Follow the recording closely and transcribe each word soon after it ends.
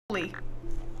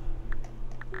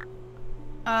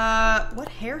What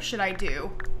hair should I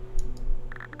do?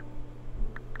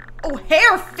 Oh,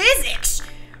 hair physics!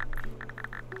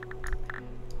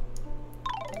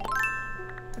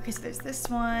 Okay, so there's this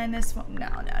one, this one. No,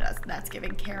 that's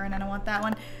giving Karen. I don't want that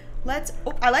one. Let's,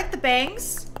 oh, I like the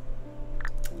bangs.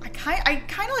 I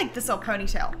kind of like this little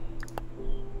ponytail.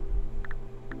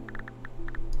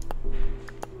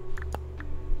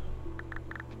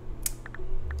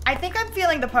 I think I'm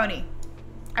feeling the pony.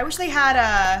 I wish they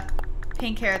had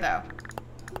pink hair though.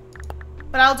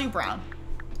 But I'll do brown.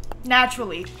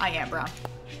 Naturally, I am brown.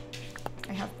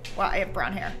 I have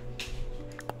brown hair.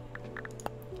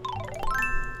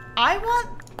 I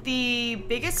want the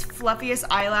biggest, fluffiest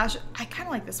eyelash. I kind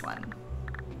of like this one.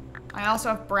 I also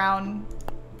have brown,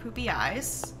 poopy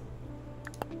eyes.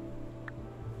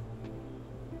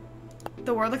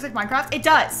 The word looks like Minecraft. It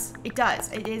does. It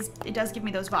does. It does give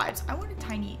me those vibes. I want a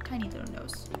tiny, tiny little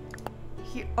nose.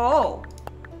 Here. Oh.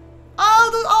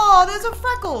 Oh, those are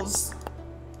freckles.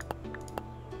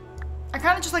 I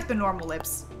kind of just like the normal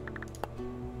lips.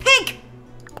 Pink!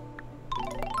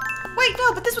 Wait,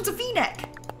 no, but this one's a V-neck.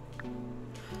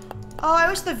 Oh, I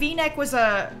wish the V-neck was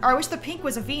or I wish the pink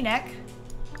was a V-neck.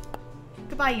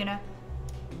 Goodbye, Yuna.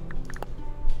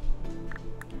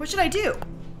 What should I do?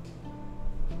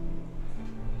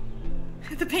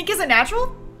 The pink isn't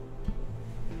natural?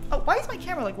 Oh, why is my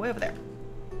camera like way over there?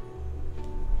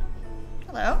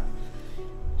 Hello?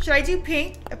 Should I do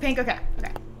pink? Pink, okay,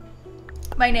 okay.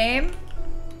 My name?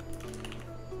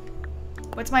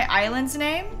 What's my island's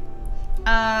name?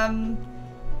 My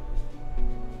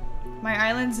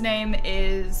island's name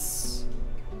is...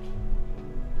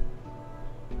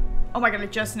 Oh my god, I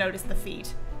just noticed the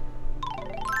feet.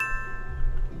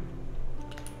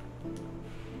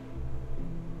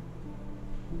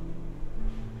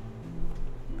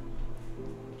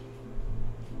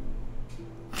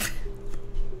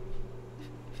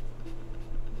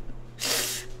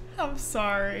 I'm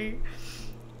sorry.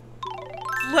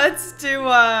 Let's do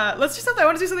something. I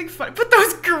want to do something fun. Put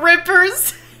those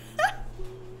grippers.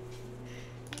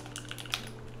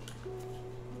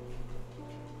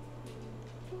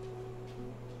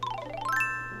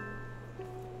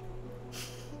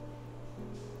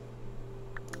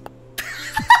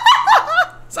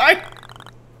 Sorry.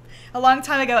 A long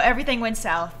time ago, everything went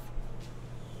south.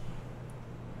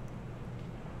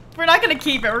 We're not gonna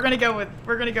keep it. We're gonna go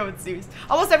with Zeus.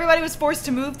 Almost everybody was forced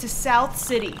to move to South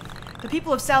City. The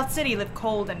people of South City live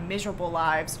cold and miserable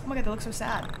lives. Oh my god, they look so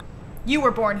sad. You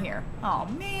were born here. Oh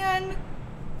man.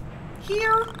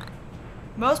 Here?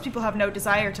 Most people have no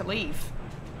desire to leave.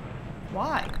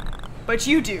 Why? But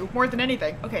you do, more than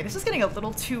anything. Okay, this is getting a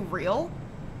little too real.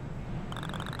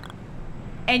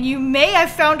 And you may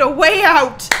have found a way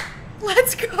out.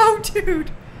 Let's go, dude.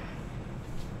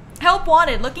 Help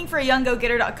wanted. Looking for a young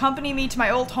go-getter to accompany me to my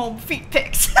old home. Feet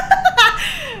pics.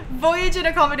 Voyage and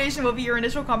accommodation will be your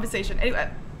initial compensation. Anyway,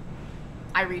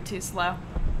 I read too slow.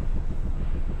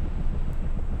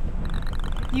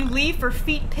 You leave for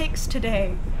feet pics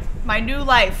today. My new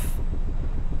life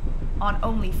on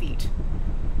Only Feet.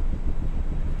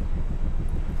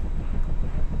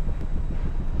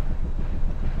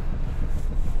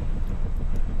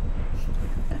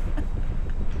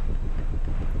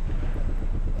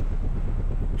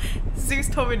 Zeus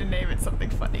told me to name it something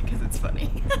funny because it's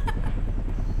funny.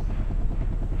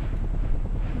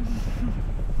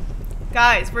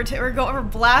 Guys, we're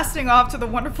blasting off to the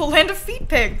wonderful land of feet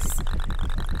pigs.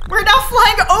 We're now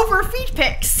flying over feet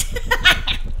pigs.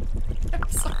 I'm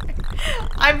sorry.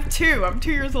 I'm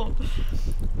 2 years old.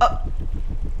 Oh.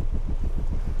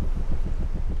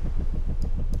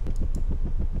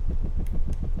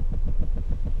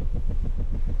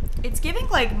 It's giving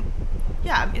like,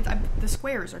 yeah, the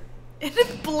squares are.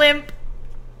 It's blimp.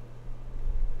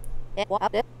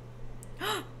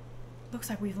 Looks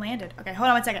like we've landed. Okay, hold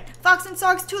on 1 second. Fox and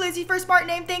Socks, Too Lazy for a Smart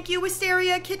Name, thank you.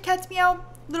 Wisteria, Kit Kat's Meow,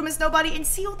 Little Miss Nobody, and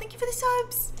Seal, thank you for the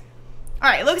subs.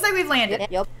 Alright, looks like we've landed.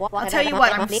 I'll tell you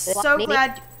what, I'm so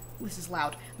glad. This is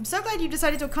loud. I'm so glad you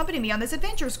decided to accompany me on this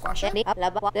adventure, Squasha. Oh,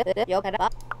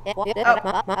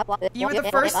 you were the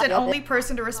first and only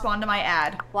person to respond to my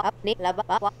ad.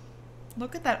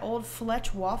 Look at that old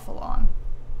Fletch waffle on.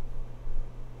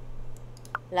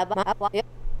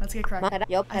 Let's get cracking.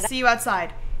 I see you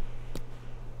outside.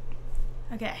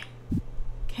 Okay.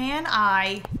 Can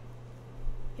I...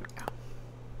 Here we go.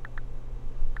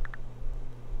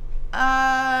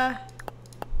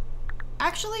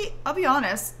 Actually, I'll be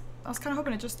honest. I was kind of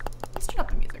hoping to just... Let's turn up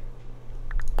the music.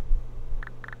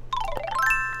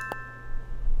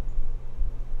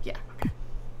 Yeah, okay.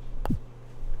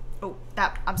 Oh,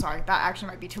 I'm sorry. That actually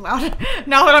might be too loud.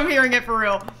 Now that I'm hearing it for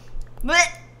real.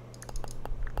 Blech.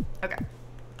 Okay.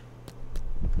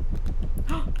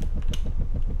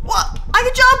 What? I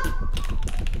can jump!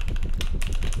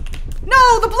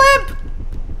 No, the blimp!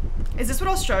 Is this what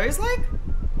Australia's like?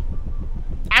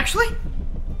 Actually?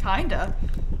 Kinda.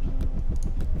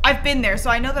 I've been there, so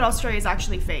I know that Australia's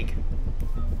actually fake.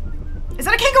 Is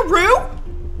that a kangaroo?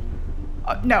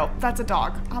 No, that's a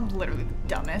dog. I'm literally the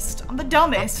dumbest. I'm the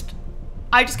dumbest.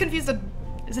 I just confused a...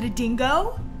 Is it a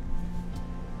dingo?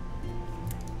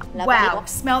 Wow,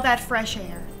 smell that fresh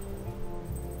air.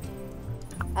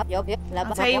 I'll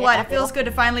tell you what, it feels good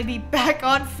to finally be back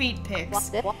on feet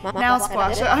pics. Now,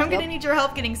 Squasha, I'm gonna need your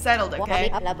help getting settled,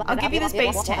 okay? I'll give you this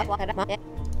base tent. Okay.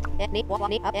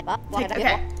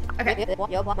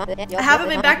 I haven't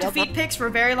been back to feet pics for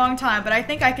a very long time, but I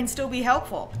think I can still be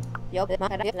helpful.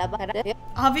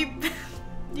 I'll be...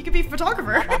 You could be a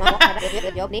photographer.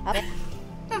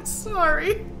 I'm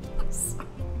sorry.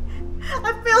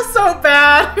 I feel so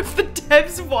bad if the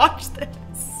devs watch this.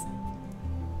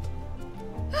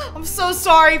 I'm so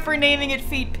sorry for naming it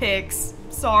feet pics.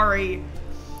 Sorry.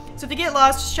 So if you get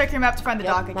lost, just check your map to find the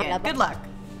dock again. Good luck.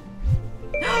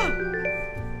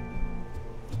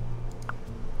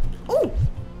 Ooh!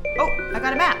 Oh, I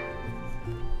got a map.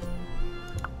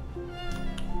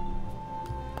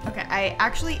 Okay, I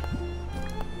actually...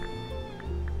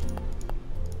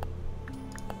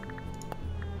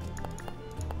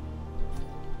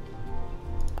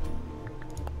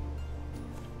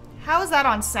 How is that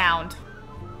on sound?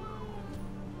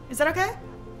 Is that okay?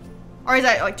 Or is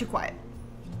that like too quiet?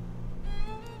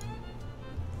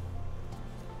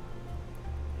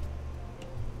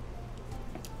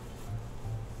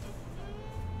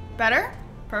 Better?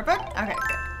 Perfect? Okay,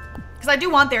 good. Because I do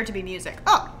want there to be music.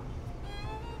 Oh!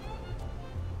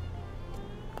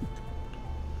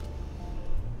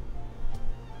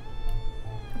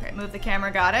 Okay, move the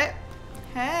camera, got it.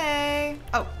 Hey!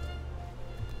 Oh.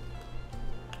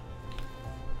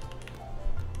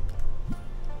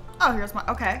 Oh, here's my,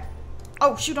 okay.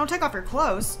 Oh, shoot, don't take off your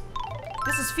clothes.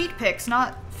 This is feet pics,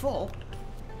 not full.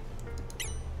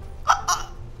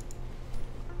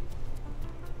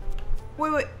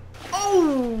 Wait, wait.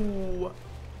 Oh!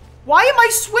 Why am I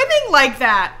swimming like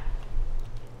that?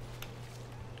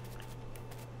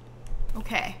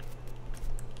 Okay.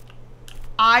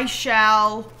 I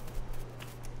shall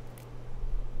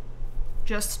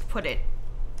just put it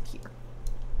here.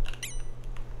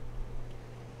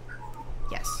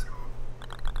 Yes.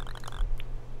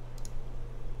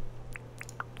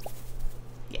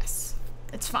 Yes.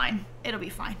 It's fine. It'll be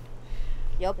fine.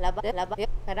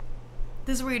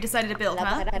 This is where you decided to build,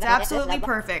 huh? It's absolutely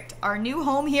perfect. Our new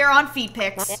home here on Feet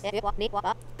Pics.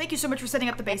 Thank you so much for setting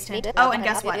up the base tent. Oh, and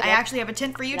guess what? I actually have a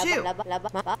tent for you too.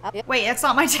 Wait, that's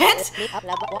not my tent?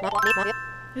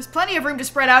 There's plenty of room to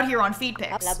spread out here on Feet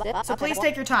Pics, so please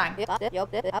take your time.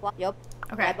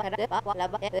 Okay.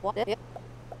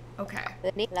 Okay.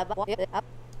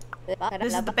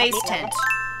 This is the base tent.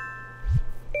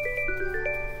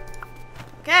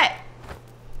 Okay.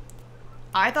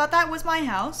 I thought that was my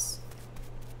house.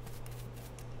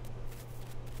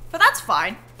 But that's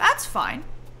fine. That's fine.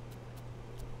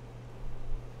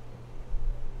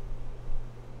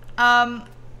 Am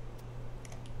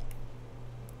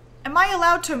I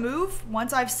allowed to move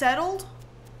once I've settled?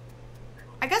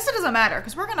 I guess it doesn't matter,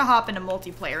 because we're gonna hop into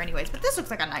multiplayer anyways, but this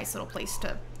looks like a nice little place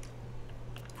to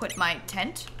put my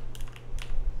tent.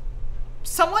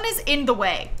 Someone is in the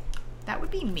way. That would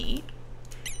be me.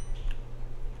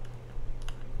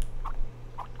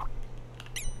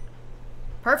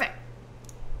 Perfect.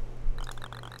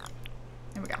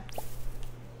 There we go.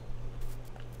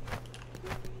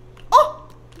 Oh!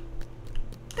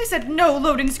 They said no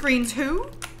loading screens, who?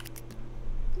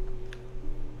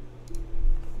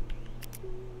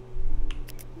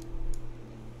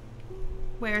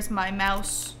 Where's my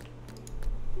mouse?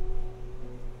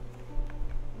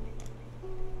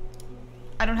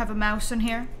 I don't have a mouse in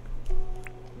here.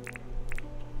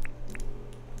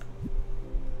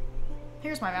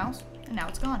 Here's my mouse. And now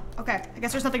it's gone. Okay, I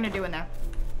guess there's nothing to do in there.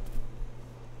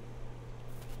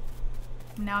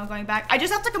 Now I'm going back. I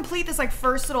just have to complete this like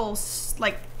first little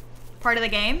like part of the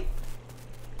game.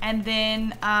 And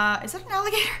then, is that an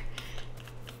alligator?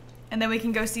 And then we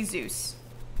can go see Zeus.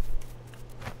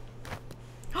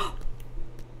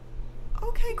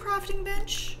 Okay, crafting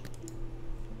bench.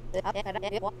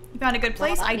 You found a good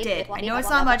place? I did. I know it's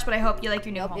not much, but I hope you like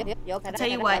your new home. I'll tell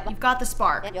you what, you've got the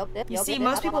spark. You see,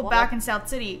 most people back in South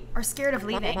City are scared of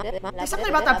leaving. There's something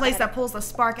about that place that pulls the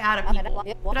spark out of people.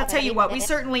 But I'll tell you what, we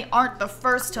certainly aren't the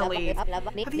first to leave.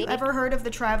 Have you ever heard of the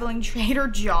traveling trader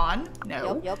John?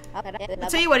 No. I'll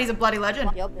tell you what, he's a bloody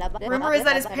legend. Rumor is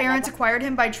that his parents acquired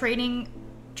him by trading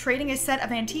a set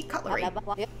of antique cutlery.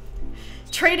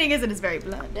 Trading isn't his very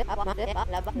blood.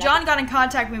 John got in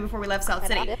contact with me before we left South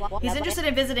City. He's interested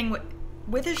in visiting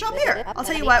with his shop here. I'll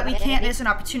tell you what, we can't miss an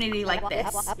opportunity like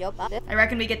this. I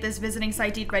reckon we get this visiting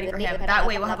site deed ready for him. That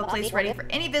way we'll have a place ready for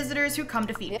any visitors who come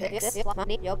to Feet Picks.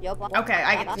 Okay,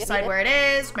 I get to decide where it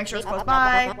is, make sure it's close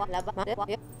by.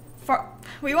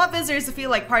 We want visitors to feel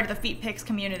like part of the Feet Picks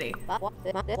community.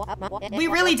 We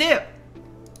really do.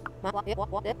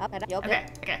 Okay.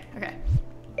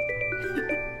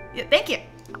 Yeah, thank you.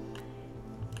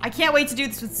 I can't wait to do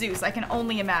this with Zeus. I can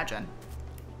only imagine.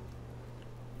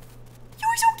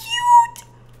 You're so cute!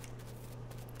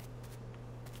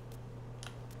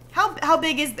 How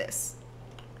big is this?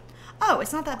 Oh,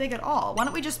 it's not that big at all. Why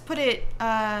don't we just put it,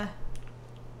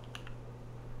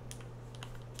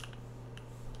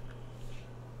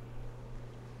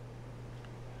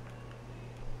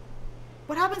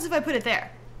 What happens if I put it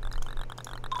there?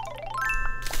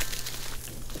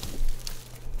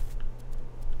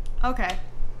 Okay.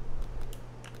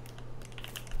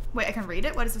 Wait, I can read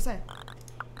it? What does it say?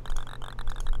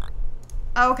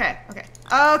 Oh, okay.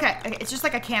 It's just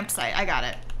like a campsite. I got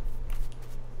it.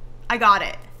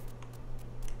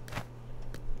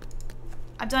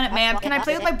 I've done it, ma'am. Can I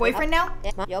play with my boyfriend now?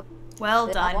 Well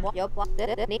done.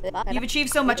 You've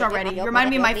achieved so much already. You remind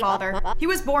me of my father. He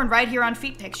was born right here on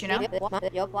Feet Picks, you know?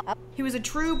 He was a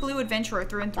true blue adventurer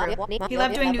through and through. He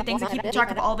loved doing new things and keeping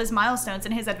track of all of his milestones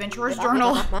in his adventurer's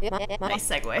journal. Nice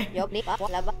segue.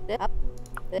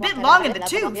 A bit long in the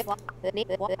tooth.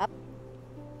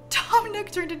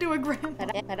 Dominic turned into a grandpa.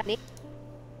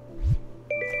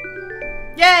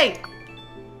 Yay!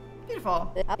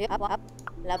 Beautiful. I think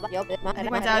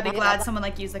my dad would be glad someone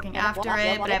like you is looking after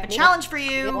it, but I have a challenge for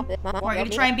you. I want you to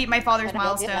try and beat my father's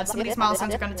milestones. Some of these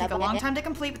milestones are going to take a long time to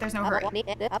complete, but there's no hurry.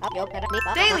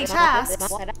 Daily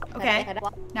tasks. Okay,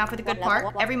 now for the good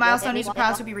part. Every milestone you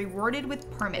surpass will be rewarded with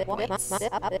permit points.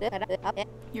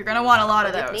 You're going to want a lot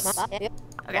of those.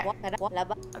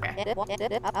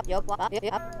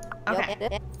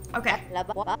 Okay.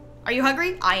 Are you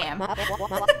hungry? I am.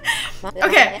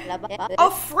 Okay.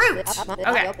 Oh, fruit.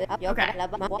 Okay.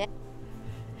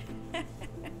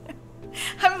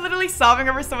 I'm literally sobbing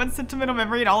over someone's sentimental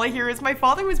memory and all I hear is my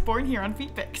father was born here on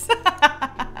Feet Picks.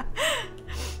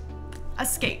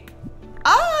 Escape.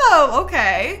 Oh,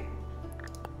 okay.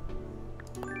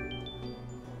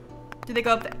 Did they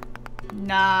go up there?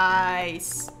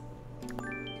 Nice.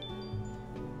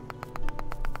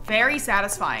 Very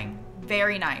satisfying.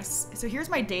 Very nice. So here's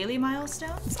my daily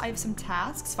milestones. I have some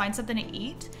tasks. Find something to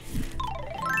eat.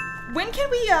 When can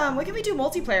we do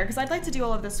multiplayer? Because I'd like to do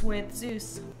all of this with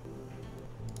Zeus.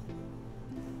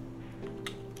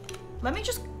 Let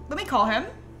me call him.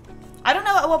 I don't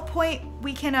know at what point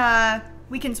we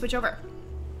can switch over.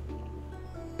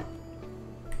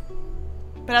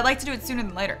 But I'd like to do it sooner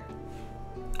than later.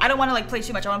 I don't want to like play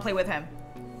too much. I want to play with him.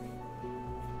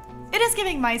 It is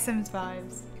giving My Sims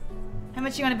vibes. How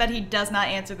much you want to bet he does not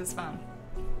answer this phone?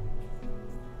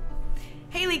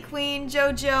 Haley Queen,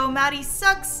 Jojo, Maddie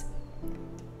Sucks,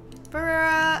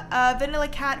 Burra, Vanilla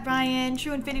Cat, Ryan,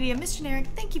 True Infinity, and Miss Generic.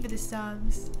 Thank you for the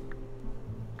subs.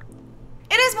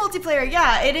 It is multiplayer,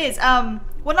 yeah, it is.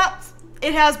 Well, not.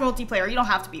 It has multiplayer. You don't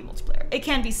have to be multiplayer. It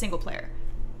can be single player.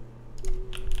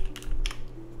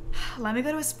 Let me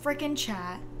go to his freaking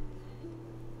chat.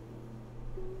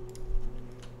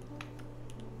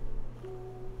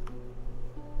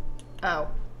 Oh.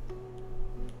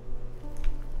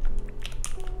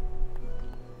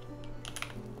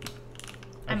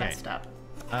 I messed up.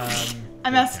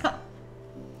 I messed up.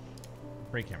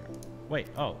 Free camera. Wait,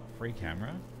 oh, free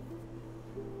camera?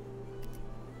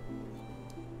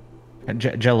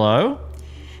 Jello?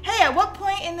 Hey, at what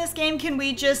point in this game can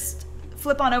we just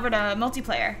flip on over to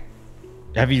multiplayer?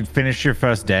 Have you finished your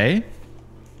first day?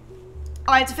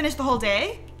 Oh, I had to finish the whole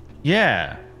day?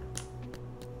 Yeah.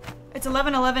 It's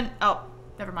 11:11. Oh,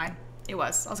 never mind. It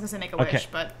was. I was gonna say make a wish,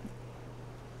 but.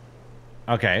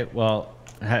 Okay, well,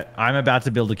 I'm about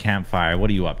to build a campfire. What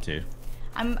are you up to?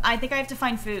 I think I have to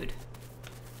find food.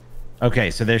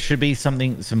 Okay, so there should be some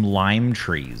lime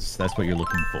trees. That's what you're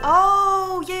looking for.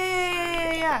 Oh,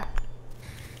 yeah.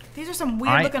 These are some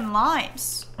weird looking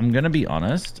limes. I'm gonna be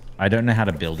honest. I don't know how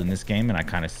to build in this game, and I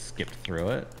kind of skipped through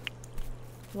it.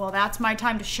 Well, that's my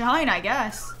time to shine, I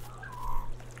guess.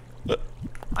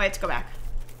 I have to go back.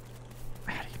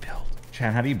 How do you build?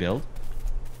 Chan, how do you build?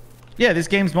 Yeah, this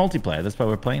game's multiplayer. That's why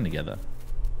we're playing together.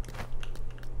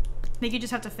 I think you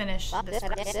just have to finish this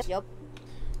first. What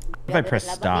if I press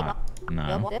start?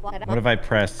 No. What if I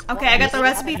press... Okay, I got the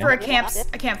recipe for a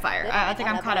campfire. I think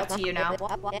I'm caught up to you now.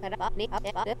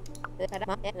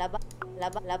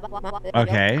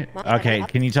 Okay. Okay,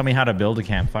 can you tell me how to build a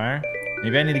campfire?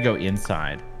 Maybe I need to go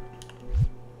inside.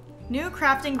 New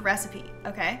crafting recipe.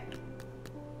 Okay.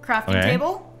 Crafting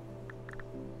table.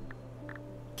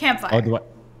 Campfire. Oh,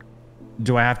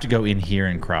 do I have to go in here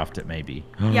and craft it maybe?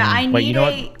 Yeah, I need Wait, you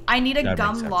know I need a That gum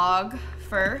makes sense. log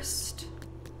first.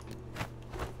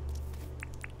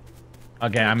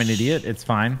 Okay, I'm an idiot. It's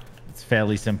fine. It's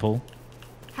fairly simple.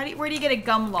 Where do you get a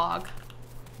gum log?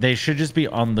 They should just be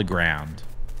on the ground.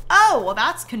 Oh, well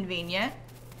that's convenient.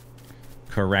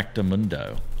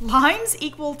 Correctamundo. Limes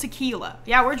equal tequila.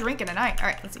 Yeah, we're drinking tonight. All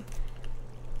right, let's see.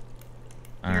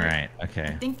 All right. Okay.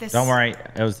 I think this... Don't worry.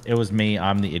 It was me.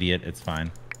 I'm the idiot. It's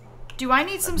fine. Do I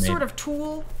need some sort of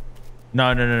tool?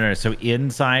 No. So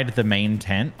inside the main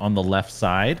tent on the left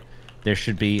side, there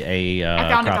should be a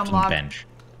crafting bench.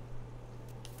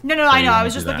 No, So I know. I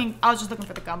was just looking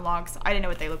for the gum logs. I didn't know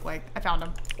what they look like. I found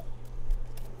them.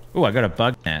 Oh, I got a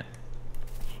bug net.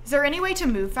 Is there any way to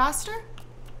move faster?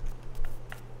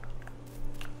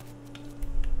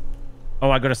 Oh,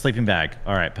 I got a sleeping bag.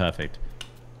 All right, perfect.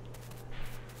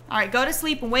 All right, go to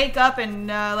sleep and wake up and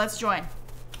let's join.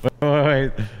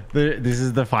 Wait. This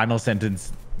is the final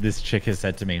sentence this chick has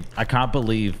said to me. I can't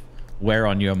believe we're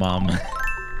on your mom.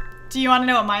 Do you want to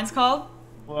know what mine's called?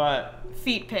 What?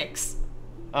 Feet pics.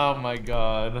 Oh my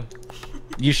god.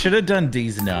 You should have done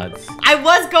D's nuts. I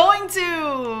was going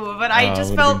to, but I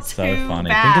just felt so too funny.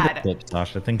 bad. Think of the clips,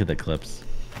 Sasha. Think of the clips.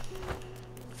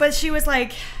 But she was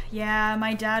like, yeah,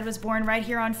 my dad was born right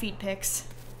here on feet pics.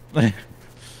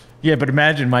 Yeah, but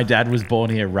imagine my dad was born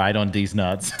here right on D's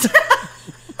nuts.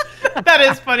 That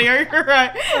is funny. You're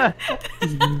right.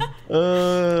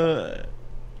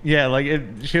 Yeah, like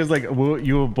she was like,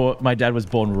 my dad was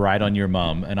born right on your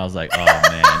mum, and I was like, oh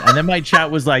man. And then my chat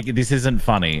was like, this isn't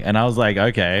funny, and I was like,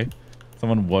 okay.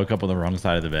 Someone woke up on the wrong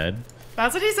side of the bed.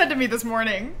 That's what he said to me this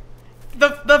morning.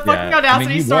 The fucking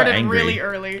audacity started really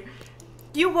early.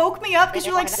 You woke me up because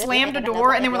you like slammed a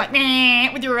door and then were like,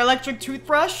 meh, with your electric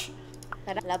toothbrush.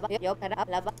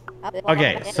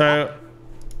 Okay, so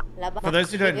for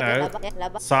those who don't know,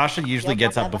 Sasha usually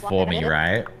gets up before me,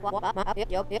 right?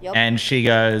 And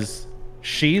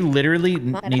she literally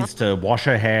needs to wash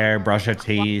her hair, brush her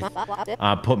teeth,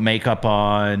 put makeup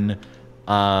on.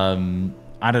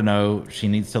 I don't know. She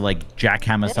needs to like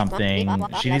jackhammer something.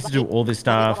 She needs to do all this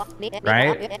stuff,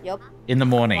 right? In the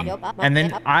morning. And then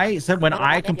when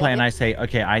I complain, I say,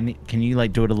 okay, can you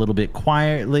like do it a little bit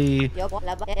quietly?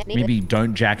 Maybe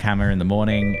don't jackhammer in the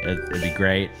morning. It'd be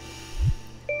great.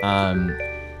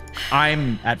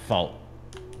 I'm at fault.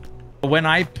 When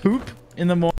I poop in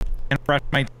the morning and brush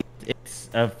my teeth, it's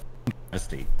a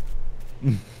travesty.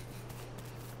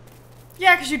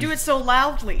 Yeah, because you do it so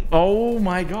loudly. Oh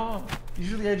my god.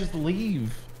 Usually I just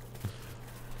leave.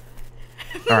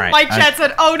 All right. My chat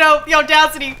said, oh no, the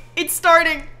audacity. It's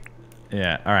starting.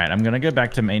 Yeah, all right. I'm going to go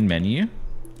back to main menu.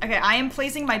 Okay, I am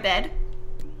placing my bed.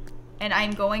 And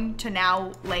I'm going to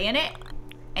now lay in it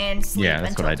and sleep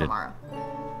until tomorrow.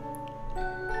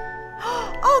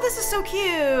 Oh, this is so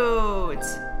cute.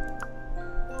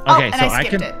 Okay, and so I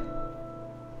skipped it.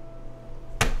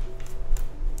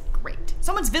 Great.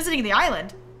 Someone's visiting the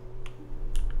island.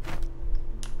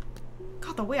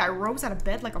 God, the way I rose out of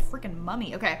bed like a freaking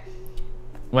mummy. Okay.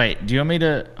 Wait, do you want me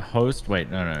to host? Wait,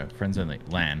 no. Friends only.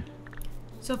 LAN.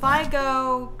 So if I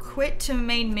go quit to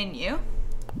main menu.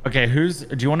 Okay,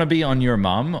 do you want to be on your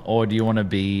mum or do you want to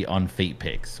be on feet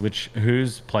pics?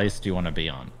 Whose place do you want to be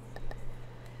on?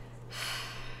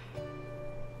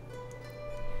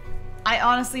 I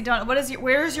honestly don't.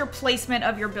 Where's your placement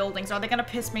of your buildings? Are they gonna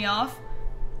piss me off?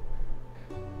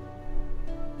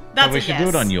 That's we should do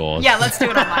it on yours. Yeah, let's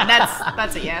do it on mine.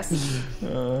 That's a yes.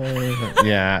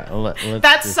 Yeah.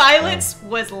 That silence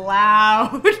was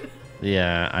loud.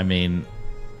 Yeah, I mean,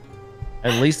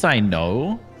 at least I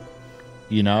know.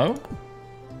 You know?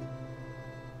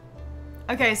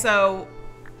 Okay, so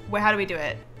how do we do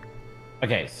it?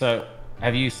 Okay, so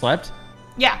have you slept?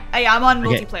 Yeah, I'm on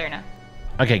multiplayer now.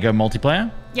 Okay, go multiplayer.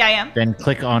 Yeah, I am. Then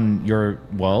click on your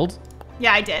world.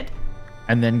 Yeah, I did.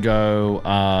 And then go,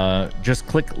 just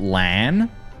click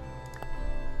LAN.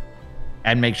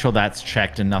 And make sure that's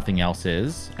checked and nothing else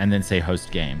is. And then say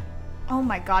host game. Oh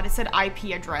my god, it said IP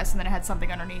address and then it had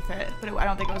something underneath it. But I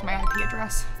don't think it was my IP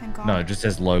address. Thank god. No, it just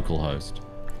says local host.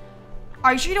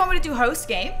 Are you sure you don't want me to do host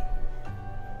game?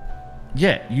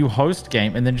 Yeah, you host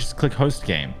game and then just click host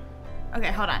game.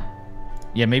 Okay, hold on.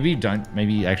 Yeah, maybe don't.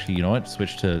 Maybe actually, you know what?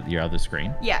 Switch to your other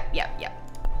screen. Yeah.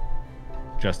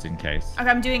 Just in case. Okay,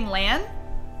 I'm doing LAN.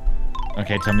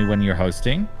 Okay, tell me when you're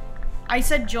hosting. I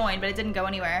said join, but it didn't go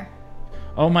anywhere.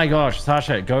 Oh my gosh,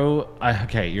 Sasha, go.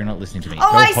 Okay, you're not listening to me.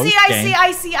 Oh, Go I host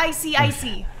see.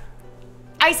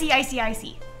 I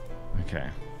see. Okay.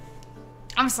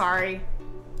 I'm sorry.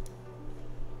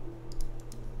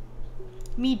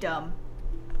 Me dumb.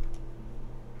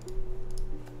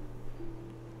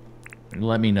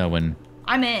 Let me know when.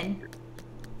 I'm in.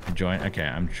 Join. Okay,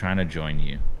 I'm trying to join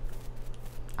you.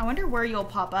 I wonder where you'll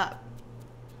pop up.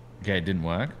 Okay, it didn't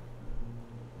work.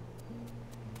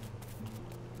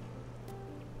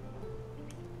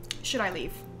 Should I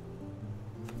leave?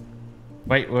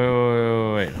 Wait,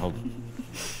 hold on.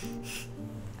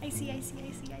 I see. I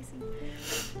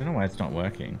don't know why it's not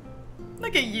working.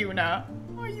 Look at you now.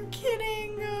 Are you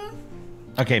kidding?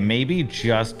 Okay, maybe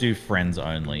just do friends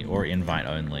only or invite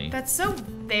only. That's so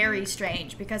very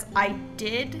strange because I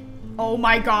did. Oh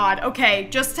my god. Okay,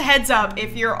 just a heads up.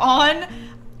 If you're on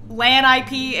LAN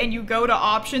IP and you go to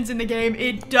options in the game,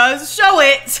 it does show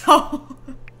it. So.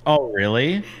 Oh,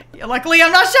 really? Luckily,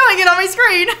 I'm not showing it on my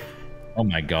screen. Oh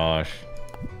my gosh.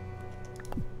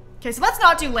 Okay, so let's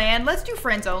not do LAN. Let's do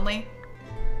friends only.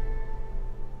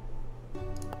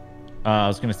 I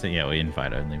was gonna say, yeah, we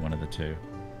invite only, one of the two.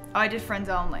 Oh, I did friends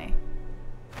only.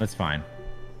 That's fine.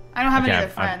 I don't have any other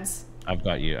friends. I've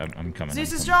got you. I'm coming.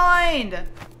 Zeus is joined.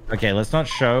 Okay, let's not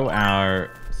show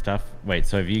our stuff. Wait,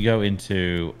 so if you go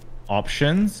into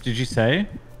options, did you say?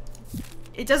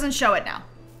 It doesn't show it now.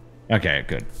 Okay,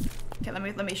 good. Okay, let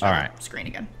me show the screen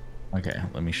again. Okay,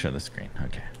 let me show the screen.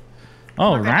 Okay.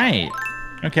 All right.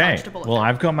 Okay. Well,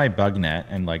 I've got my bug net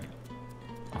and like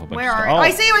a whole bunch Where of are stuff. you? Oh,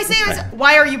 I see you. I see you.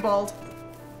 Why are you bold?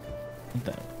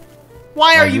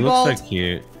 Why are you bold? You look so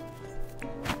cute.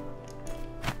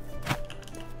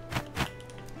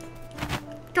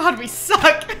 God, we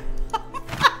suck.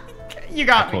 You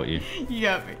got me. I caught you. You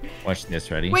got me. Watch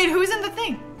this. Ready? Wait, who's in the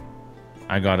thing?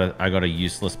 I got a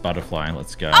useless butterfly.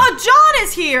 Let's go. Oh, John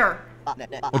is here.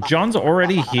 Well, John's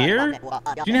already here? Do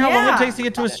you know how long it takes to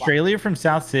get to Australia from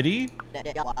South City?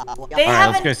 Alright,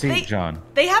 let's go see John.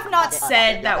 They have not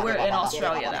said that we're in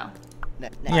Australia, though.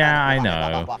 Yeah, I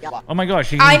know. Oh my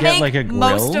gosh, you can get like a grill?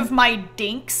 Most of my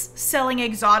dinks selling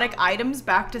exotic items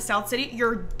back to South City.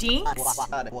 Your dinks?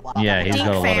 Yeah, he's Dink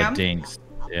got a lot fam. of dinks.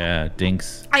 Yeah,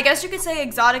 dinks. I guess you could say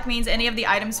exotic means any of the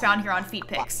items found here on feet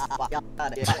pics.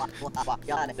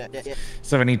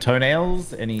 So any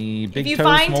toenails? Any big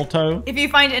toe, small toe? If you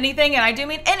find anything, and I do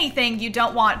mean anything you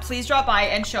don't want, please drop by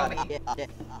and show me.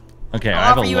 Okay, I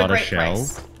have a lot of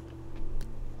shells. Price.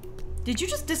 Did you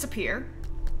just disappear?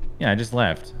 Yeah, I just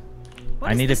left.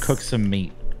 I need to cook some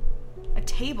meat. A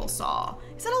table saw.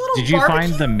 Is that a little Did you barbecue?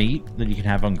 find the meat that you can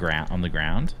have on the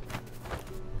ground?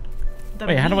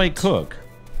 Wait, how do I cook?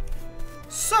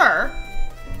 Sir.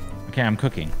 Okay, I'm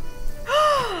cooking.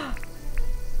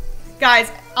 Guys,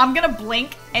 I'm gonna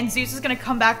blink and Zeus is gonna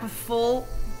come back with full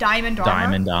diamond armor.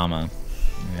 Diamond armor.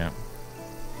 Yeah.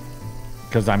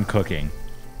 Because I'm cooking.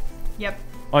 Yep.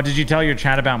 Oh, did you tell your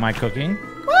chat about my cooking?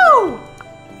 Woo!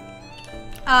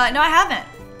 No, I haven't.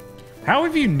 How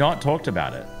have you not talked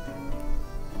about it?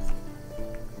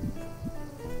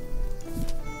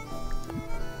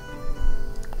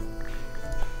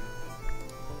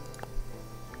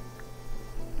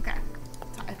 Okay.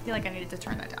 I feel like I needed to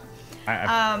turn that down. I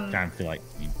kind of feel like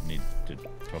you need to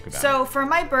talk about it. So, for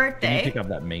my birthday... Can you pick up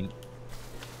that meat?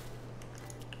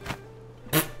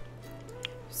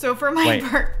 So, for my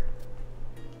birthday...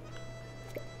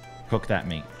 Cook that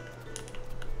meat.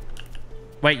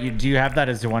 Wait, do you have that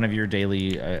as one of your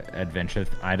daily adventure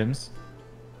items?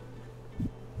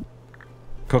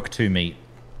 Cook 2 meat.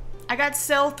 I got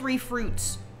sell 3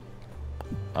 fruits.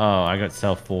 Oh, I got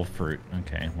sell 4 fruit.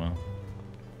 Okay, well.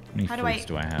 How many fruits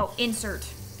do I have? Oh,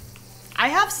 insert. I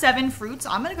have 7 fruits.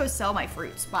 I'm gonna go sell my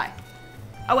fruits. Bye.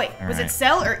 Oh, wait. Was it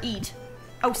sell or eat?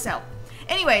 Oh, sell.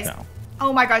 Anyways. Sell.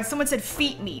 Oh my god, someone said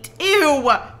feet meat. Ew!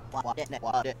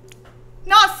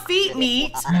 Not feet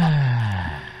meat!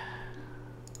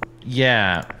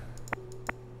 Yeah.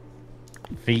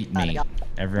 Feet meat.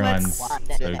 Everyone's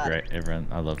so great.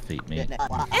 I love feet meat.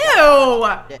 Ew!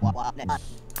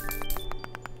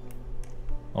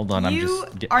 Hold on, You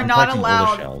are not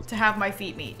allowed to have my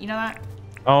feet meat. You know that?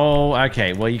 Oh,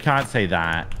 okay. Well, you can't say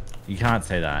that. You can't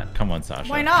say that. Come on, Sasha.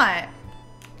 Why not?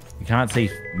 You can't say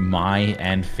my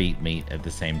and feet meat at the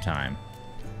same time.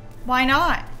 Why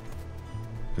not?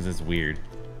 Because it's weird.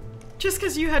 Just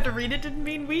because you had to read it didn't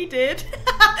mean we did.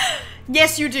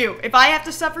 Yes, you do. If I have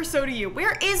to suffer, so do you.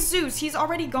 Where is Zeus? He's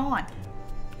already gone.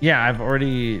 Yeah, I've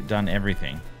already done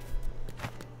everything.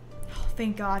 Oh,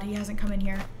 thank God he hasn't come in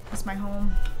here. It's my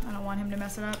home. I don't want him to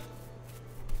mess it up.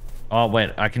 Oh,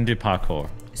 wait. I can do parkour.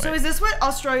 Wait. So is this what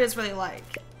Australia's really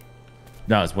like?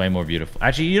 No, it's way more beautiful.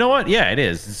 Actually, you know what? Yeah, it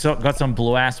is. It's got some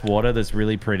blue-ass water that's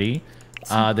really pretty.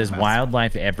 There's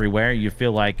wildlife everywhere. You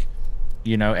feel like,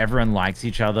 you know, everyone likes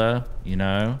each other, you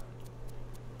know?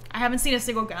 I haven't seen a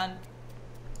single gun.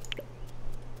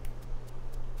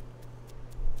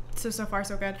 So far,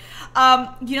 so good.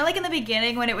 You know, like in the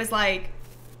beginning when it was like...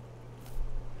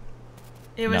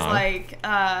 It was like,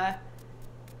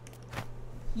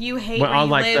 you hate where you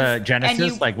like live. The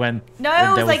Genesis, like when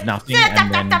there was like, nothing,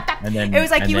 and then it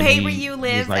was like you hate he where you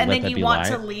live, like, and then you want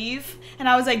to leave. And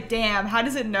I was like, damn, how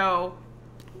does it know?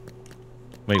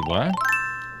 Wait, what?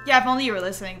 Yeah, if only you were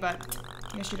listening, but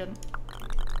I guess you didn't.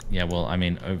 Yeah, well, I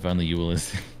mean, if only you were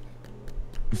listening.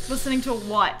 Listening to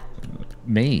what?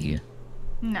 Me.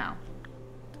 No.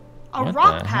 A What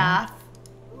rock the path.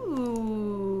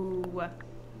 Ooh.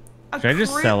 Should I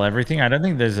just sell everything? I don't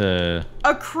think there's a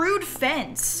crude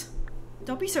fence.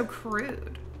 Don't be so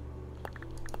crude.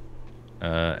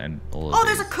 And all of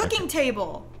there's a cooking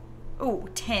table. Ooh,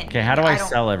 10. Okay, how do I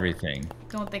sell everything?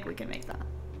 Don't think we can make that.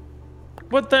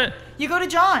 What the? You go to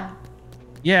John.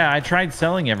 Yeah, I tried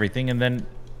selling everything and then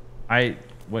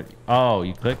what? Oh,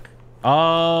 you click?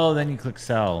 Oh, then you click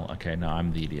sell. Okay, no,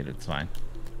 I'm the idiot. It's fine.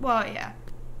 Well, yeah.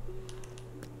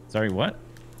 Sorry, what?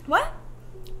 What?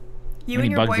 You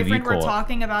and your boyfriend were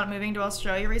talking about moving to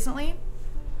Australia recently?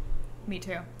 Me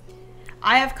too.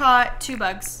 I have caught 2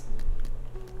 bugs.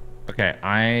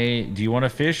 Okay, do you want to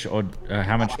fish or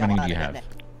how much money do you have?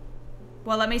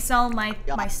 Well, let me sell my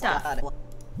stuff.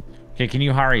 Okay, can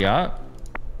you hurry up?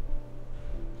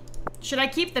 Should I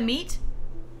keep the meat?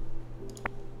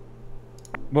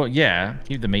 Well, yeah,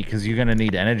 keep the meat because you're going to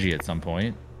need energy at some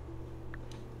point.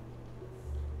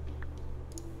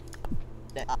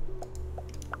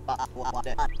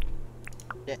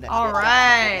 All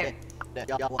right.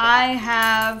 I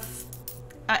have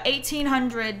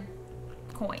 1,800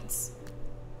 coins.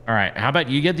 All right. How about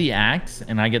you get the axe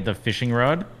and I get the fishing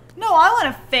rod? No, I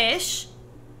want to fish.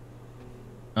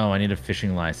 Oh, I need a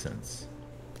fishing license.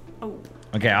 Oh.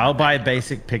 Okay, I'll buy a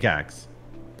basic pickaxe.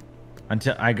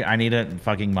 Until I need a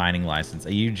fucking mining license.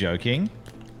 Are you joking?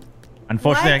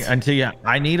 Unfortunately,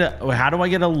 what? How do I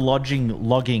get a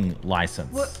logging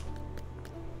license?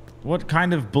 What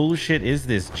kind of bullshit is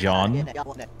this, John?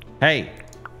 Hey,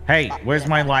 where's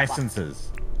my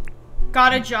licenses?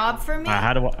 Got a job for me?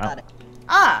 How do I?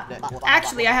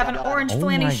 Actually, I have an orange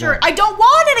flanny shirt. I don't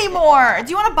want it anymore. Do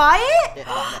you want to buy it?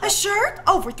 A shirt?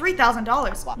 Oh, for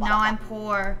 $3,000. Now I'm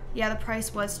poor. Yeah, the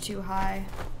price was too high.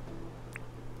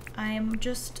 I am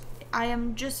just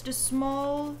a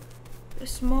small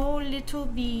little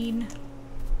bean.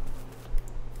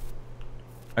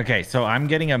 Okay, so I'm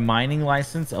getting a mining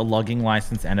license, a logging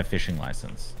license, and a fishing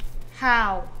license.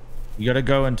 How? You gotta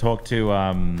go and talk to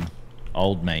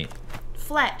old mate.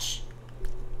 Fletch.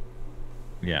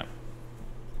 Yeah.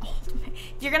 Old mate.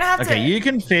 You're gonna have to. Okay, you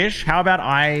can fish. How about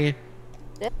I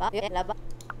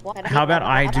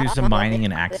do some mining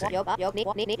and axing?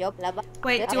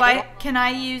 Wait, can I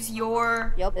use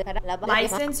your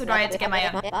license or do I have to get my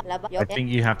own? I think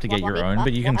you have to get your own,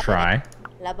 but you can try.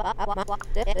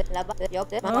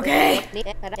 Okay.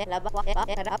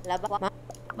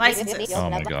 Licenses. Oh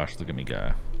my gosh, look at me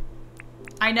go.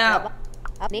 I know.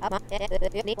 Can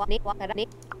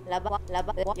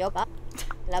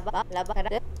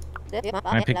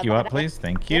I pick you up, please?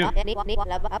 Thank you.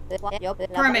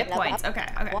 Permit points. Okay.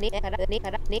 Oh, wait,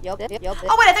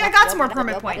 I think I got some more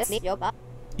permit points.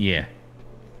 Yeah.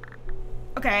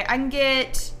 Okay, I can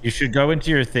get... You should go into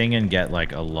your thing and get,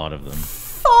 like, a lot of them.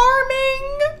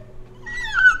 Farming!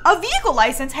 A vehicle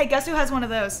license? Hey, guess who has one of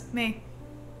those? Me.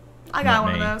 I got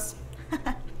one of those.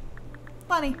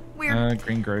 Funny. Weird.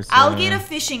 Greengrocer. I'll get a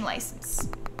fishing license.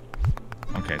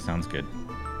 Okay, sounds good.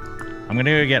 I'm gonna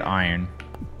go get iron.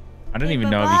 I don't even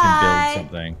know if you can build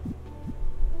something.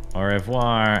 Au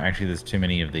revoir. Actually, there's too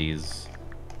many of these.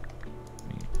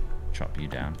 Let me chop you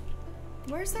down.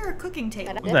 Where's there a cooking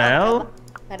table? What the hell?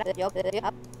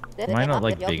 Am I not,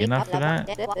 like, big enough for that?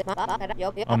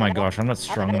 Oh my gosh, I'm not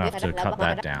strong enough to cut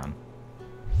that down.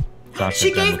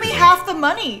 She gave me half the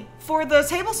money for the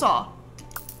table saw.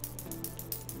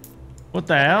 What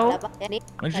the hell? Why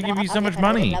did she give you so much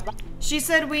money? She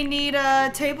said we need a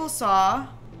table saw.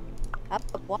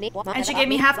 And she gave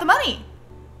me half the money.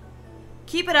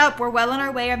 Keep it up. We're well on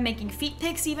our way of making feet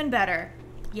pics even better.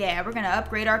 Yeah, we're gonna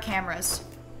upgrade our cameras.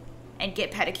 And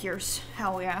get pedicures.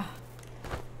 Hell yeah.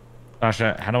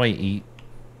 Sasha, how do I eat?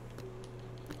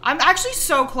 I'm actually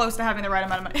so close to having the right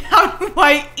amount of money. How do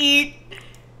I eat?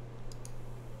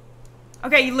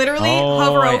 Okay, you literally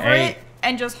hover over it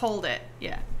and just hold it.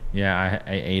 Yeah. Yeah,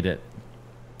 I ate it.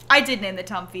 I did name the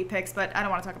Comfy Picks, but I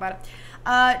don't want to talk about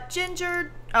it.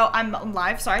 Ginger. Oh, I'm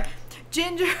live. Sorry.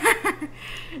 Ginger,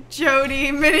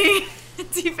 Jody, Minnie,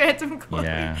 T Phantom Chloe.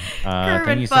 Yeah.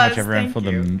 Thank you so much, everyone, for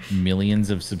the millions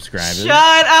of subscribers. Shut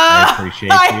up! I appreciate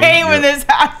you. I hate when this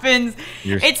happens.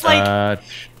 It's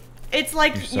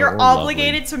like you're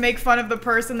obligated to make fun of the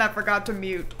person that forgot to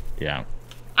mute. Yeah.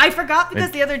 I forgot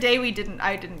because the other day I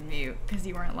didn't mute because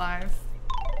you weren't live.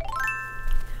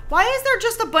 Why is there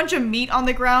just a bunch of meat on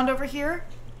the ground over here?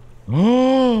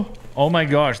 Oh my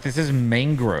gosh, this is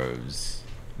mangroves.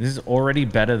 This is already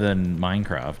better than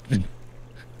Minecraft.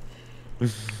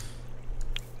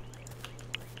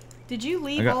 Did you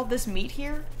leave all this meat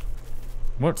here?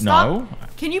 What? Stop. No.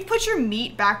 Can you put your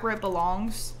meat back where it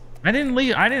belongs? I didn't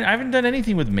leave. I haven't done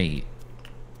anything with meat.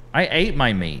 I ate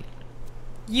my meat.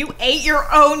 You ate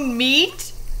your own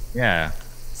meat? Yeah.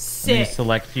 Sick. Only a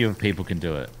select few of people can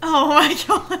do it. Oh my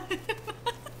god.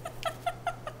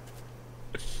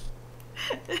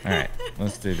 All right,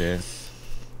 let's do this.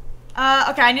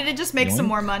 Okay, I need to just make some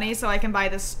more money so I can buy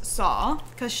this saw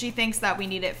because she thinks that we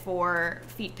need it for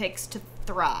feet picks to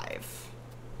thrive.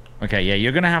 Okay, yeah,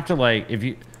 you're gonna have to like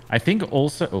I think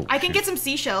also. Oh, I can get some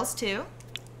seashells too.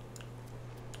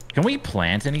 Can we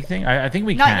plant anything? I think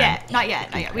we can. Not yet.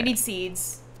 Okay. We need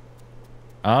seeds.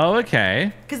 Oh,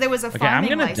 okay. Because there was a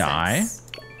farming license. Die.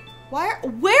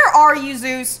 Where are you,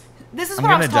 Zeus? This is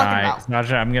what I was talking about.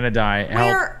 Sasha, I'm gonna die.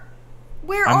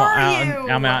 Where are you?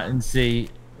 I'm out in sea.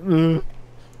 Wait,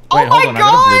 oh my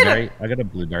god! I got a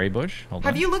blueberry bush. Hold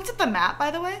on. Have you looked at the map,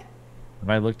 by the way? Have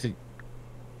I looked at...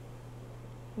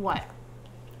 What?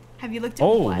 Have you looked at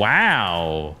Oh, what?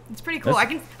 wow. It's pretty cool. I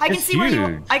can see where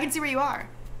you are.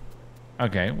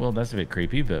 Okay, well, that's a bit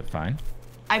creepy, but fine.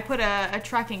 I put a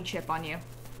tracking chip on you.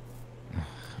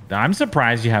 I'm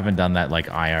surprised you haven't done that, like,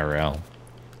 IRL.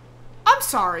 I'm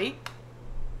sorry.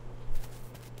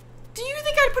 Do you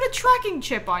think I'd put a tracking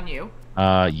chip on you?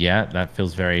 Yeah, that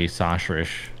feels very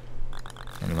Sasha-ish.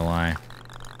 I'm gonna lie.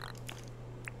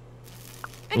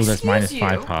 Oh, that's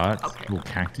 -5 hearts. Okay. Ooh,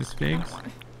 cactus figs. All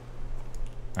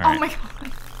right. Oh my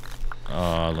god.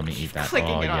 Oh, let me eat that.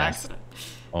 Clicking oh, it on yes. accident.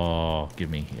 Oh, give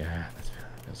me. Yeah,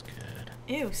 that feels good.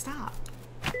 Ew, stop.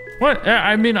 What?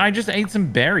 I mean, I just ate some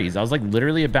berries. I was like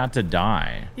literally about to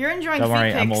die. You're enjoying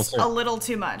feet picks a little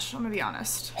too much. I'm gonna be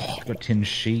honest. Oh, I got a tin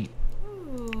sheet.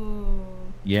 Ooh.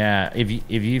 Yeah, if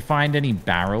you find any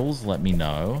barrels, let me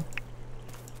know.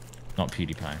 Not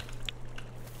PewDiePie.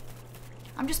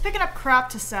 I'm just picking up crap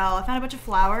to sell. I found a bunch of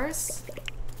flowers.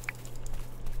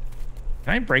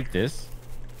 Can I break this?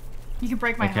 You can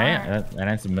break my heart.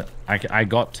 Okay, I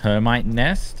got termite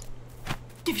nest.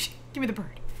 Give me the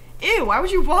bird. Ew, why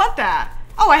would you want that?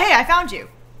 Oh, hey, I found you.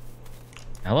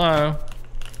 Hello.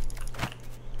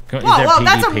 Whoa,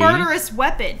 that's a murderous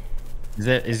weapon.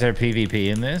 Is there PvP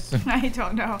in this? I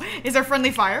don't know. Is there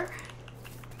friendly fire?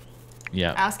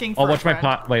 Yeah. Asking for watch my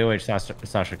pot. Wait,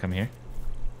 Sasha, come here.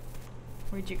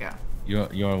 Where'd you go? You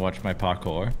wanna watch my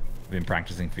parkour? I've been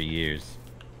practicing for years.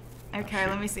 Okay,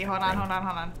 let me see. Hold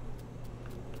on.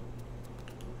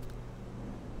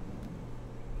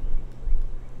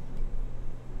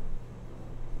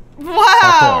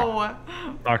 Wow!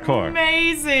 Parkour.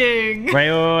 Amazing.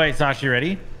 Wait, Sasha, you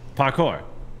ready? Parkour.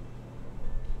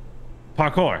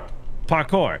 Are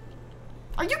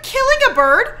you killing a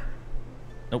bird?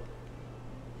 Nope.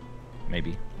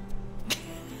 Maybe.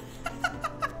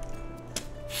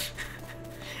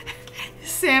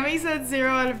 Sammy said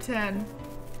 0 out of 10.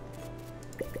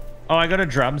 Oh, I got a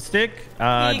drumstick.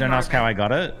 Don't ask how I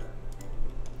got it.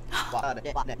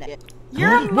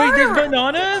 You're a murderer. Wait, there's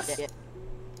bananas?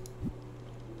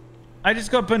 I just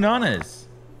got bananas.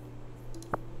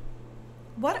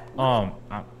 What?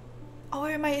 Oh,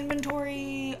 in my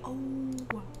inventory. Oh.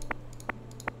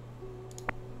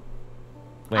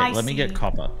 Wait, let me get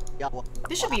copper.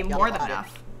 This should be more than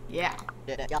enough. Yeah.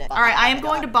 Alright, I am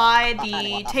going to buy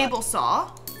the table saw.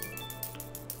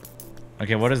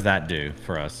 Okay, what does that do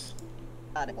for us?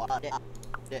 I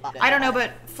don't know,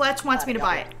 but Fletch wants me to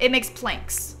buy it. It makes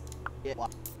planks.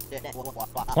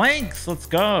 Planks, let's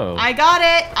go. I got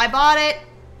it. I bought it.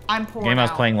 I'm poor Game now. I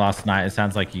was playing last night. It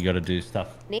sounds like you got to do stuff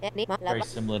very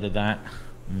similar to that.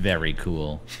 Very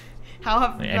cool. How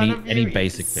have like none of any you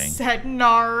basic thing said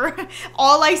nar?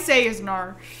 All I say is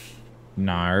nar.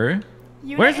 Nar.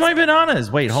 Where's my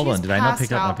bananas? Wait, hold She's on. Did I not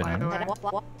pick up passed my out, by the bananas?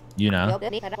 way. You know?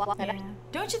 Yeah.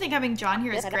 Don't you think having John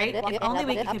here is great? If only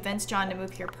we could convince John to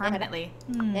move here permanently.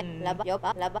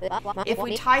 If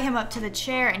we tie him up to the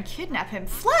chair and kidnap him,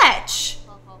 Fletch!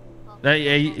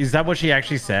 Is that what she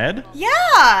actually said?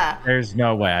 Yeah! There's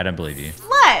no way. I don't believe you.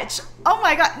 Fletch! Oh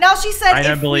my god. Now she said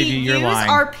if we You're use lying.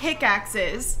 our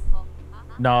pickaxes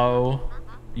No.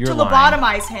 You're to lying.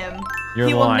 lobotomize him, You're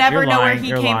he will lying. never You're know where lying. he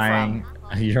You're came lying.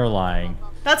 from. You're lying.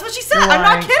 That's what she said. You're I'm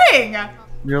not lying. kidding.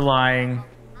 You're lying.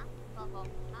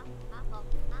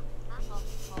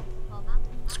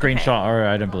 Screenshot, or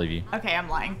I don't believe you. Okay, I'm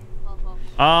lying.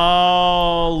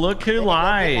 Oh, look who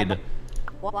lied.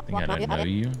 You think I don't know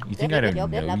you? You think I don't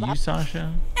know you,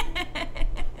 Sasha?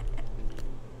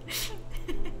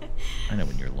 I know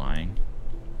when you're lying.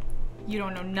 You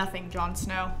don't know nothing, Jon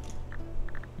Snow.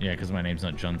 Yeah, because my name's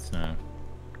not Jon Snow.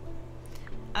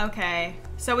 Okay,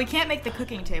 so we can't make the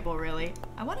cooking table, really.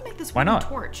 I want to make this Why wooden not?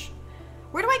 torch.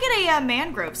 Where do I get a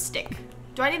mangrove stick?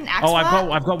 Do I need an axe Oh, for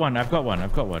that? I've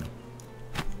got one.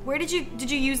 Where did you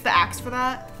use the axe for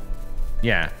that?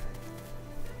 Yeah. Do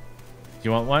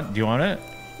you want one? Do you want it?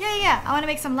 Yeah. I want to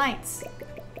make some lights.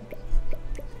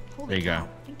 Holy There you cow. go.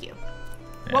 Thank you.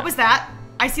 Yeah. What was that?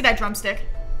 I see that drumstick.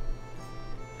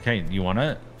 Okay, you want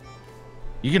it?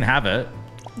 You can have it.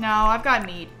 No, I've got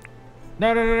meat.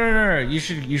 No. You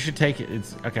should take it.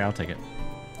 It's okay. I'll take it.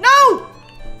 No!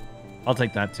 I'll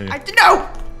take that too. No!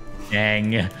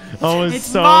 Dang! Oh, it's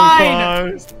so mine.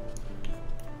 close.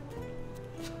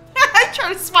 I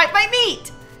try to swipe my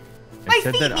meat. I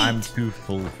said that I'm too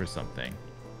full for something.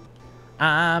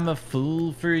 I'm a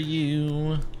fool for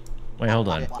you. Wait, hold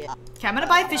on. Okay, I'm gonna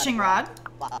buy a fishing rod.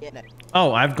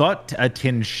 Oh, I've got a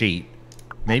tin sheet.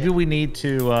 Maybe we need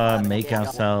to make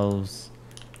ourselves.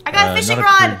 I got a fishing not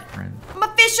rod. crude friend. I'm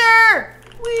a fisher.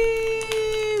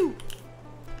 Woo!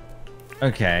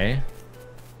 Okay.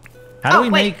 How do we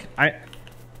wait. make?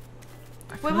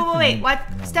 Wait. What?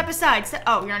 Step aside.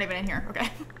 Oh, you're not even in here. Okay.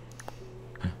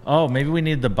 Oh, maybe we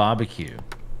need the barbecue.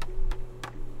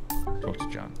 Talk to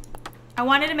John. I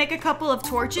wanted to make a couple of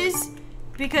torches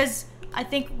because I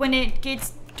think when it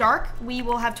gets dark, we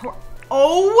will have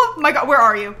Oh my god, where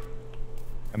are you?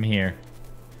 I'm here.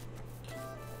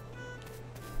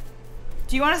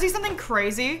 Do you want to see something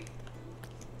crazy?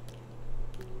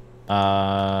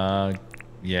 Yeah,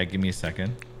 give me a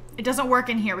second. It doesn't work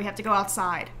in here. We have to go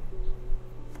outside.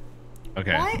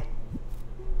 Okay.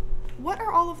 What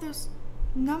are all of those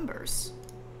numbers?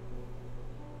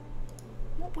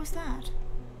 What was that?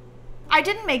 I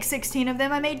didn't make 16 of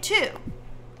them. I made 2.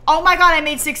 Oh my god, I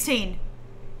made 16.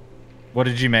 What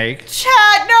did you make?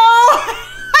 Chad, no!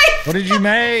 What did you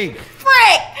make?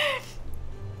 Frick!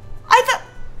 I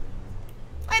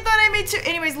thought I made 2.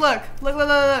 Anyways, look.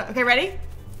 Okay, ready?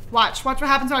 Watch what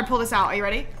happens when I pull this out. Are you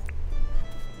ready?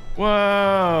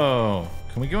 Whoa.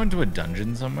 Can we go into a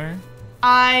dungeon somewhere?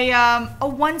 A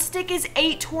 1 stick is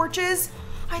 8 torches.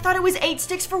 I thought it was 8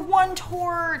 sticks for 1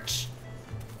 torch.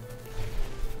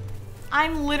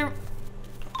 I'm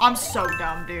so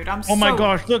dumb, dude. Oh my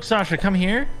gosh, look, Sasha, come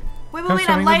here. Wait, Come I'm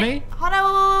swimming with me? Hold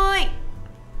on, wait.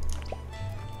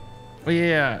 Oh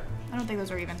yeah. I don't think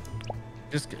those are even.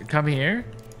 Just come here.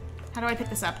 How do I pick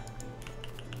this up?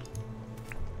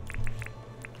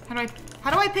 How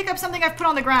do I pick up something I've put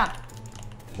on the ground?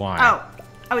 Why?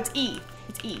 Oh, it's E.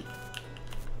 It's E.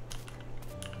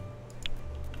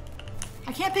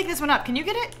 I can't pick this one up. Can you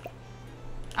get it?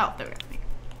 Oh, there we go.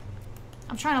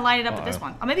 I'm trying to line it up with this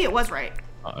one. Oh, maybe it was right.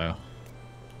 Uh-oh.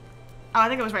 Oh, I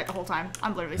think it was right the whole time.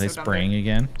 I'm literally so dumb. Are they spraying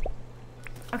again?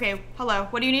 Okay, hello.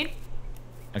 What do you need?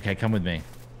 Okay, come with me.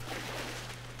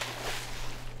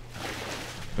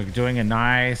 We're doing a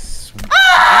nice...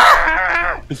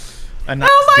 Ah! A nice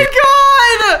Oh my dip.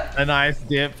 god! A nice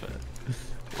dip.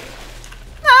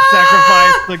 Ah!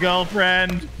 Sacrifice the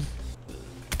girlfriend.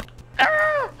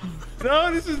 Ah!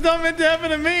 No, this is not meant to happen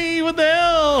to me. What the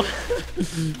hell?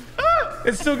 Ah!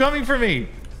 It's still coming for me.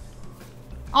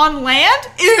 On land?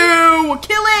 Ew!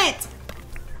 Kill it!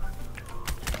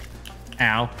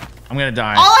 Ow. I'm gonna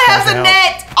die. All I have is a Help.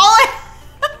 net! I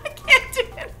can't do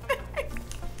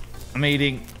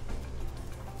anything.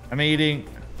 I'm eating.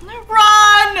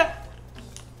 Run!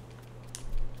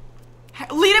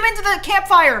 Lead him into the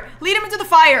campfire. Lead him into the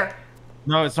fire.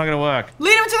 No, it's not gonna work.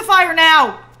 Lead him into the fire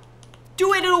now.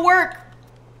 Do it, it'll work.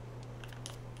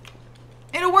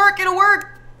 It'll work. Look,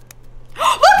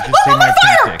 I'm on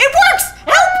fire! tactic. It works!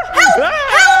 Help! Oh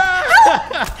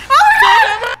my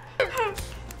god!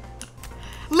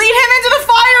 Lead him into the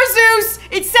fire, Zeus!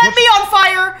 It set me on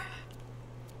fire!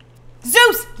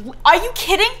 Zeus, are you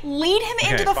kidding? Lead him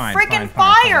into the freaking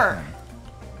fire!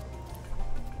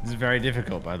 This is very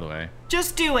difficult, by the way.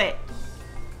 Just do it.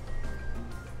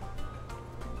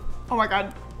 Oh my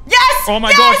god. Yes! Oh my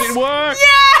yes! gosh, it worked!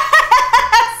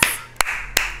 Yes!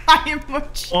 I am a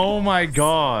genius. Oh my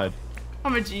god.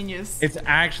 I'm a genius. It's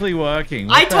actually working.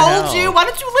 I told you. Why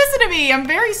don't you listen to me? I'm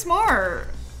very smart.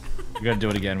 We gotta do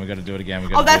it again. We gotta do it again.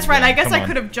 Oh, that's right. I guess I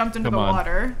could have jumped into the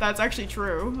water. That's actually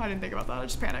true. I didn't think about that. I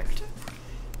just panicked.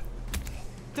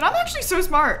 Dude, I'm actually so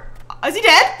smart. Is he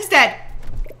dead? He's dead.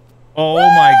 Oh Woo!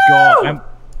 my god.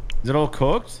 Is it all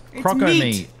cooked? It's Croco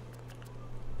meat.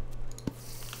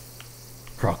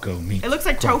 Croco meat. It looks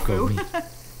like tofu.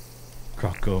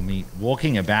 Croco meat.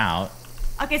 Walking about.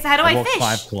 Okay, so how do I walk fish?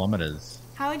 5 kilometers.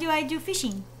 How do I do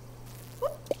fishing?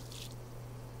 Whoop.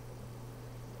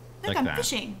 Look, Like I'm that.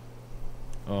 fishing.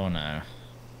 Oh no.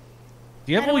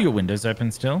 Do you have all your windows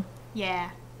open still?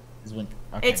 Yeah. Okay,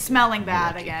 It's smelling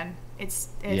bad again. It's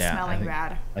Yeah, smelling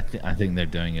bad. I think they're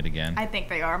doing it again. I think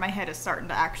they are. My head is starting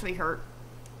to actually hurt.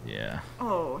 Yeah.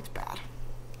 Oh, it's bad.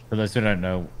 For those who don't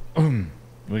know,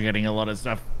 we're getting a lot of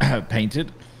stuff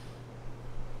painted.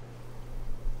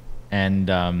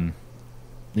 And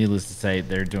needless to say,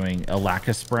 they're doing a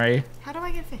lacquer spray. How do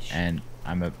I get fish? And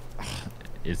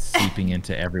it's seeping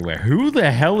into everywhere. Who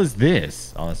the hell is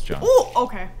this? Oh, that's John. Oh,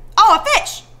 okay. Oh, a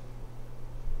fish!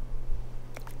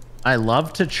 I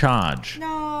love to charge.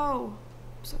 No.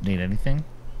 Need anything?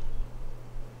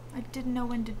 I didn't know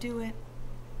when to do it.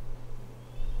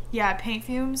 Yeah, paint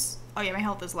fumes. Oh yeah, my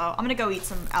health is low. I'm gonna go eat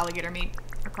some alligator meat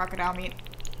or crocodile meat.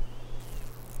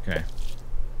 Okay.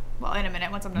 Well, in a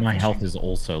minute once I'm done My fishing. health is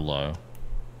also low.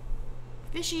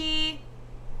 Fishy.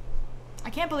 I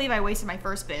can't believe I wasted my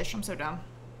first fish. I'm so dumb.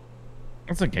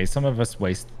 It's okay. Some of us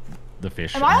waste the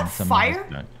fish. Am I and on some fire? Of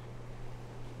us don't.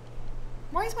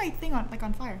 Why is my thing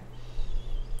on fire?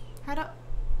 How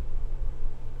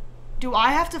do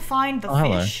I have to find the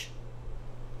hello. fish?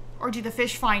 Or do the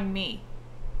fish find me?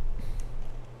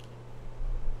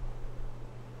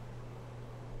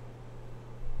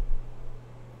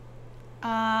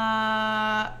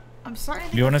 I'm starting to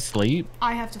think You want to sleep?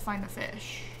 I have to find the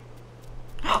fish.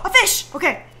 A fish!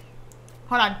 Okay.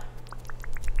 Hold on.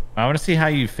 I want to see how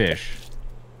you fish.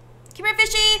 Come here,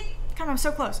 fishy! Come on, I'm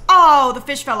so close. Oh, the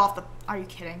fish fell off the... Are you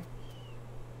kidding?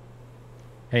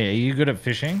 Hey, are you good at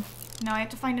fishing? No, I have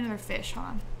to find another fish. Hold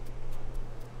on.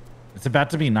 It's about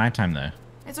to be nighttime though.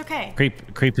 It's okay.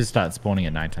 Creepers start spawning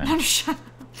at nighttime. Shut up.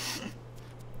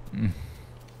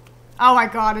 Oh my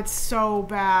god, it's so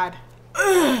bad.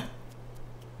 Ugh.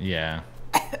 Yeah.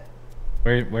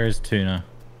 Where's Tuna?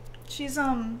 She's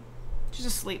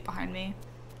asleep behind me.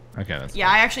 Okay, that's Yeah,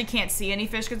 I actually can't see any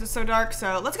fish because it's so dark.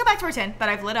 So let's go back to our tent that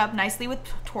I've lit up nicely with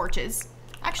torches.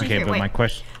 Actually, okay, here, but wait. my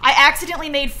question. I accidentally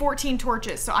made 14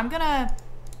 torches, so I'm gonna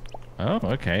Oh,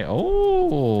 okay.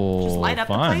 Oh, just light up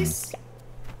fun. the place.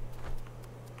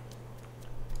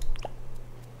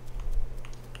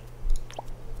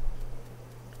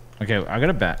 Okay, I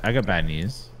got bad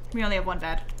news. We only have one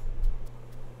bed.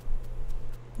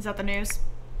 Is that the news?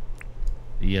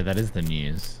 Yeah, that is the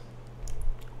news.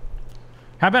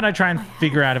 How about I try and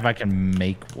figure out if I can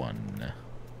make one?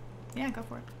 Yeah, go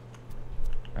for it.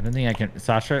 I don't think I can.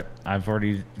 Sasha, I've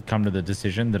already come to the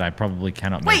decision that I probably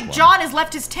cannot make one. Wait, John has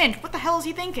left his tent. What the hell is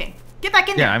he thinking? Get back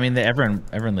in there. Yeah, I mean,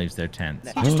 everyone leaves their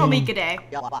tents. He just told me good day.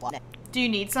 Do you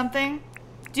need something?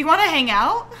 Do you want to hang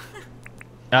out?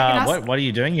 What are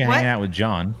you doing? You're What? hanging out with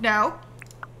John. No.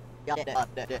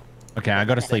 Okay, I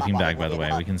got a sleeping bag, by the way.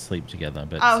 We can sleep together.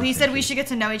 But Oh, he said we should get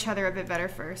to know each other a bit better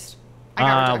first. I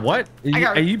got rejected.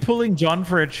 What? Are you pulling John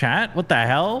for a chat? What the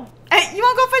hell? Hey, you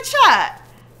want to go for a chat?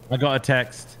 I got a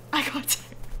text. I got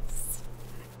text.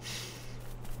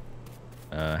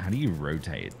 How do you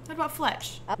rotate? What about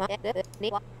Fletch?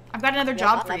 I've got another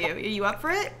job for you. Are you up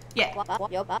for it? Yeah. I'll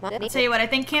tell you what, I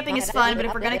think camping is fun, but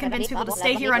if we're going to convince people to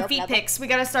stay here on feet pics, we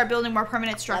got to start building more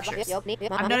permanent structures.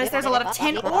 I've noticed there's a lot of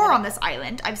tin ore on this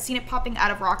island. I've seen it popping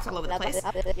out of rocks all over the place.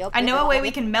 I know a way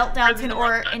we can melt down tin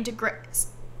ore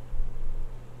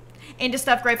into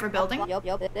stuff great for building.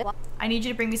 I need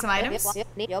you to bring me some items.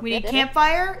 We need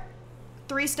campfire,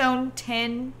 3 stone,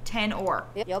 10 ore.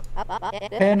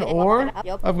 10 ore?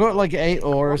 I've got like 8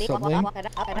 ore or something.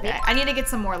 Okay, I need to get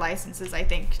some more licenses, I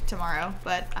think, tomorrow,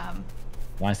 but,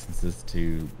 Licenses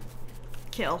to...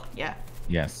 kill, yeah.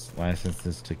 Yes,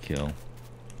 licenses to kill.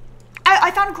 I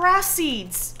found grass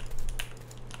seeds!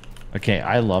 Okay,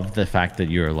 I love the fact that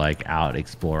you're like out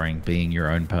exploring, being your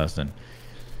own person.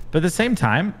 But at the same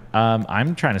time,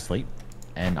 I'm trying to sleep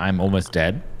and I'm almost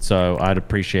dead. So I'd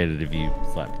appreciate it if you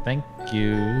slept. Thank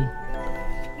you. Oh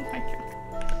my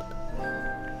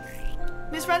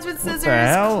god. Miss Friends with Scissors, What the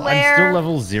hell? Claire, I'm still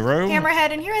level 0.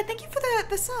 Hammerhead, and here, thank you for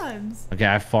the subs. Okay,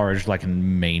 I foraged like a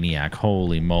maniac.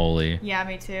 Holy moly. Yeah,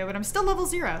 me too, but I'm still level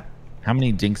 0. How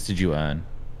many dinks did you earn?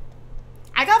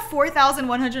 I got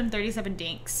 4,137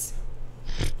 dinks.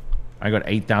 I got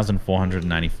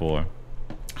 8,494.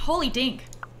 Holy dink.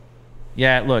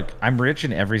 Yeah, look, I'm rich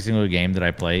in every single game that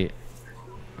I play.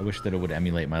 I wish that it would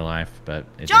emulate my life, but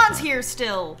it John's does not. here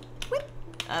still. Whip.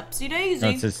 Upsy daisy.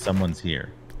 No, it says someone's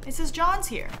here. It says John's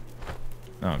here.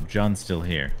 Oh, John's still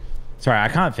here. Sorry, I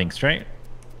can't think straight.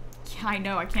 Yeah, I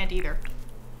know, I can't either.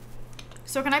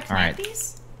 So can I plant right.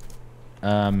 these?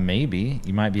 Maybe.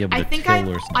 You might be able to think kill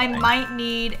or something. I might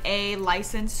need a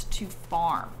license to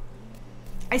farm.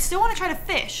 I still want to try to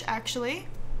fish, actually.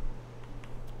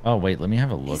 Oh, wait, let me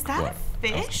have a look. Is that a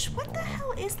fish? What the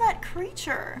hell is that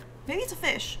creature? Maybe it's a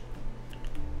fish.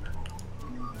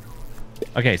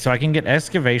 Okay, so I can get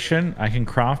excavation. I can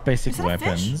craft basic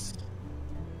weapons.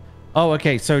 Oh,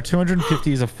 okay, so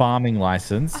 250 is a farming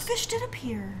license. A fish did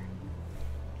appear.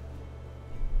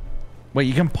 Wait,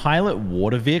 you can pilot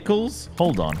water vehicles?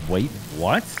 Hold on, wait,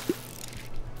 what?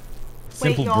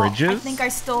 Simple bridges? I think I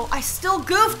still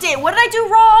goofed it. What did I do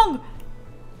wrong?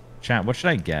 Chat, what should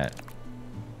I get?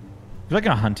 I feel like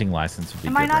a hunting license would be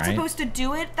good, Am I not right? supposed to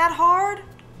do it that hard?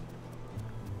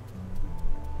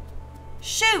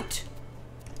 Shoot!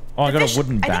 Oh, I got a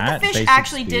wooden bat. I think the fish basic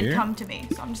actually spear. did come to me,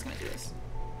 so I'm just gonna do this.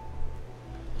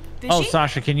 Fishy? Oh,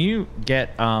 Sasha, can you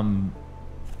get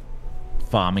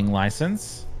farming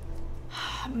license?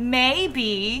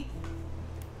 Maybe.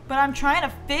 But I'm trying to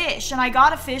fish, and I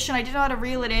got a fish, and I didn't know how to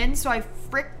reel it in, so I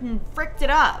fricked it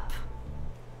up.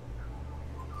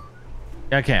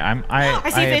 Okay, I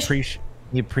fish.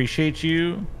 appreciate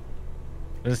you.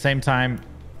 At the same time,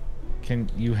 can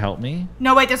you help me?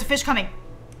 No, wait, there's a fish coming.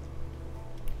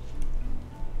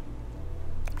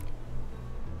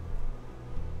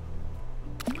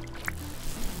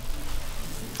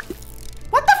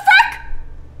 What the frick?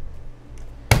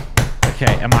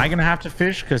 Okay, am I gonna have to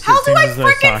fish? Because How it do seems I as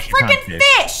though Sasha can't frickin'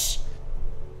 fish?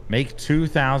 Make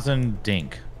 2,000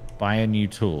 dink. Buy a new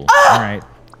tool. Ugh! All right,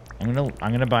 I'm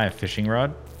gonna buy a fishing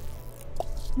rod.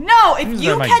 No, if Seems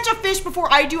you like catch a fish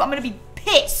before I do, I'm gonna be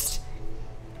pissed.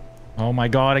 Oh my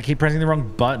god, I keep pressing the wrong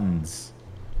buttons.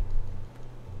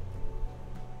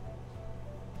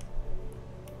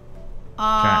 Chat,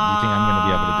 do you think I'm gonna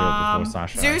be able to do it before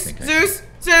Sasha?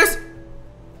 Zeus!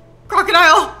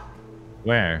 Crocodile!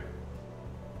 Where?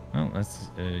 Oh, that's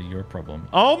your problem.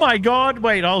 Oh my god!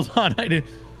 Wait, hold on. I did.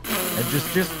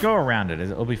 Just go around it.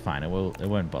 It'll be fine. It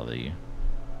won't bother you.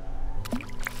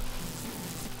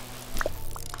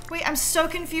 Wait, I'm so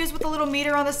confused what the little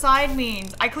meter on the side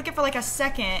means. I click it for like a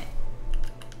second.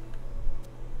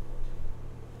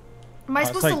 Am I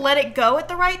supposed to let it go at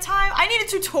the right time? I need a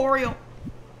tutorial.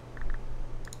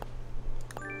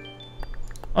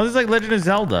 Oh, this is like Legend of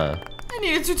Zelda. I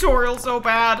need a tutorial so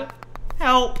bad.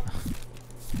 Help.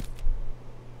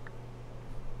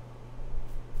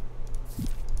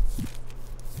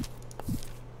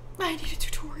 I need a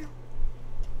tutorial.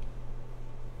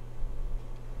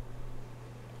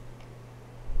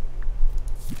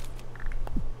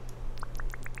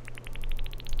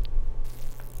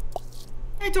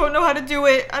 I don't know how to do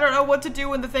it. I don't know what to do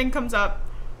when the thing comes up.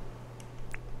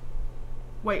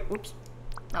 Wait, whoops.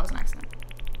 That was an accident.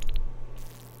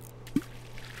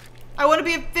 I want to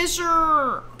be a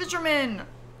fisherman.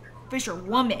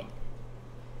 Fisherwoman.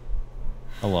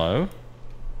 Hello?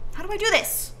 How do I do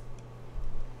this?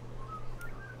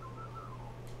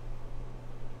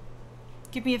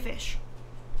 Give me a fish.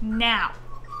 Now.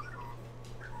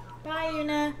 Bye,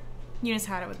 Una. Una's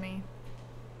had it with me.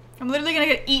 I'm literally gonna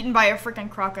get eaten by a freaking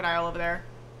crocodile over there.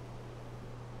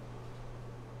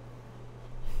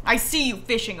 I see you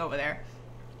fishing over there.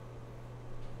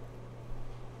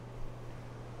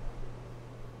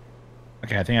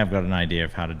 Okay, I think I've got an idea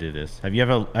of how to do this. Have you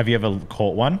ever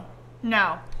caught one?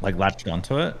 No. Like latched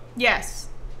onto it? Yes.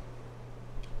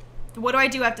 What do I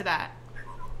do after that?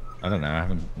 I don't know. I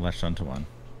haven't latched onto one.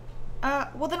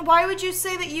 Well then why would you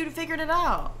say that you'd figured it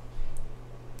out?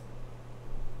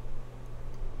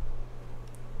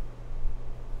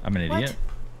 I'm an idiot.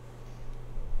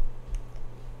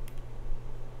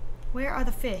 Where are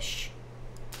the fish?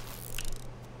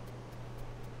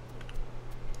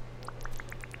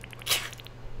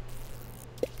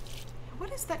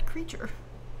 What is that creature?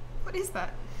 What is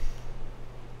that?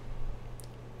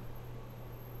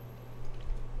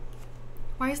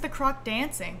 Why is the croc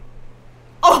dancing?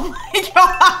 Oh my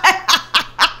god!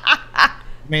 I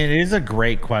mean, it is a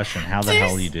great question. How the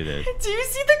hell you did it? Do you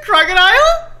see the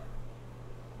crocodile?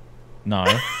 No.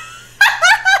 I'm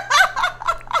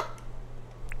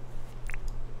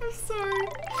sorry.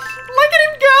 Look at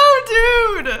him go,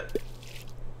 dude!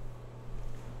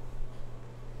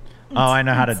 Oh, I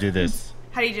know how to do this.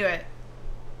 How do you do it?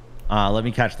 Let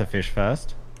me catch the fish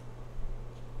first.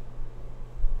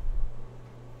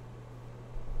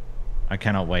 I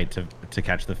cannot wait to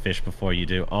catch the fish before you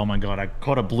do. Oh my god, I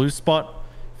caught a blue spot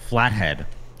flathead.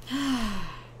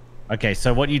 Okay,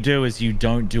 so what you do is you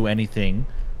don't do anything.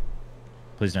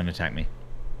 Please don't attack me.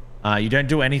 You don't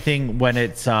do anything when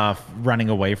it's running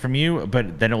away from you,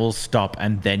 but then it will stop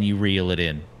and then you reel it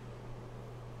in.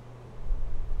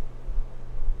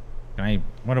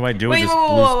 What do I do with this?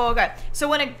 Whoa, okay. So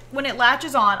when it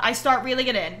latches on, I start reeling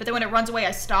it in, but then when it runs away,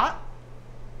 I stop?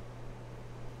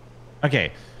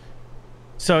 Okay.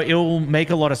 So it will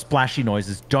make a lot of splashy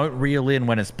noises. Don't reel in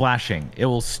when it's splashing. It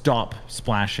will stop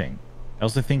splashing. I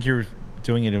also think you're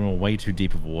doing it in a way too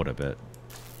deep of water, but...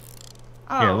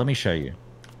 Oh. Here, let me show you.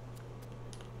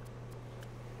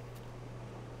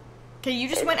 Okay, you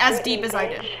just went as deep as I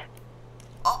did.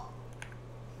 Oh.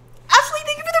 Ashley,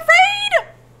 thank you for the raid!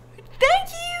 Thank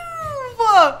you!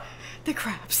 The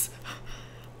crabs.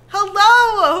 Hello!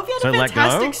 I hope you had a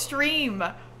fantastic stream.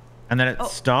 And then it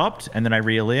stopped, and then I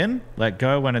reel in, let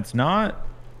go when it's not.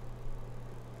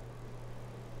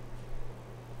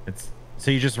 So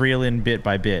you just reel in bit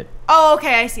by bit. Oh,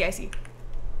 okay, I see.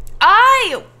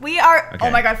 We are, okay.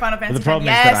 Oh my god, Final Fantasy. But the problem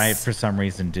is that I, for some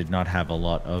reason, did not have a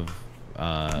lot of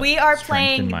we are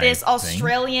playing this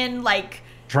Australian, like...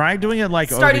 Try doing it like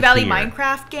Stardew Valley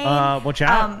Minecraft game. Watch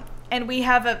out. And we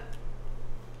have a...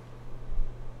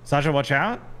 Sasha, watch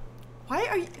out. Why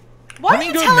are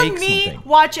you telling me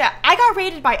watch out? I got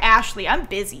raided by Ashley. I'm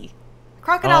busy.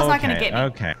 Crocodile's not going to get me.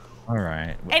 Okay. All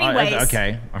right. Anyways.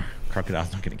 Okay.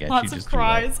 Crocodile's not going to get you. Lots of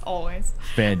cries, always.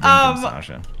 Fair dinkum,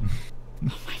 Sasha.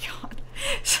 Oh my god.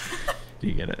 Do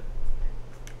you get it?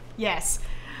 Yes.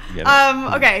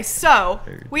 Okay, so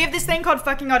we have this thing called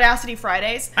fucking Audacity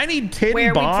Fridays. I need 10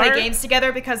 where bar. we play games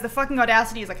together because the fucking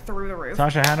Audacity is like through the roof.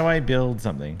 Sasha, how do I build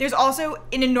something? There's also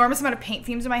an enormous amount of paint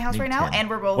fumes in my house right now, and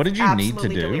we're both what did you need to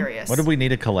do? Delirious. What did we need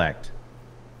to collect?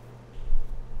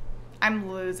 I'm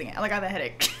losing it. Like I have a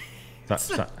headache.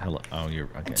 Hello. Oh, you're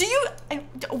okay. Do you?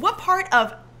 What part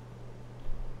of?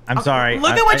 I'm sorry.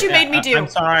 Look at what you made me do. I'm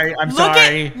sorry. I'm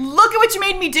sorry. Look at what you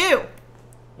made me do.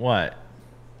 What?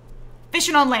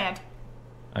 Fishing on land.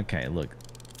 Okay, look.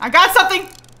 I got something.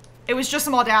 It was just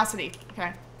some Audacity.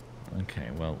 Okay. Okay,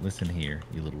 well, listen here,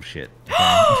 you little shit. Okay?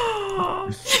 What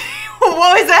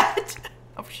was that?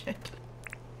 Oh, shit.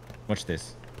 Watch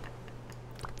this.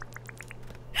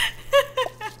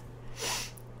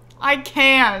 I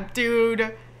can't,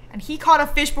 dude. And he caught a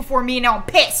fish before me, and now I'm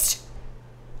pissed.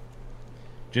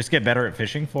 Just get better at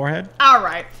fishing, forehead. All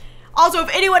right. Also,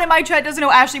 if anyone in my chat doesn't know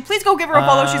Ashley, please go give her a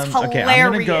follow. She's hilarious. Okay,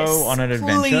 I'm gonna go on an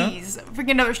adventure. Please,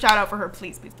 freaking another shout out for her,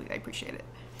 please. I appreciate it.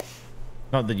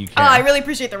 Not that you care. I really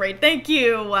appreciate the raid. Thank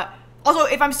you. Also,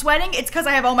 if I'm sweating, it's because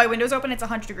I have all my windows open. It's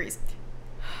 100 degrees.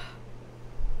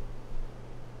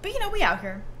 But you know, we out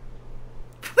here.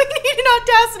 We need an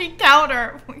Audacity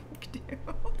counter. We do.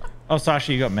 Oh,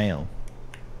 Sasha, you got mail.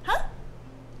 Huh?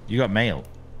 You got mail.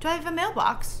 Do I have a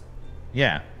mailbox?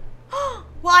 Yeah.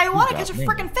 Well, I want to catch a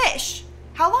freaking fish.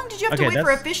 How long did you have to wait for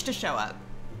a fish to show up?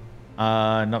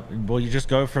 No. Well, you just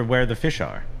go for where the fish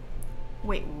are.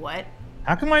 Wait, what?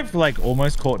 How come I've like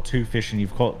almost caught 2 fish and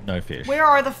you've caught no fish? Where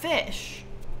are the fish?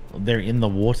 They're in the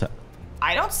water.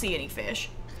 I don't see any fish.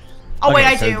 Oh wait,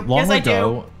 I do. Yes, I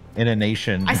do. In a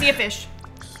nation. I see a fish.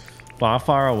 Far,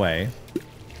 far away.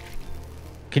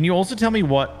 Can you also tell me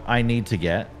what I need to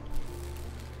get?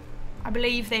 I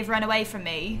believe they've run away from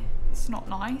me. It's not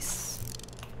nice.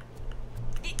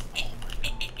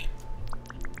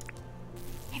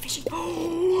 Hey, fishy.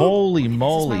 Holy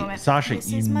moly. Sasha,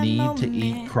 you need to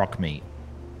eat croc meat.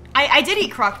 I did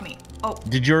eat croc meat. Oh.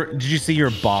 Did you see your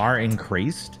bar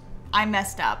increased? I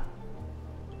messed up.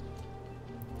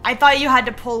 I thought you had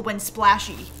to pull when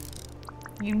splashy.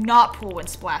 You not pull when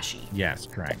splashy. Yes,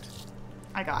 correct.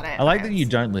 I got it. I like that you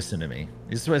don't listen to me.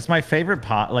 It's my favorite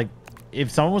part. Like, if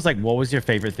someone was like, what was your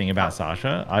favorite thing about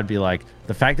Sasha? I'd be like,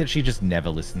 the fact that she just never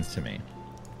listens to me.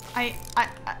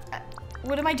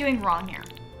 What am I doing wrong here?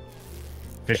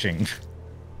 Fishing.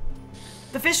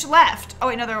 The fish left. Oh,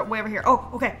 wait, no, they're way over here. Oh,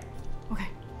 okay. Okay.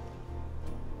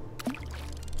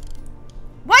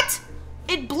 What?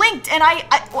 It blinked and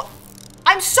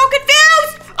I'm so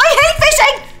confused! I hate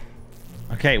fishing!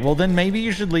 Okay, well then maybe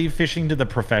you should leave fishing to the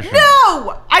professionals.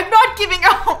 No! I'm not giving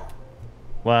up!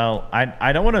 Well,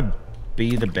 I don't want to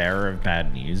be the bearer of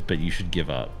bad news, but you should give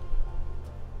up.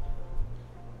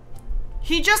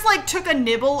 He just like took a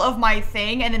nibble of my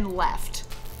thing and then left.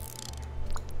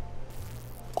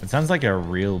 It sounds like a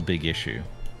real big issue.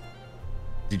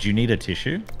 Did you need a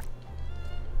tissue?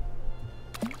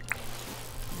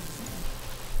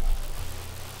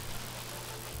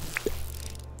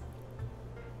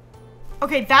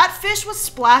 Okay, that fish was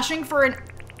splashing for an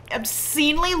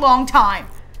obscenely long time.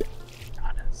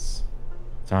 Bananas.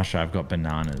 Sasha, I've got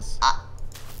bananas.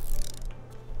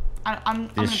 I'm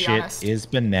gonna be honest. This shit is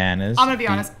bananas. I'm gonna be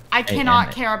honest. I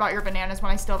cannot care about your bananas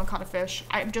when I still haven't caught a fish.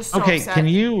 I'm just so upset. Okay, can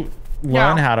you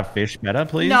learn how to fish better,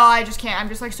 please? No, I just can't. I'm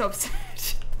just like so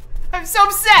upset. I'm so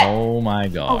upset. Oh my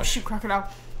gosh. Oh shoot, crocodile.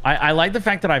 I like the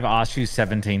fact that I've asked you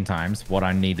 17 times what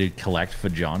I need to collect for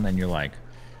John, and you're like,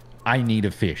 I need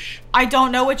a fish. I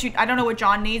don't know what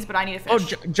John needs, but I need a fish.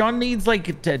 Oh, John needs like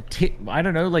I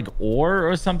don't know, like ore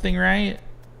or something, right?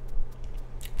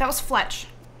 That was Fletch.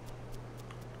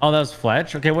 Oh, that was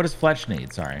Fletch? Okay, what does Fletch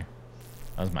need? Sorry.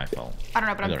 That was my fault. I don't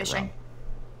know, but I'm fishing.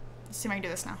 Let's see if I can do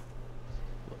this now.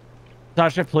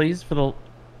 Sasha, please, please.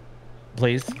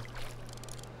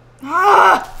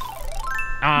 What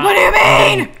do you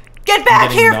mean? Get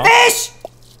back here, fish!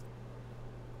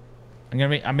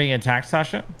 I'm being attacked,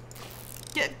 Sasha.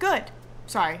 Yeah, good.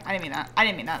 Sorry, I didn't mean that. I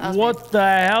didn't mean that. What the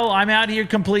hell? I'm out here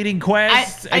completing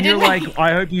quests, and you're like,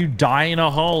 I hope you die in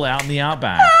a hole out in the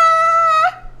outback.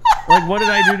 Like, what did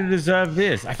I do to deserve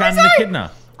this? I found an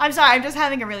echidna. I'm sorry. I'm just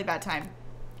having a really bad time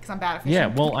because I'm bad at fishing. Yeah,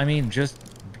 well, I mean, just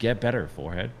get better,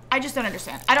 forehead. I just don't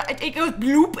understand. It goes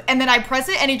bloop, and then I press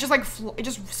it, and it just like it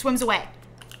just swims away.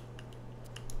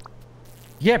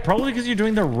 Yeah, probably because you're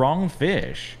doing the wrong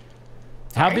fish.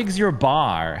 Sorry? How big's your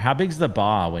bar? How big's the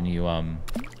bar when you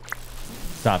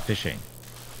start fishing?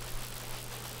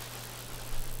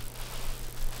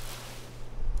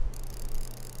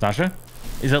 Sasha,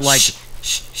 is it like? Shh.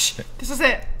 This is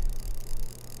it.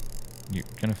 You're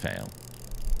gonna fail.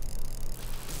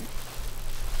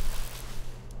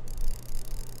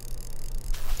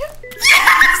 Yes!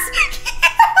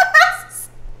 Yes!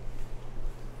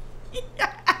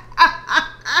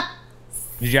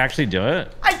 Did you actually do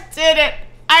it? I did it.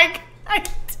 I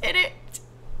did it.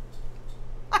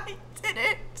 I did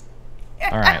it.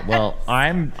 All right. Well,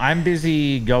 I'm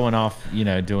busy going off,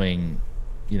 doing,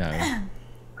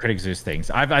 Critic Zeus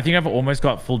things. I think I've almost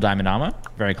got full diamond armor.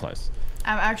 Very close.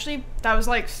 Actually, that was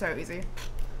like so easy.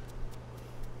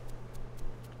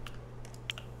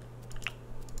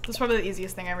 That's probably the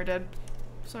easiest thing I ever did.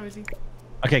 So easy.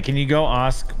 Okay, can you go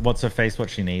ask what's her face what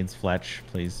she needs, Fletch,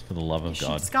 please, for the love of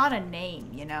God. She's got a name,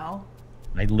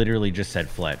 I literally just said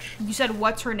Fletch. You said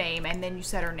what's her name, and then you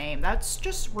said her name. That's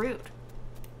just rude.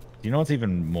 Do you know what's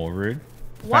even more rude?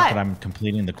 The What? fact that I'm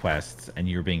completing the quests and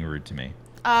you're being rude to me.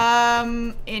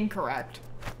 Incorrect.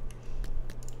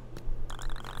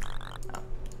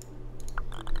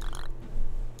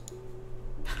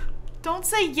 Don't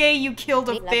say yay, you killed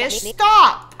a fish.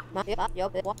 Stop!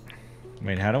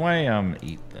 Wait, how do I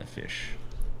eat the fish?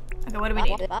 Okay, what do we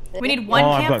need? We need one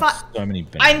I've campfire. got so many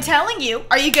bananas. I'm telling you.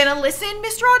 Are you gonna listen,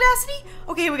 Mr. Audacity?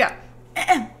 Okay, here we go.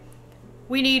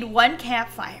 We need 1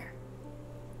 campfire,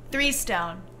 3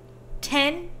 stone,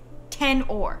 10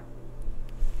 ore.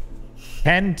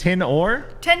 10 tin ore?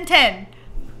 10.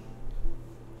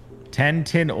 10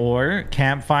 tin ore,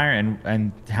 campfire,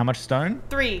 and how much stone?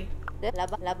 3.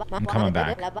 I'm coming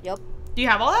back. Do you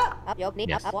have all that?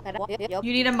 Yes.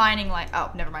 You need a mining light.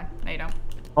 Oh, never mind. No, you don't.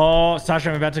 Oh, Sasha,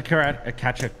 I'm about to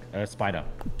catch a spider.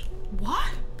 What?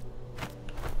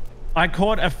 I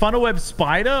caught a funnel web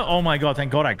spider? Oh my god, thank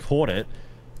god I caught it.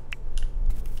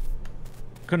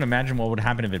 Couldn't imagine what would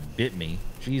happen if it bit me.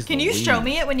 Jeez. Can you show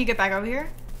me it when you get back over here?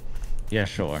 Yeah,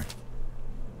 sure.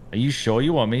 Are you sure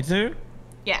you want me to?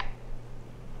 Yeah.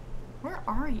 Where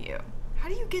are you? How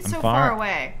do you get so far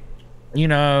away?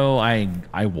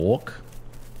 I walk.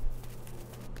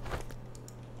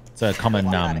 It's a common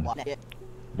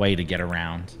way to get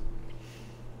around.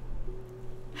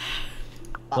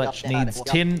 Fletch needs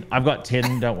tin. I've got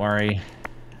tin, don't worry.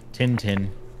 Tin.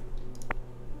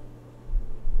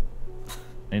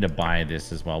 I need to buy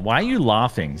this as well. Why are you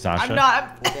laughing, Sasha? I'm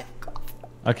not.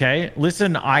 Okay,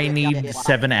 listen, I need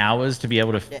 7 hours to be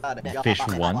able to fish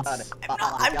once.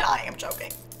 I'm dying. I'm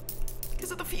joking.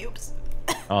 Because of the fumes.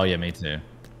 Oh, yeah, me too.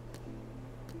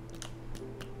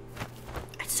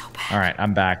 It's so bad. All right,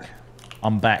 I'm back.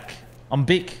 I'm back.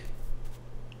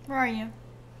 Where are you?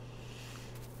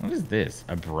 What is this?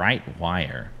 A bright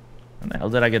wire. How the hell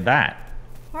did I get that?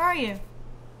 Where are you?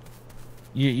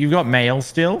 You got mail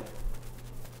still?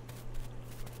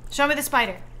 Show me the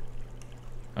spider.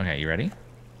 Okay, you ready?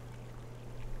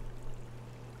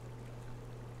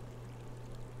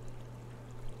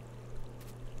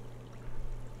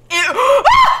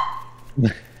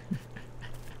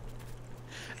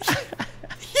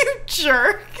 You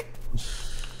jerk.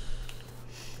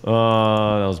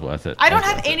 Oh, that was worth it. I don't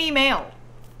have any mail.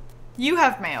 You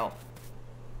have mail.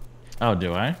 Oh,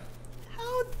 do I?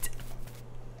 How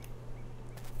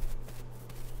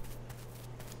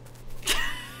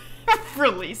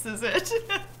releases it.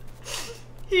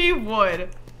 He would.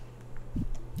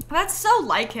 That's so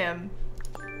like him.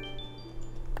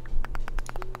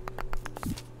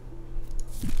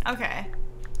 Okay.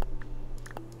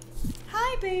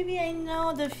 Hi, baby. I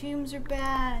know the fumes are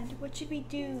bad. What should we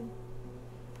do?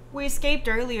 We escaped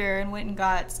earlier and went and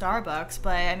got Starbucks,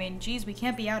 but I mean, geez, we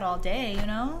can't be out all day, you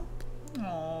know?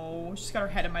 Oh, she's got her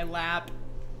head in my lap.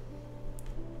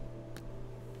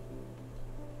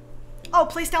 Oh,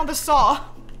 place down the saw.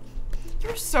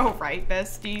 You're so right,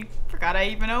 bestie. Forgot I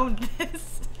even owned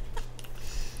this.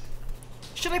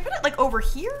 Should I put it like over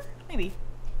here? Maybe.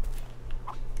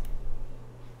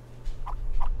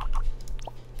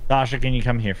 Sasha, can you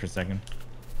come here for a second?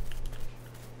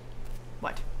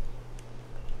 What?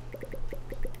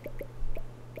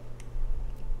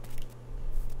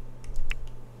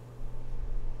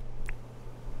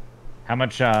 How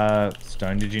much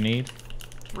stone did you need?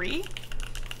 3?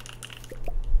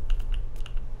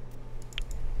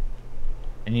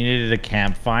 And you needed a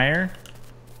campfire?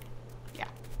 Yeah.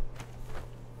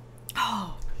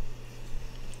 Oh.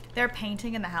 They're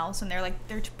painting in the house and they're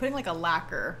putting like a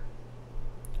lacquer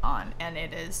on, and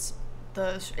it's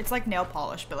like nail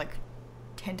polish but like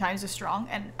 10 times as strong,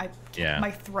 and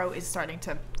my throat is starting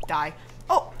to die.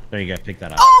 Oh, there you go, pick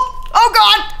that up. Oh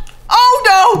god,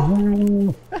 oh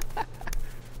no.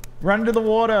 Run to the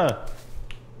water.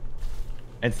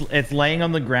 It's laying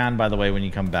on the ground, by the way, when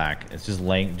you come back. It's just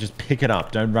laying, just pick it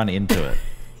up, don't run into it.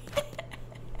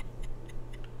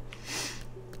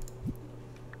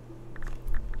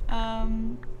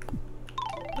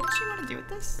 What does she want to do with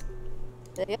this?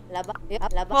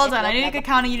 Well done. I knew you could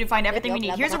count on you to find everything we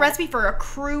need. Here's a recipe for a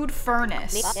crude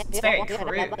furnace. It's very crude.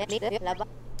 Okay.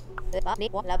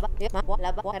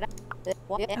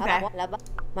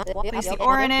 Place the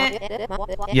ore in it.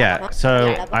 Yeah,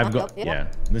 so I've got,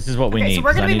 this is what we need. So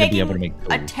we're going to be making able to make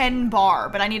a 10 bar,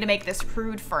 but I need to make this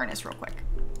crude furnace real quick.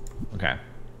 Okay.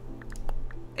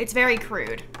 It's very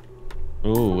crude.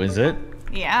 Ooh, is it?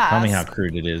 Yeah. Tell me how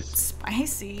crude it is.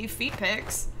 Spicy feet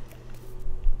pics.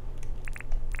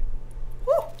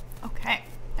 Woo. Okay.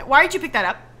 Why did you pick that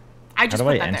up? I just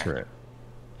put that there. How do I enter it?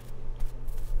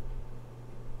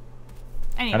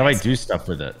 Anyways. How do I do stuff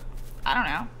with it? I don't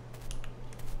know.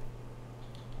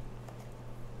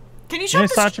 Can you chop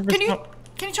this? Can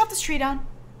you chop this tree down?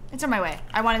 It's on my way.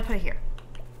 I wanted to put it here.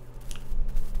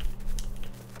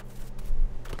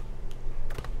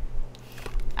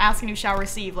 Ask and you shall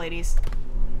receive, ladies.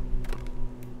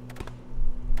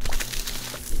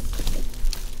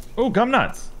 Oh, gum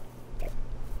nuts.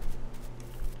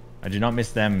 I do not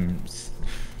miss them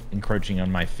encroaching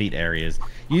on my feet areas.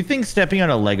 You think stepping on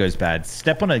a Lego's bad?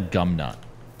 Step on a gum nut.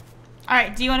 All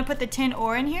right, do you want to put the tin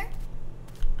ore in here?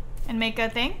 And make a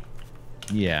thing?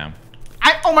 Yeah.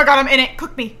 Oh my god, I'm in it.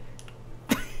 Cook me.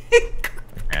 Okay,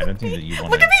 I don't think that you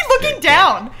want Look at me looking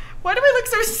down. Why do I look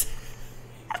so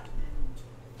sad?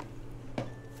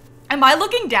 Am I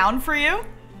looking down for you?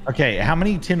 Okay, how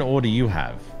many tin ore do you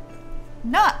have?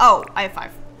 Not. Oh, I have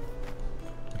 5.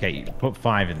 Okay, you put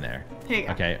 5 in there. Here you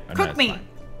go. Okay. Cook me. Fine.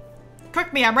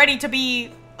 Cook me. I'm ready to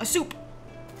be a soup.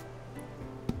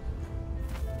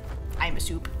 I'm a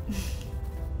soup.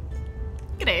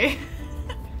 G'day.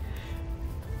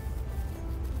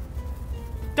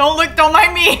 Don't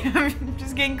mind me. I'm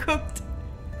just getting cooked.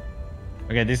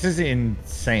 Okay, this is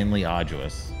insanely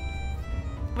arduous.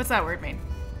 What's that word mean?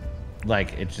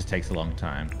 Like, it just takes a long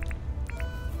time.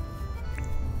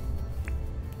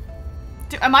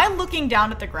 Am I looking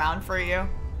down at the ground for you?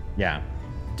 Yeah.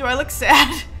 Do I look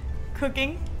sad?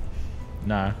 Cooking?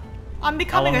 No. I'm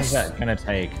becoming How long is that gonna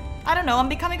take? I don't know. I'm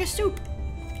becoming a soup.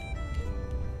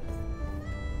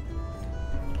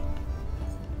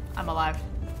 I'm alive.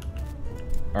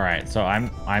 All right, so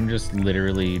I'm just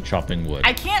literally chopping wood.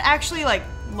 I can't actually like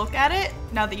look at it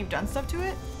now that you've done stuff to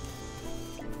it.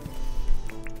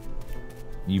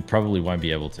 You probably won't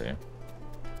be able to.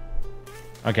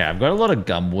 Okay, I've got a lot of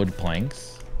gumwood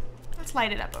planks. Let's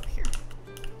light it up over here,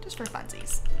 just for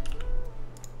funsies.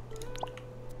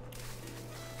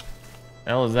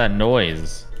 Hell is that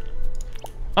noise?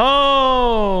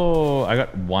 Oh, I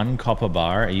got 1 copper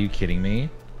bar. Are you kidding me?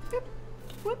 Whoop,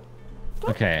 whoop, whoop.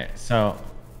 Okay, so.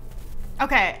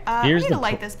 Okay, I need to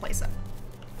light this place up.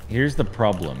 Here's the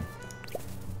problem,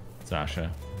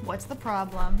 Sasha. What's the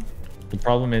problem? The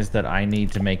problem is that I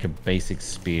need to make a basic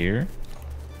spear.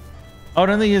 Oh, it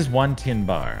only is 1 tin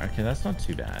bar. Okay, that's not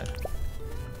too bad.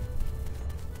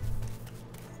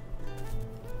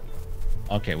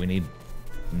 Okay, we need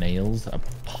nails, a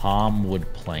palm wood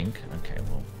plank. Okay,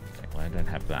 well, I don't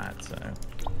have that, so There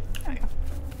we go.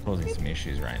 causing some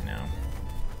issues right now.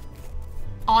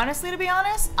 Honestly, to be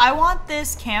honest, I want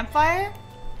this campfire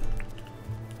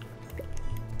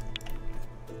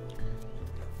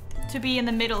to be in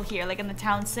the middle here, like in the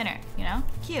town center, you know?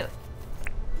 Cute.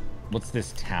 What's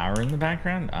this tower in the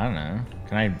background? I don't know.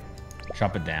 Can I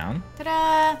chop it down?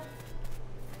 Ta-da!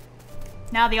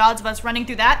 Now the odds of us running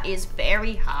through that is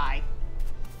very high.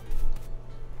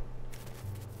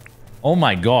 Oh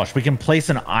my gosh, we can place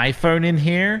an iPhone in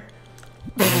here.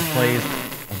 We can place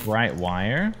a bright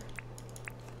wire.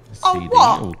 A Oh, CD.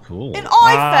 what? Oh, cool. An iPhone?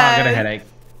 Ah, I got a headache.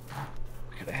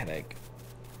 I got a headache.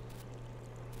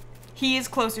 He is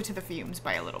closer to the fumes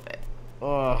by a little bit.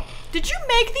 Oh. Did you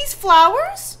make these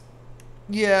flowers?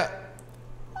 Yeah.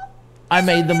 I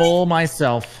made them all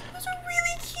myself. Those are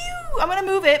really cute. I'm gonna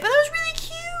move it, but that was really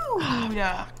cute.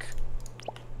 Fuck.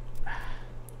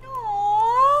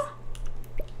 Aww.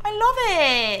 I love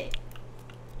it.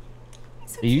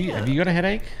 It's so cute. Have you got a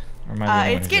headache? Or am I the only one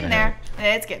It's who's getting got a there.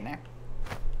 headache? It's getting there.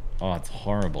 Oh, it's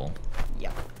horrible.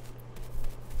 Yep.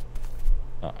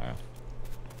 Uh-oh.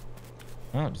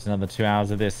 Oh, just another 2 hours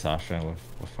of this, Sasha.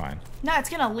 We're fine. No, it's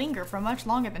gonna linger for much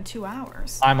longer than 2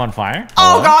 hours. I'm on fire.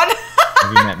 Oh, Hello? God.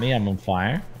 Have you met me? I'm on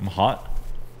fire. I'm hot.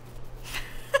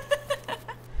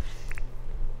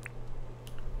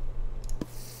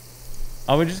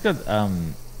 Oh, we just got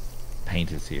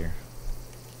painters here.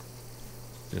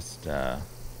 Just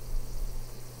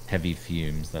heavy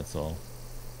fumes, that's all.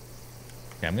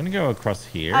 Okay, I'm gonna go across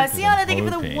here. Sienna, thank you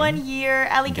for the 1 year.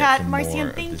 Alley Cat,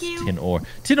 Marcian, thank you. Tin ore.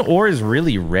 Tin ore is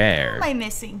really rare. What am I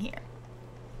missing here?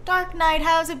 Dark Knight,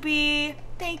 how's it be?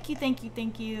 Thank you, thank you,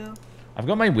 thank you. I've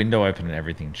got my window open and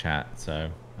everything, chat,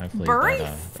 so hopefully Bury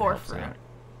that for helps fruit. out.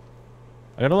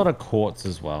 I got a lot of quartz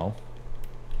as well.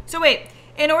 So wait,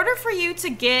 in order for you to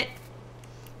get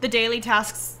the daily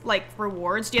tasks, like,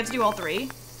 rewards, do you have to do all 3?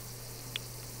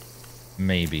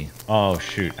 Maybe. Oh,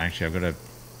 shoot. Actually, I've got to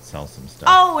sell some stuff.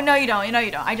 Oh, no you don't. No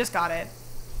you don't. I just got it.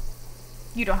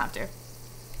 You don't have to.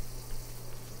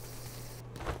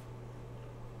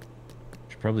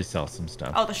 Should probably sell some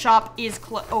stuff. Oh, the shop is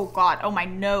closed. Oh, God. Oh, my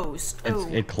nose. Oh.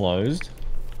 It closed?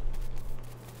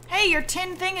 Hey, your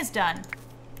tin thing is done.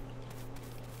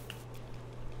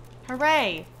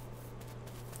 Hooray.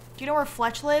 Do you know where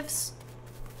Fletch lives?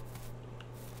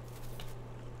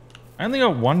 I only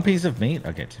got 1 piece of meat.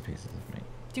 Okay, 2 pieces of meat.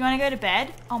 Do you want to go to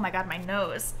bed? Oh my God, my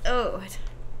nose. Oh.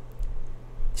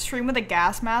 Stream with a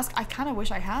gas mask? I kind of wish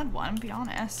I had one, to be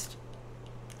honest.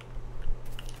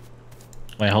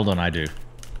 Wait, hold on. I do.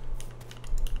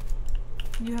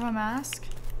 You have a mask?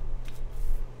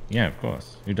 Yeah, of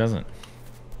course. Who doesn't?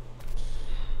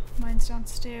 Mine's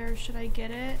downstairs. Should I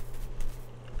get it?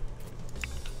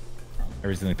 I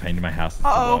recently painted my house. It's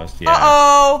Uh-oh. the worst. Yeah.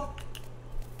 Uh-oh.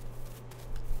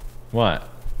 What?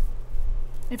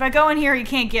 If I go in here, you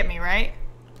can't get me, right?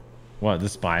 What, the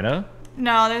spider?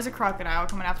 No, there's a crocodile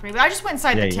coming after me. But I just went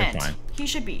inside the Yeah, you're tent. fine. He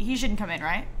shouldn't come in,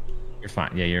 right? You're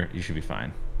fine. Yeah, you should be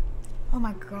fine. Oh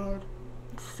my God.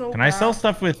 It's so Can bad. I sell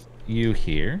stuff with you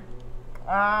here? Oh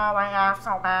my God,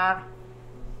 so bad.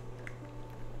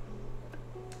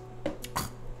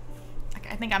 Okay,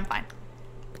 I think I'm fine.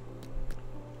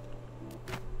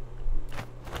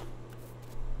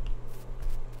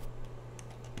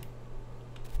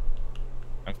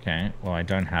 Okay, well, I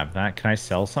don't have that. Can I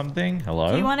sell something?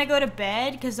 Hello? Do you want to go to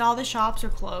bed? Because all the shops are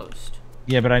closed.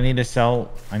 Yeah, but I need to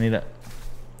sell... I need to...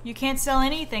 You can't sell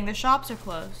anything. The shops are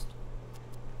closed.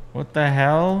 What the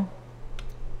hell?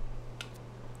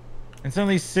 It's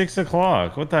only 6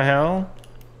 o'clock. What the hell?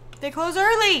 They close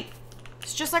early.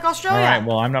 It's just like Australia. All right,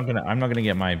 well, I'm not gonna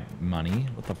get my money.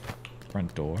 What the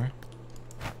front door?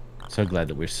 So glad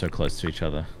that we're so close to each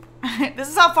other. This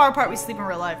is how far apart we sleep in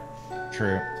real life.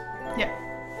 True. Yeah.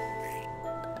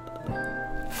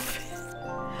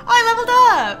 Oh, I leveled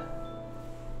up.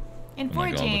 In Oh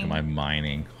my god, look foraging. at my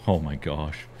mining. Oh my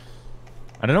gosh.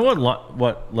 I don't know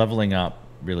what leveling up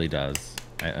really does.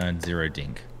 I earned 0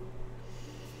 dink.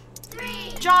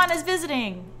 John is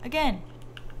visiting again.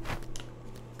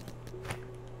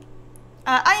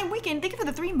 I am weekend. Thank you for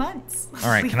the 3 months. All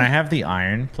right, can I have the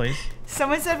iron, please?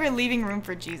 Someone said we're leaving room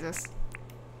for Jesus.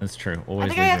 That's true. I Always.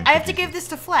 think leave I room have for to give Jesus.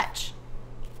 this to Fletch.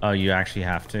 Oh, you actually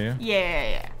have to?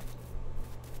 Yeah.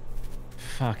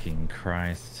 Fucking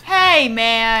Christ. Hey,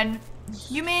 man.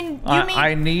 You mean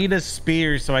I need a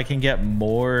spear so I can get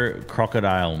more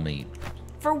crocodile meat.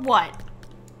 for what?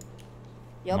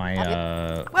 My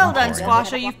Well done, inventory.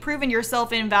 Squasha. You've proven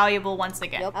yourself invaluable once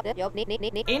again.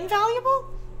 Invaluable?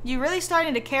 You're really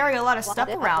starting to carry a lot of stuff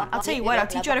around. I'll tell you what, I'll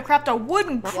teach you how to craft a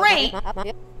wooden crate.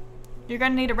 You're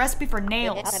gonna need a recipe for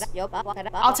nails.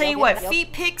 I'll tell you what,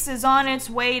 Feet Picks is on its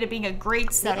way to being a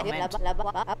great settlement.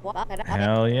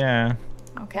 Hell yeah.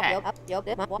 Okay.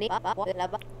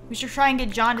 We should try and get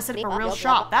John to set up a real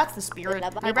shop. That's the spirit.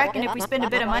 I reckon if we spend a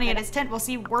bit of money at his tent, we'll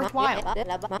see worthwhile.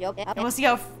 And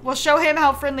we'll show him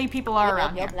how friendly people are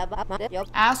around here.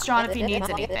 Ask John if he needs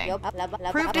anything.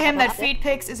 Prove to him that Feed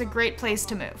Picks is a great place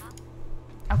to move.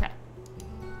 Okay.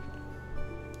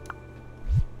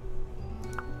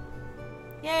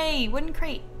 Yay, wooden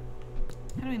crate.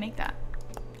 How do we make that?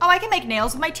 Oh, I can make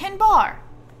nails with my tin bar.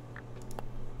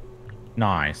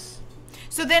 Nice.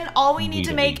 So then all we need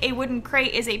to make a wooden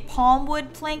crate is a palm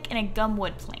wood plank and a gum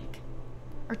wood plank.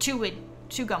 Or two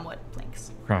gum wood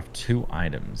planks. Craft 2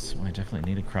 items. Well, I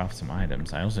definitely need to craft some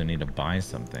items. I also need to buy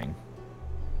something.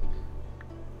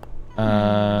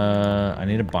 I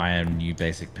need to buy a new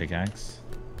basic pickaxe.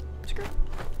 Screw.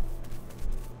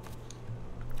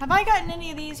 Have I gotten any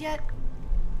of these yet?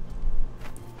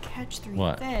 Catch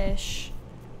 3 fish.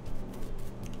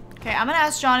 Okay, I'm gonna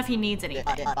ask John if he needs anything.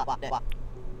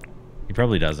 He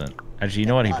probably doesn't. Actually, you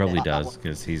know what? He probably does,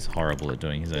 because he's horrible at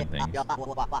doing his own things.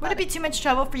 Would it be too much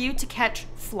trouble for you to catch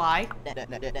fly?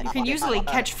 You can usually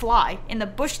catch fly in the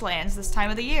bushlands this time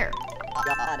of the year.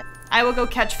 I will go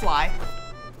catch fly.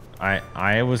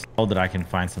 I was told that I can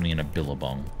find something in a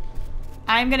billabong.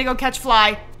 I'm gonna go catch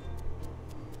fly.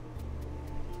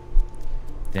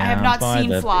 I have not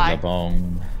seen fly.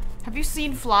 Billabong. Have you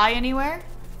seen fly anywhere?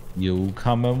 You'll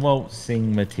come and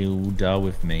waltzing Matilda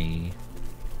with me.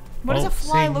 What does a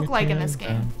fly look like in this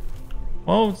game?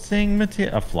 Waltzing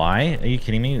Matilda. A fly? Are you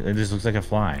kidding me? It just looks like a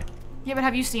fly. Yeah, but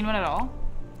have you seen one at all?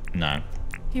 No.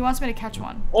 He wants me to catch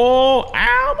one. Oh,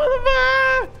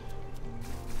 ow, motherfucker!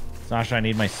 Sasha, I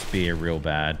need my spear real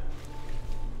bad.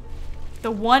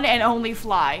 The one and only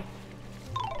fly.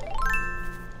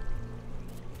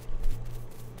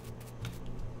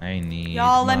 I need.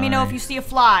 Y'all, let me know if you see a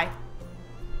fly.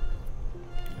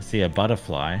 I see a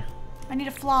butterfly. I need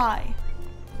a fly.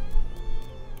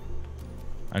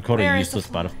 I called a useless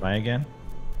butterfly again.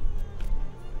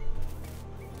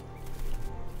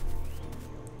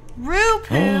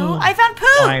 Roo-poo! Oh, I found poop!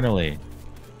 Finally.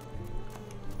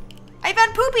 I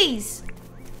found poopies!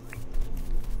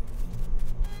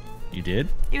 You did?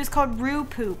 It was called Roo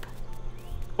Poop.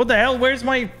 What the hell? Where's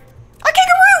my... A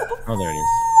kangaroo! Oh, there it is.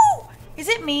 Is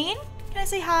it mean? Can I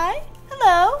say hi?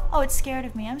 Hello? Oh, it's scared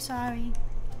of me. I'm sorry.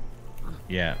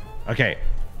 Yeah. Okay.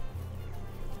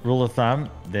 Rule of thumb,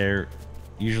 they're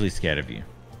usually scared of you.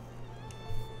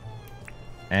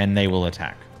 And they will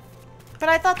attack. But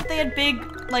I thought that they had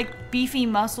big, like, beefy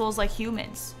muscles like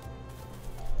humans.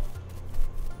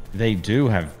 They do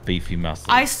have beefy muscles.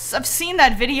 I've seen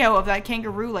that video of that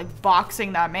kangaroo, like,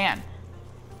 boxing that man.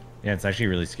 Yeah, it's actually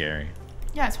really scary.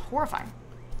 Yeah, it's horrifying.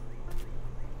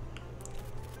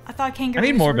 I thought kangaroos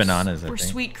I need more bananas, were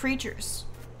sweet creatures.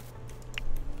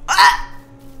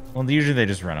 Well, usually they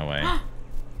just run away.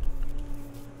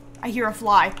 I hear a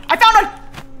fly. I found one!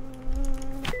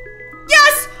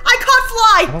 Yes! I caught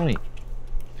fly!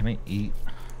 Can I eat?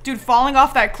 Dude, falling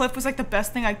off that cliff was like the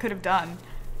best thing I could have done.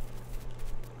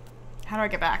 How do I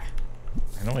get back?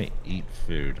 How do I eat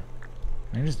food?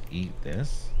 Can I just eat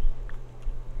this?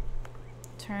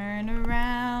 Turn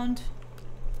around.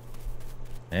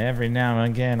 Every now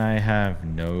and again I have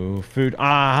no food.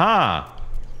 Aha!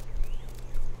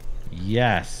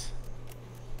 Yes.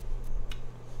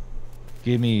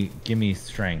 Give me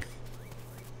strength.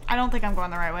 I don't think I'm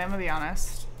going the right way, I'm gonna be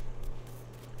honest.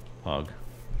 Pug.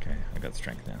 Okay, I got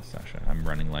strength now, Sasha. I'm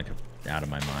running like out of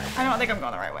my mind. I don't think I'm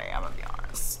going the right way, I'm gonna be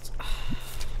honest.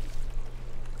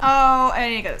 Oh, I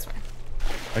need to go this way.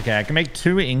 Okay, I can make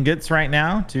 2 ingots right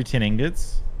now. 2 tin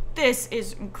ingots. This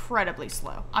is incredibly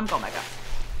slow. I'm going back up.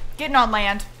 Getting on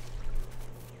land.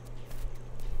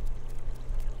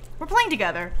 We're playing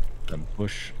together. The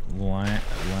bush line.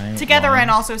 Together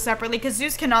and also separately, because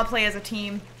Zeus cannot play as a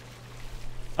team.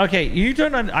 Okay, you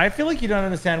don't. I feel like you don't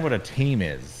understand what a team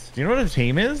is. Do you know what a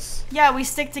team is? Yeah, we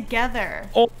stick together.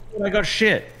 Oh, I got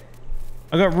shit.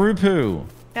 I got Rupu.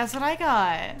 That's what I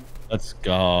got. Let's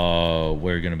go.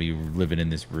 We're gonna be living in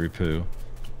this Rupu.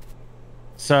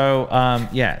 So,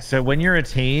 yeah. So when you're a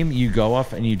team, you go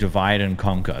off and you divide and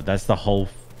conquer. That's the whole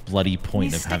bloody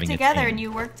point of having a team. You stick together and you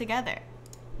work together.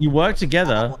 You work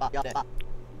together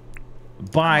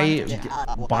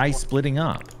by splitting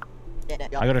up.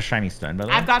 I got a shiny stone, by the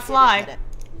way. I've got fly.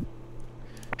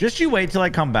 Just you wait till I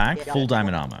come back, full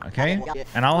diamond armor, okay?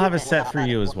 And I'll have a set for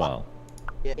you as well.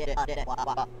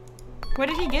 What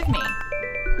did he give me?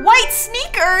 White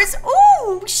sneakers!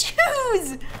 Ooh,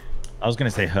 shoes! I was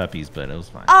gonna say herpes, but it was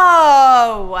fine.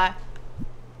 Oh!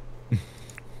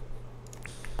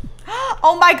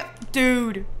 Oh my god.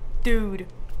 Dude.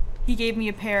 He gave me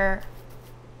a pair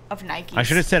of Nikes. I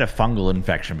should have said a fungal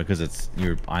infection because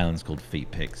your island's called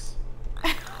Feet Picks.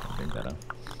 That'd be better.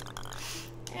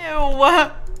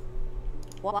 Ew.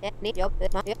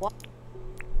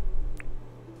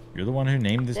 You're the one who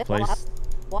named this place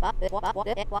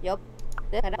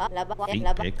Feet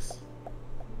Picks.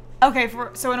 Okay,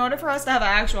 so in order for us to have an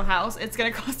actual house, it's gonna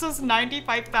cost us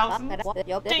 95,000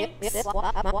 dinks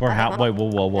Or how? Wait,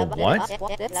 whoa, what?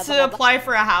 to apply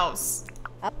for a house.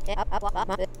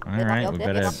 Alright, we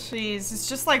better... Jeez, it's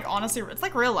just like, honestly, it's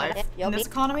like real life in this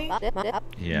economy.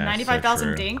 Yeah, 95,000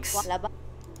 so dinks.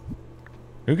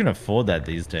 Who can afford that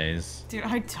these days? Dude,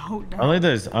 I don't know. Only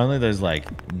those like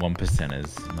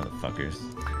 1%ers, motherfuckers.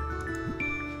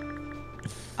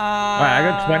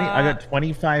 Alright, I got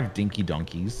 25 dinky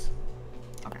donkeys.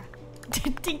 Okay.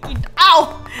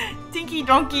 Ow! Dinky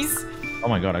donkeys. Oh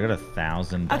my god, I got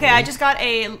 1,000. Okay, I just got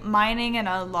a mining and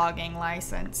a logging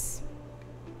license.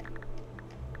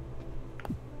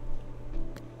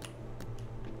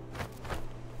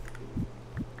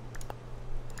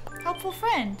 Helpful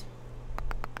friend.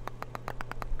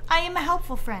 I am a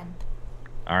helpful friend.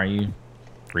 Are you?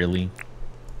 Really?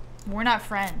 We're not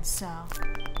friends, so...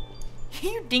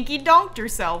 You dinky donked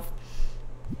yourself.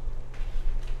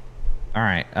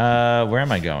 Alright, where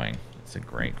am I going? That's a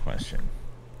great question.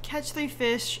 Catch 3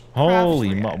 fish.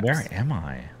 Holy mo- where am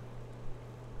I?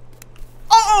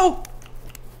 Uh-oh!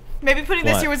 Maybe putting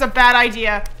this What? here was a bad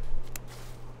idea.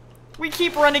 We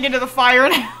keep running into the fire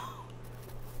now.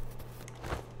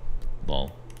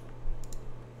 Lol.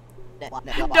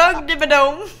 Doug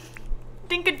Dibadome.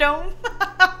 Dinkadome.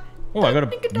 Oh, I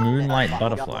got a moonlight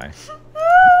butterfly.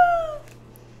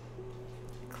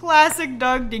 Classic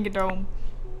Doug Dinkadome.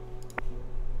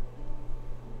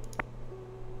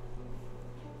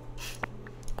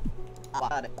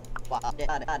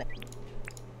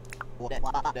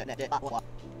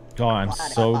 God, I'm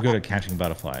so good at catching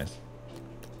butterflies.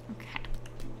 Okay.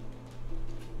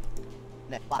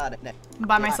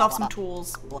 Buy myself some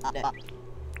tools.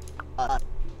 I'm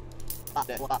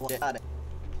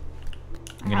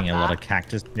getting a lot of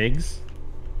cactus pigs.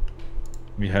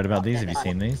 Have you heard about these? Have you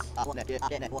seen these? Oh.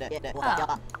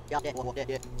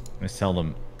 I sell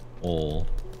them all.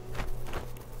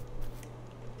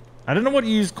 I don't know what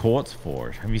you use quartz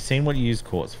for. Have you seen what you use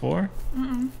quartz for?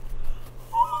 Mm-mm.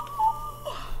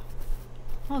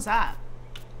 What was that?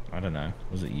 I don't know.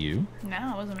 Was it you?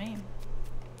 No, it wasn't me.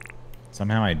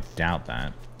 Somehow I doubt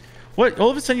that. What?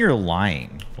 All of a sudden you're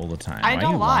lying all the time. I Why are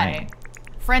don't you lie. lying?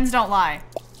 Friends don't lie.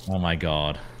 Oh my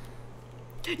god.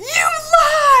 You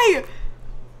lie!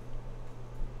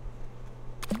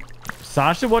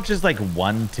 Sasha watches like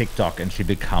one TikTok and she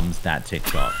becomes that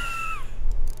TikTok.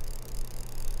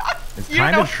 It's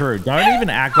kind of true. Don't even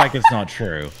act like it's not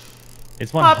true.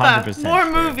 It's 100% Papa, more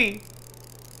true. movie.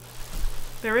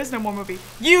 There is no more movie.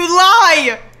 You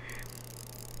lie!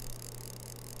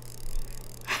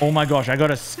 Oh my gosh, I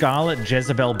got a Scarlet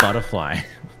Jezebel butterfly.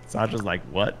 Sasha's like,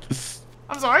 what?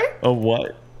 I'm sorry? A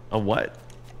what? A what?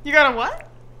 You got a what?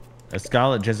 A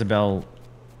Scarlet Jezebel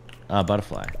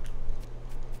butterfly.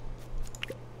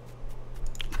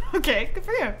 Okay, good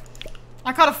for you.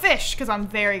 I caught a fish because I'm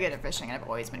very good at fishing and I've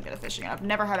always been good at fishing. And I've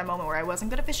never had a moment where I wasn't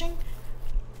good at fishing.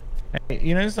 Hey,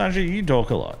 you know, Sasha, you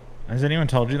talk a lot. Has anyone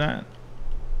told you that?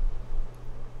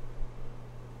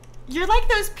 You're like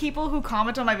those people who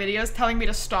comment on my videos telling me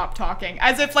to stop talking,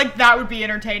 as if like that would be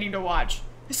entertaining to watch.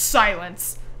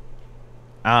 Silence.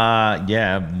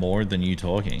 Yeah, more than you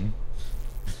talking.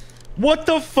 What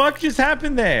the fuck just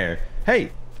happened there?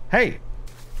 Hey, hey.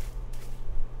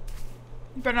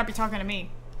 You better not be talking to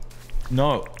me.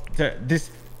 No,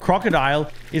 this crocodile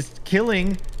is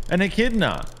killing an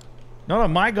echidna. Not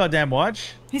on my goddamn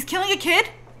watch. He's killing a kid?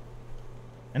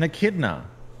 An echidna.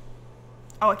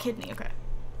 Oh, a kidney, okay.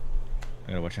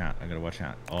 I gotta watch out. I gotta watch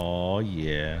out. Oh,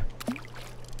 yeah.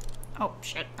 Oh,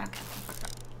 shit. Okay.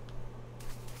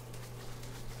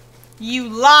 You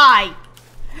lie!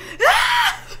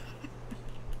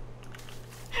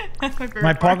 That's my favorite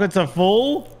My part. pockets are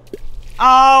full.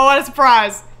 Oh, what a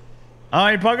surprise. Oh,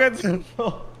 my pockets are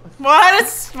full. What a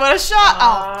shot.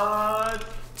 Oh.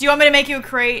 Do you want me to make you a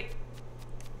crate?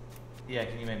 Yeah,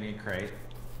 can you make me a crate?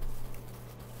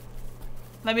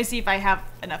 Let me see if I have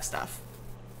enough stuff.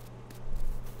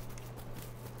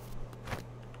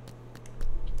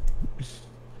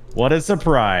 What a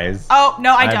surprise. Oh,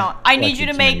 no, I I've don't. I need you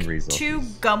to collected too many make 2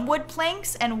 resources. gumwood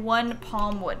planks and 1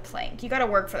 palmwood plank. You gotta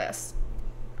work for this.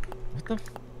 What the?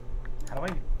 How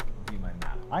do I view my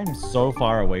map? I'm so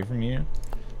far away from you.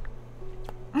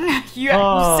 You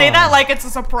say that like it's a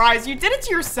surprise. You did it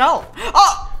to yourself.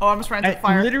 Oh, I almost ran into I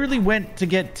fire. literally went to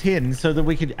get tin so that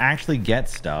we could actually get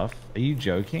stuff. Are you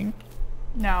joking?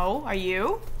 No, are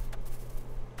you?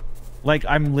 Like,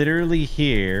 I'm literally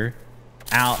here,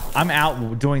 I'm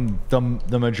out doing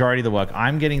the majority of the work.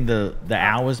 I'm getting the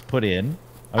hours put in.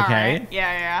 Okay. All right.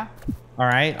 Yeah. All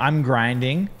right. I'm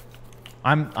grinding.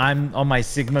 I'm on my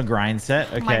Sigma grind set.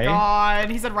 Okay. Oh my god.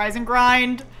 He said rise and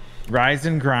grind. Rise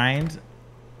and grind.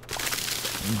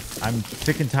 I'm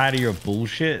sick and tired of your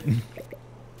bullshit.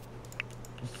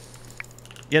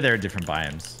 Yeah, there are different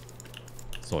biomes.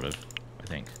 Sort of, I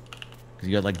think. Because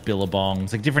you got like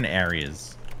billabongs, like different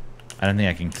areas. I don't think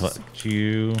I can collect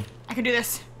you. I can do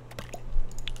this.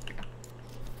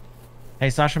 Hey,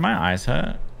 Sasha, my eyes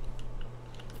hurt.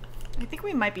 I think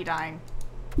we might be dying.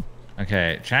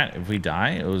 Okay, chat, if we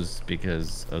die, it was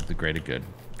because of the greater good.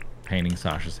 Painting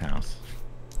Sasha's house.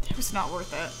 It was not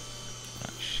worth it.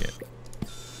 Oh, shit.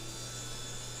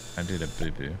 I did a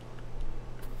boo-boo.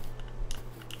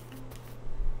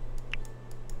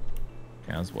 Okay,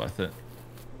 that was worth it.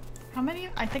 How many?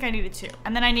 I think I needed 2.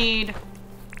 And then I need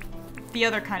the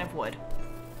other kind of wood.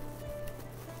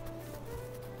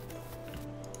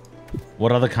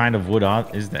 What other kind of wood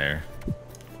is there?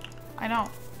 I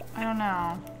don't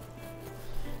know.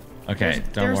 Okay,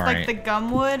 don't there's worry. Like the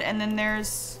gum wood, and then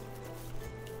there's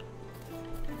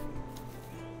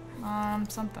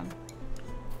something.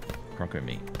 Croco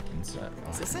meat insert.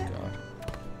 Is this it? God.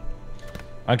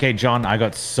 Okay, John, I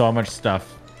got so much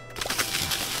stuff.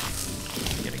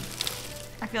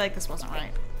 I feel like this wasn't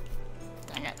right.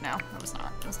 Dang it! No, that was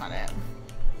not. That's not it.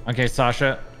 Okay,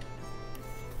 Sasha.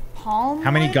 Palm.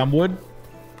 How many wood? gum wood?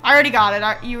 I already got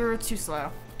it. You were too slow.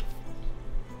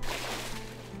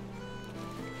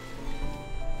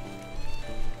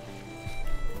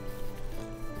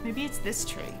 Maybe it's this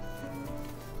tree.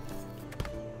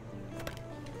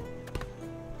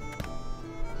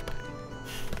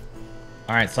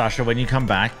 All right, Sasha, when you come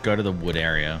back, go to the wood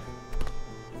area.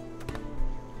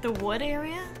 The wood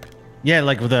area? Yeah,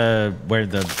 like where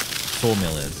the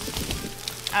sawmill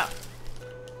is. Oh.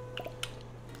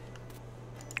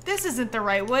 This isn't the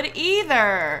right wood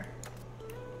either.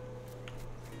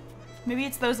 Maybe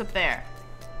it's those up there.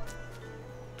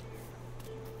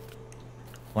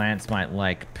 Plants might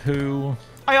like poo.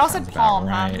 Oh, you all said Sounds palm,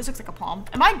 about huh? right. This looks like a palm.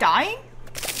 Am I dying?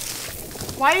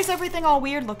 Why is everything all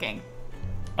weird looking?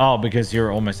 Oh, because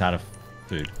you're almost out of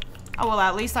food. Oh, well,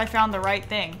 at least I found the right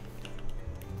thing.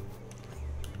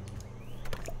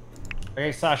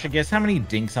 Okay, Sasha, guess how many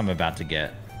dinks I'm about to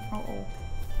get? Uh-oh.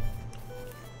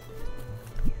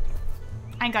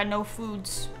 I ain't got no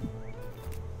foods.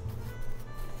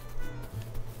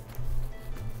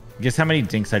 Guess how many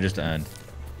dinks I just earned?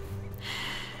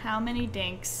 How many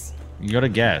dinks? You gotta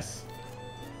guess.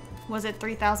 Was it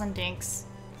 3,000 dinks?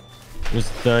 It was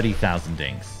 30,000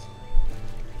 dinks.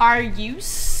 Are you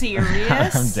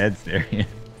serious? I'm dead serious.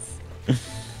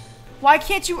 Why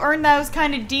can't you earn those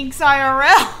kind of dinks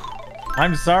IRL?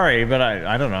 I'm sorry, but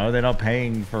I don't know. They're not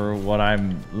paying for what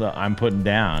I'm putting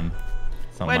down.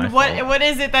 It's not my fault. What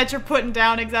is it that you're putting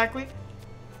down exactly?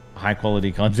 High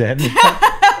quality content.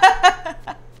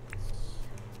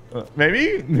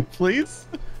 Maybe, please.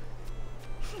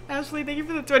 Ashley, thank you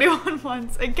for the 21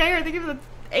 ones. And Kayer, thank you for the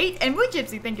 8. And Wood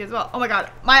Gypsy, thank you as well. Oh my god,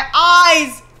 my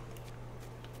eyes!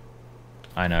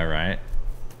 I know, right?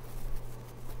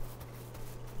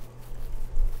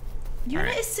 Yuna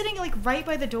right. is sitting like right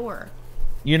by the door.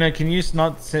 Yuna, can you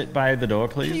not sit by the door,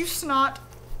 please? Can you snot?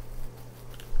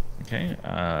 Okay,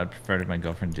 I'd prefer if my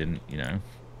girlfriend didn't, you know,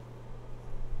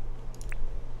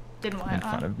 Didn't want make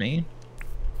fun of me.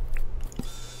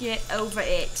 Get over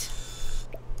it.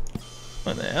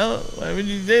 What the hell? Why would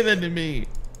you say that to me?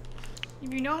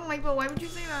 If you don't like, well, why would you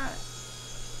say that?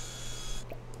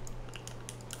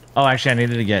 Oh, actually, I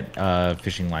needed to get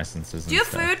fishing licenses. Do you have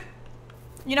food?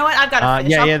 You know what? I've got a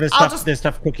fish. Yeah, there's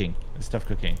stuff cooking. There's stuff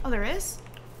cooking. Oh, there is?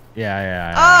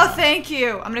 Yeah. Oh, thank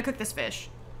you. I'm gonna cook this fish.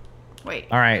 Wait.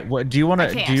 All right. What do you want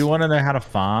to? Do you want to know how to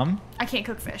farm? I can't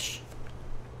cook fish.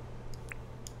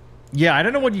 Yeah, I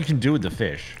don't know what you can do with the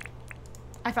fish.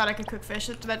 I thought I could cook fish.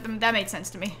 That made sense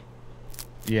to me.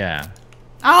 Yeah.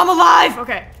 Oh, I'm alive!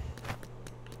 Okay.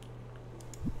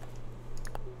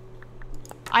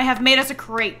 I have made us a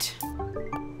crate.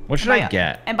 What should I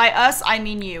get? And by us, I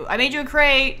mean you. I made you a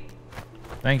crate.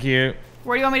 Thank you.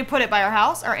 Where do you want me to put it? By our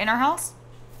house? Or in our house?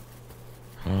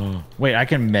 Wait, I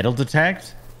can metal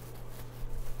detect?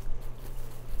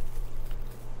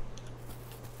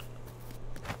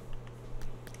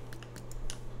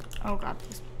 Oh god,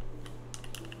 please.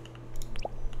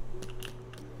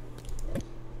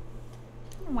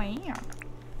 Wow.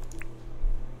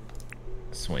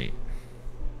 Sweet.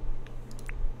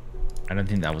 I don't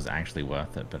think that was actually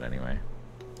worth it, but anyway.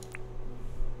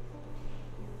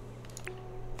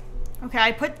 Okay,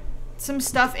 I put some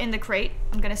stuff in the crate.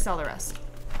 I'm gonna sell the rest.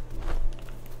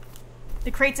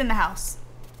 The crate's in the house.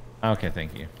 Okay,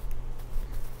 thank you.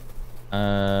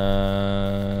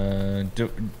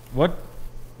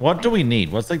 What do we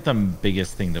need? What's like the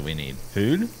biggest thing that we need?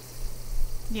 Food?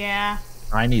 Yeah.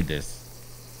 I need this.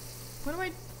 What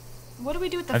do we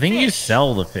do with the fish? I think you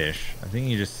sell the fish. I think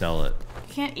you just sell it.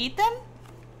 You can't eat them?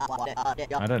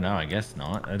 I don't know. I guess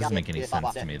not. That doesn't make any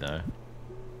sense to me, though.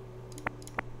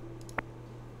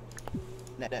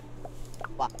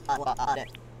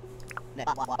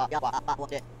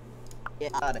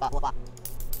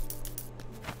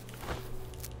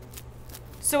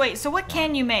 So wait, so what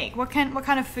can you make? What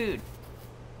kind of food?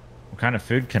 What kind of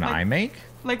food can I make?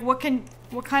 Like what kind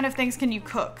of things can you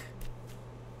cook?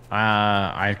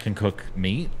 I can cook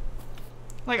meat.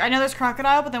 Like I know there's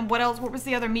crocodile, but then what else? What was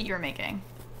the other meat you were making?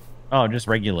 Oh, just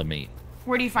regular meat.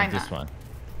 Where do you find like that? This one.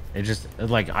 It just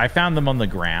like I found them on the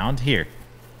ground. Here.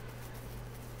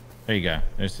 There you go.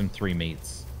 There's some 3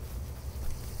 meats.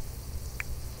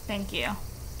 Thank you.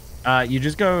 You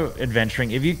just go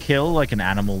adventuring. If you kill like an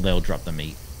animal, they'll drop the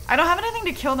meat. I don't have anything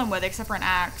to kill them with except for an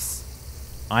axe.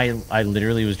 I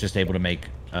literally was just able to make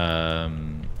a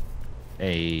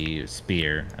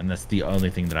spear, and that's the only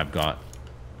thing that I've got.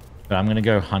 But I'm gonna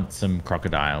go hunt some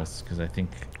crocodiles because I think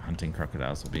hunting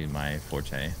crocodiles will be my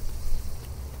forte.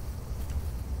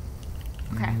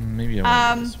 Okay. Maybe I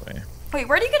want to go this way. Wait,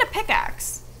 where do you get a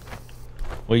pickaxe?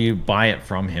 Well, you buy it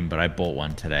from him, but I bought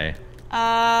one today.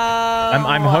 I'm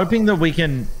I'm hoping that we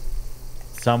can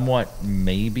somewhat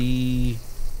maybe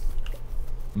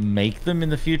make them in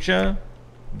the future,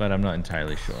 but I'm not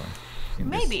entirely sure.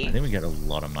 I think we get a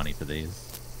lot of money for these.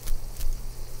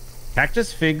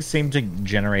 Cactus figs seem to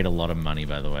generate a lot of money,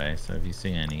 by the way, so if you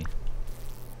see any.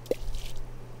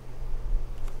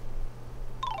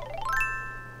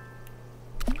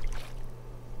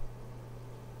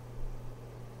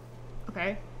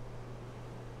 Okay.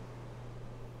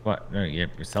 What? No, you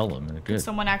sell them. They're good. Did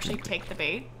someone actually take the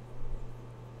bait?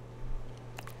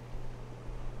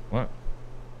 What?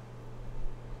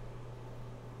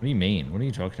 What do you mean? What are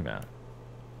you talking about?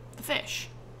 The fish.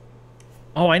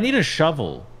 Oh, I need a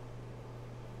shovel.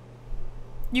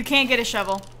 You can't get a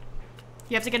shovel.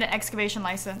 You have to get an excavation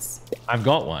license. I've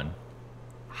got one.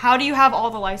 How do you have all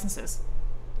the licenses?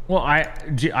 Well, I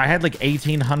had like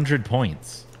 1,800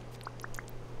 points.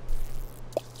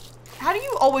 How do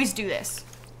you always do this?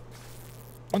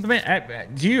 What the man?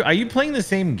 Are you playing the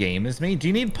same game as me? Do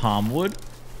you need palm wood?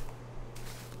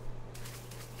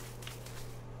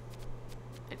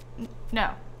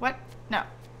 No. What? No.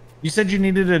 You said you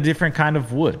needed a different kind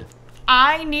of wood.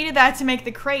 I needed that to make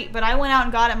the crate, but I went out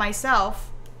and got it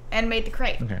myself and made the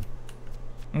crate. Okay.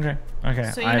 Okay.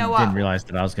 Okay. So you know what? I didn't realize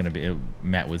that I was going to be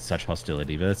met with such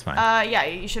hostility, but that's fine. Yeah,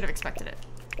 you should have expected it.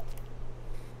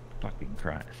 Fucking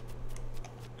Christ.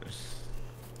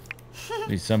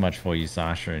 Do so much for you,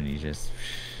 Sasha, and you just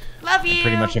love you. I've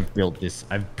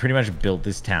pretty much built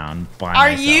this town by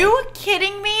Are myself. you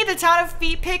kidding me? The town of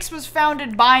Feet Picks was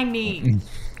founded by me.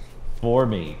 For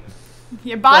me.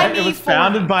 Yeah, by me. It was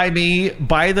founded by me,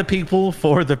 by the people,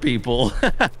 for the people.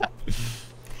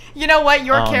 You know what?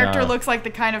 Your character looks like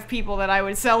the kind of people that I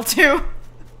would sell to.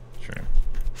 True.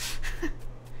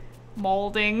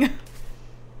 Molding.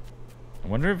 I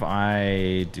wonder if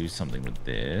I do something with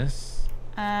this.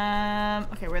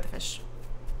 Okay, where are the fish?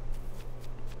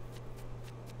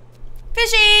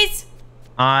 Fishies!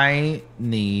 I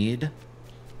need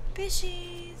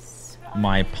fishies.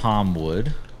 My palm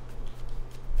wood.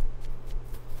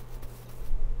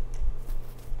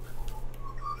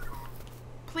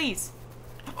 Please.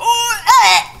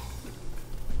 Oh,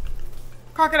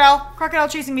 Crocodile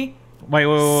chasing me. Wait,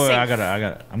 I got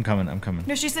it. I'm coming.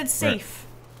 No, she said safe.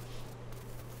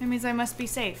 That means I must be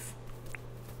safe.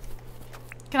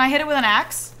 Can I hit it with an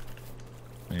axe?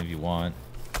 If you want.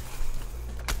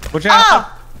 Watch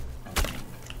out!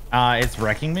 Oh! It's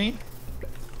wrecking me.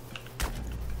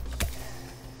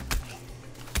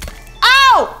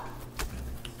 Ow!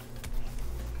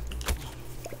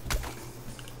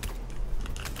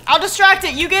 I'll distract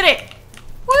it. You get it.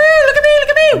 Woo! Look at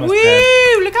me! Woo!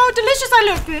 Dead. Look how delicious I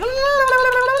look.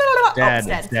 Dead.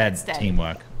 It's dead. It's dead.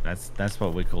 Teamwork. That's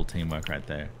what we call teamwork right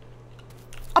there.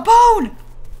 A bone.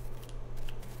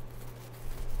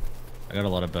 I got a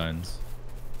lot of bones.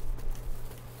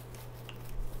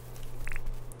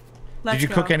 Did you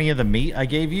cook any of the meat I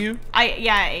gave you?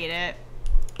 Yeah, I ate it.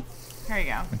 Here you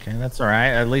go. Okay, that's all right.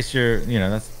 At least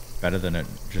that's better than it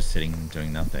just sitting and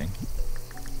doing nothing.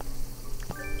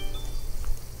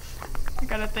 I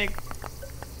gotta think.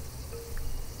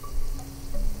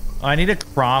 Oh, I need to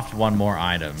craft one more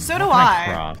item. So do I.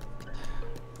 Craft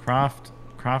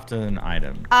Craft an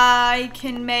item. I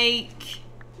can make...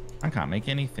 I can't make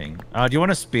anything. Do you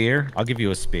want a spear? I'll give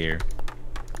you a spear.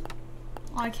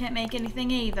 I can't make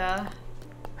anything either.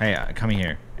 Hey, come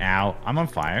here. Ow. I'm on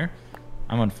fire.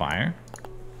 I'm on fire.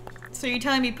 So you're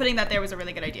telling me putting that there was a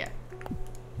really good idea? Oh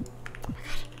my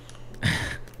god.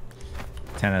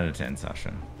 10 out of 10,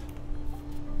 Sasha.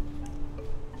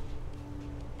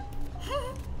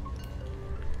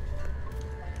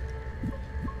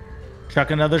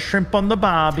 Chuck another shrimp on the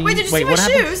barbie. Wait, did you see my what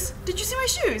happened? shoes? Did you see my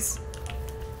shoes?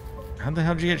 How the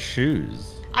hell did you get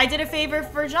shoes? I did a favor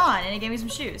for John and he gave me some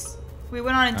shoes. We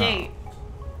went on a date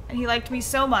and he liked me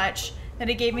so much that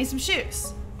he gave me some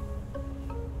shoes.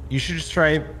 You should just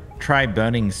try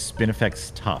burning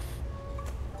Spinifex tough.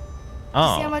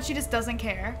 Oh. See how much he just doesn't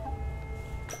care?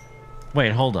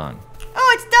 Wait, hold on.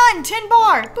 Oh, it's done! 10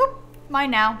 bar! Boop!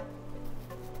 Mine now.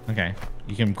 Okay.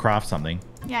 You can craft something.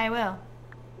 Yeah, I will.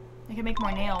 I can make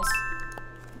more nails.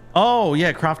 Oh,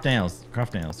 yeah, craft nails.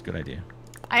 Craft nails. Good idea.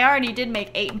 I already did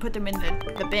make 8 and put them in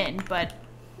the bin, but...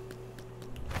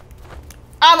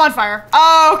 I'm on fire.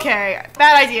 Okay,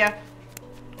 bad idea.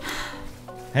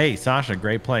 Hey, Sasha,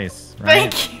 great place,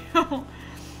 right? Thank you.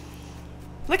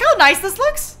 Look how nice this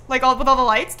looks. Like, with all the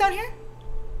lights down here.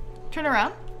 Turn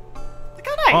around. Look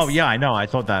how nice. Oh, yeah, I know. I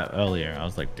thought that earlier. I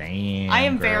was like, damn, I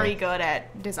am girl. very good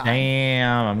at design.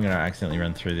 Damn, I'm going to accidentally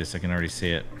run through this. I can already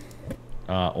see it.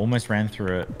 Almost ran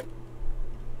through it.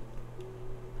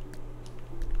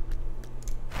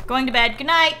 Going to bed. Good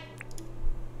night.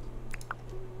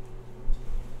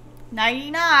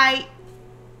 Nighty night.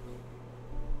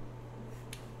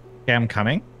 Okay, I'm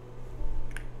coming.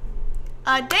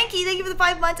 Danky, thank you for the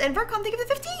 5 months, and Vercom, thank you for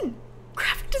the 15.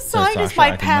 Graphic So, design is Sasha, my I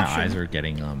think passion. my eyes are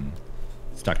getting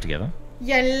stuck together.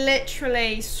 You're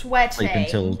literally sweating. Sleep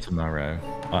until tomorrow.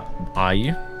 Are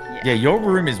you? Yeah, your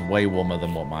room is way warmer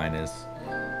than what mine is.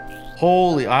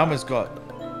 Holy, I almost got...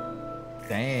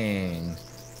 Dang.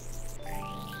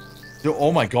 Dude,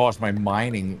 oh my gosh, my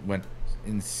mining went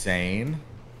insane.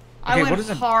 Okay, I went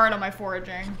hard on my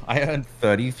foraging. I earned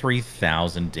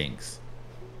 33,000 dinks.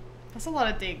 That's a lot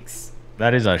of dinks.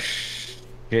 That is a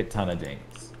shit ton of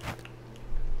dinks.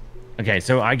 Okay,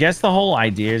 so I guess the whole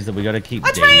idea is that we got to keep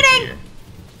It's days raining! here.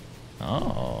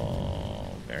 Oh,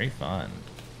 very fun.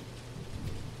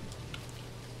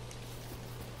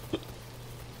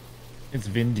 It's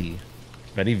windy.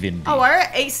 Very windy. Oh, our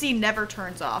AC never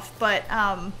turns off, but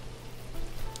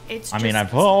it's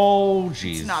just... oh,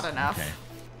 jeez. It's not enough. Okay.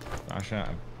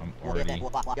 Sasha, I'm already...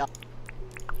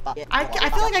 I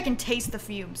feel like I can taste the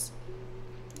fumes.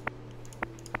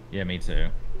 Yeah, me too.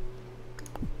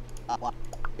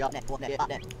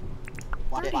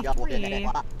 33.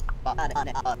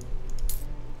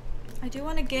 I do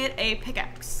want to get a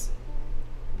pickaxe.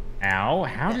 Ow,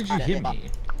 how did you hit me?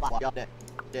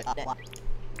 There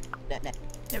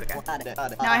we go.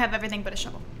 Now I have everything but a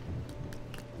shovel.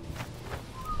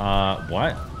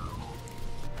 What?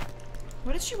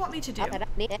 What did she want me to do?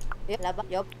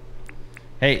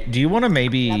 Hey, do you want to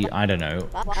maybe, I don't know,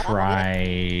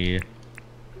 try...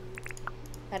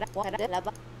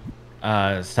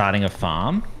 starting a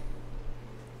farm?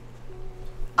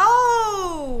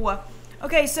 Oh!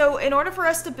 Okay, so in order for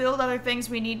us to build other things,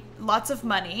 we need lots of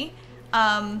money.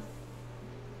 I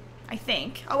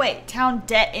think. Oh wait, town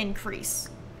debt increase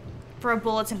for a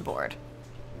bulletin board.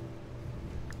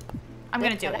 I'm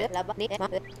gonna do it.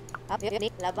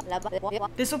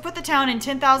 This will put the town in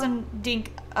 10,000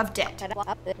 dink of debt.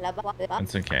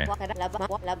 That's okay.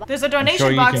 There's a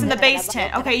donation box in the base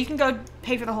tent. Okay, you can go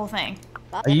pay for the whole thing.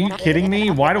 Are you kidding me?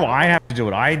 Why do I have to do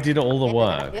it? I did all the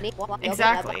work.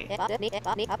 Exactly.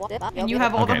 And you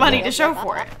have all the money to show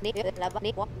for it.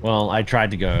 Well, I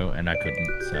tried to go and I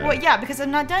couldn't, so... Well, yeah, because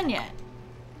I'm not done yet.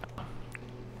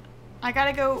 I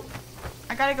gotta go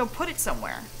put it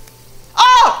somewhere.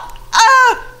 Oh!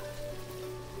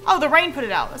 Oh, the rain put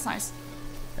it out. That's nice.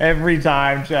 Every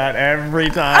time, chat. Every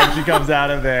time she comes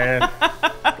out of there.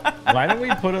 Why don't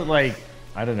we put it, like,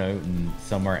 I don't know,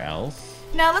 somewhere else?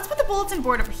 Now, let's put the bulletin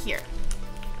board over here.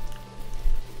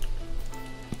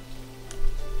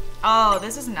 Oh,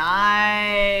 this is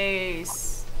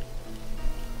nice.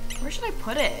 Where should I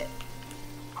put it?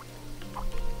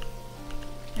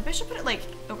 Maybe I should put it, like,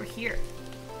 over here.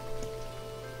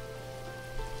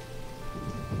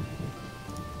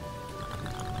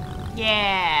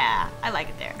 Yeah, I like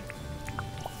it there.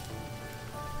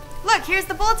 Look, here's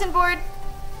the bulletin board.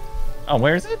 Oh,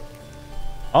 where is it?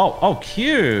 Oh,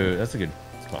 cute. That's a good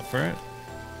spot for it.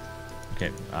 Okay,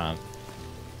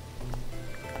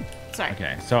 Sorry.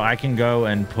 Okay, so I can go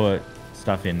and put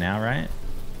stuff in now, right?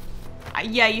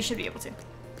 Yeah, you should be able to.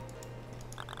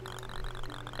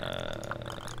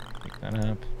 that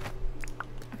up.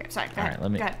 Okay, sorry. Go All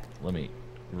ahead. right, let me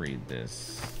read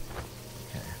this.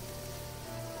 Okay.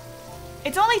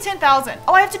 It's only 10,000.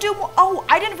 Oh, I have to do more. Oh,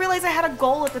 I didn't realize I had a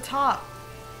goal at the top.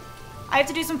 I have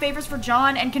to do some favors for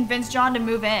John and convince John to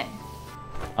move in.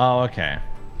 Oh, okay.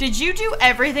 Did you do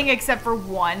everything except for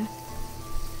one?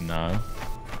 No.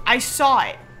 I saw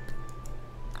it.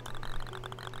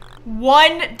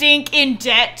 One dink in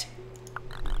debt.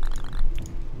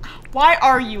 Why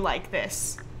are you like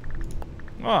this?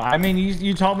 Well, I mean,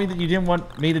 you told me that you didn't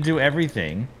want me to do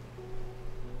everything.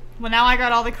 Well, now I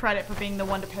got all the credit for being the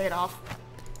one to pay it off.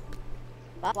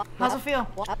 How's it feel?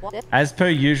 As per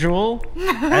usual,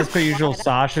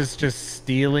 Sasha's just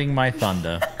stealing my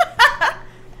thunder.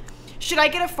 Should I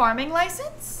get a farming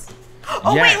license?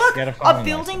 Oh, Yes, wait, look! get a A farming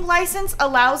building license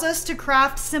allows us to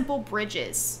craft simple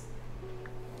bridges.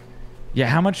 Yeah,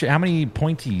 how many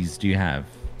pointies do you have?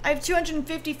 I have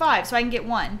 255, so I can get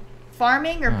one.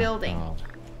 Farming or building?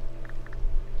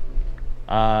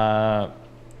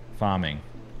 Farming.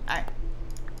 Alright.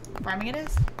 Farming it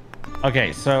is?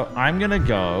 Okay, so I'm gonna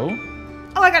go.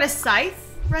 Oh, I got a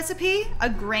scythe recipe? A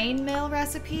grain mill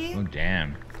recipe? Oh,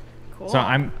 damn. Cool. So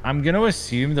I'm gonna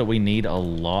assume that we need a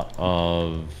lot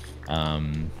of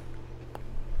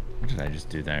what did I just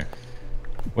do there?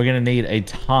 We're gonna need a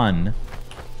ton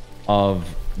of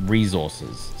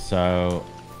resources. So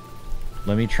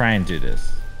let me try and do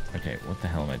this. Okay, what the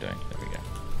hell am I doing? There we go.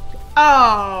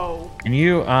 Oh. Can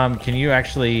you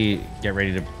actually get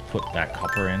ready to put that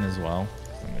copper in as well?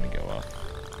 I'm gonna go up.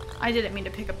 I didn't mean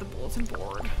to pick up the bulletin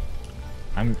board.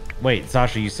 Wait,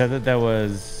 Sasha, you said that there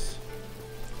was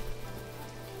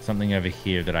something over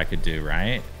here that I could do,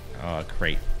 right? Oh, a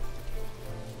crate.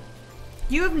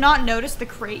 You have not noticed the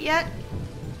crate yet?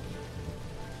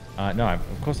 No,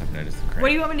 of course I've noticed the crate. What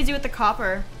do you want me to do with the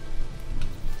copper?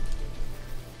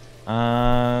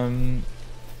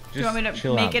 Just Do you want me to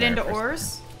chill make out it there into for a ores?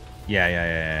 second.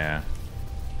 Yeah.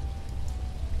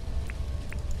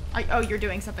 Oh, you're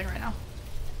doing something right now.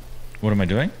 What am I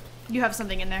doing? You have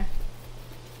something in there.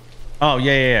 Oh,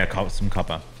 yeah. Some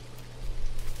copper.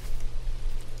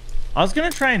 I was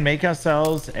gonna try and make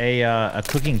ourselves a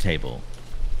cooking table.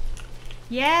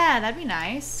 Yeah, that'd be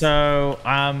nice. So,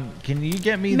 can you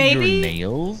get me your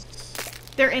nails?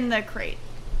 They're in the crate.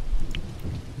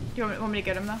 Do you want me to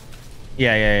get them, though?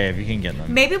 Yeah, if you can get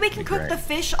them. Maybe we can cook the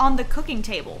fish on the cooking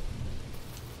table.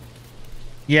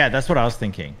 Yeah, that's what I was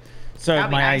thinking. So That'd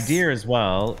be my nice. idea as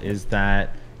well is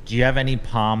that, do you have any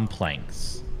palm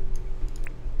planks?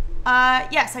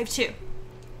 Yes, I have 2.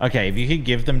 Okay, if you could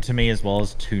give them to me as well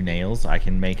as 2 nails, I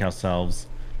can make ourselves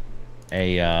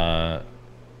a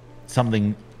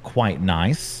something quite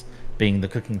nice, being the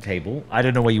cooking table. I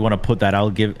don't know where you want to put that. I'll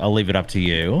leave it up to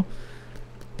you.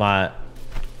 But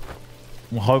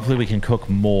hopefully we can cook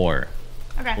more.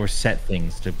 Okay. Or set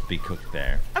things to be cooked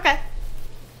there. Okay.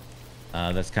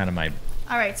 That's kind of my...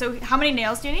 Alright, so how many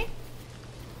nails do you need?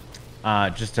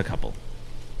 Just a couple.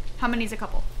 How many is a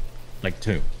couple? Like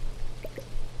 2.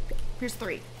 Here's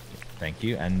 3. Thank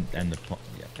you. And the...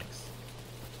 Yeah, thanks.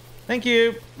 Thank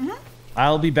you. Mm-hmm.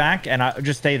 I'll be back, and I'll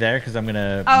just stay there because I'm going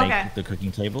to make the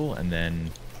cooking table, and then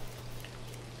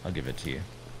I'll give it to you.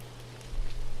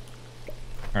 All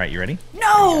right, you ready?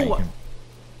 No! Yeah,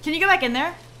 Can you go back in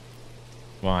there?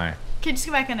 Why? Can you just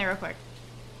go back in there real quick?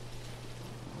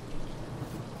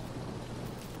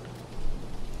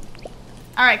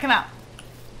 All right, come out.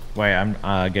 Wait, I'm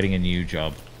getting a new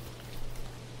job.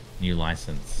 New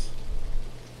license.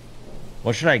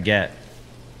 What should I get?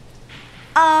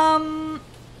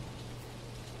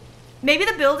 Maybe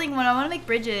the building one. I want to make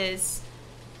bridges.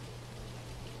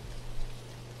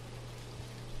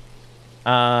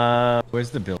 Where's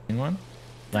the building one?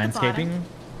 Landscaping?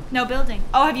 No, building.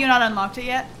 Oh, have you not unlocked it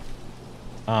yet?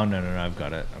 Oh, no, I've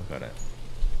got it.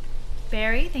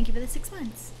 Barry, thank you for the 6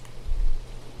 months.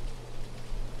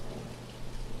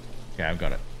 Okay, I've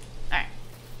got it. Alright.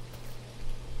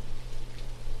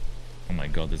 Oh my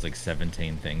god, there's like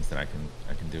 17 things that I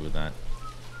can do with that.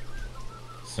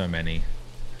 So many.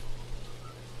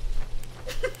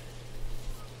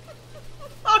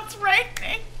 Oh, it's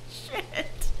raining. Shit.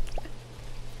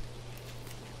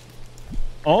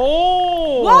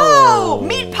 Oh! Whoa!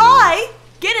 Meat pie!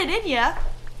 Get it in ya.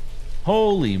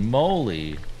 Holy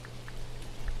moly.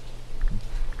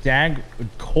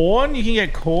 Corn? You can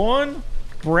get corn?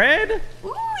 Bread?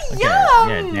 Ooh, Okay, yum!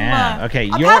 yeah, damn. Okay,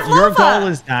 A your pavlova. goal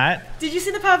is that. Did you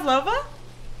see the pavlova?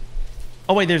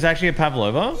 Oh wait, there's actually a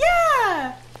pavlova?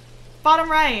 Yeah!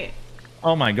 Bottom right.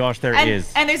 Oh my gosh, there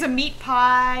is. And there's a meat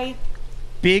pie.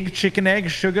 Big chicken egg,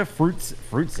 sugar, fruit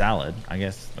salad. I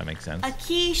guess that makes sense. A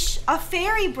quiche. A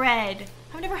fairy bread.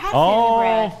 I've never had fairy Oh,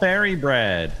 bread. fairy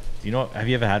bread. Do you know? Have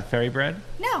you ever had fairy bread?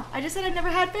 No, I just said I've never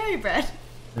had fairy bread.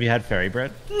 Have you had fairy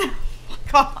bread? No,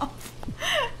 fuck off.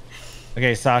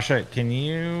 Okay, Sasha, can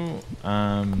you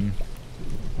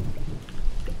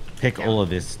pick all of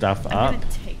this stuff up? I'm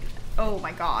gonna take. Oh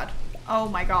my god. Oh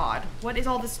my god. What is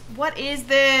all this? What is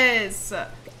this?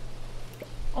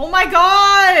 Oh my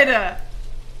god!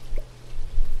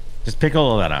 Just pick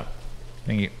all of that up.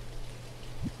 Thank you.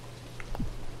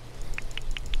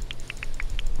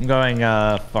 I'm going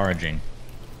foraging.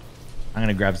 I'm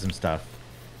gonna grab some stuff.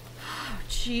 Oh,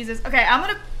 Jesus. Okay, I'm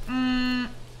gonna.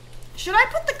 Should I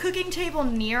put the cooking table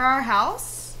near our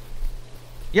house?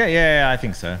 Yeah, I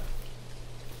think so.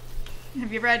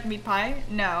 Have you ever had meat pie?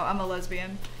 No, I'm a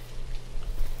lesbian.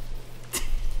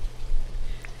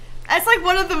 That's like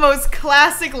one of the most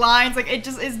classic lines. Like it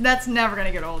just is. That's never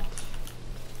gonna get old.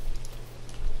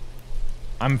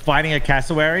 I'm fighting a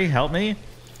cassowary. Help me.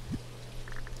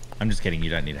 I'm just kidding. You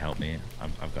don't need to help me.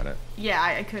 I've got it. Yeah,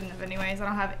 I couldn't have anyways. I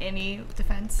don't have any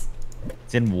defense.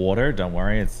 It's in water. Don't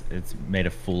worry. It's made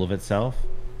a fool of itself.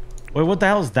 Wait, what the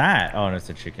hell is that? Oh, no, it's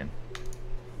a chicken.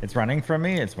 It's running from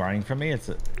me. It's running from me.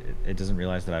 It doesn't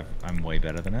realize that I'm way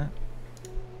better than it.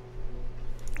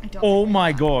 Oh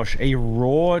my gosh, a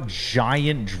raw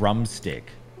giant drumstick.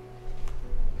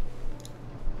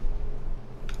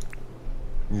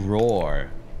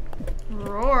 Roar.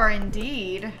 Roar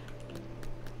indeed.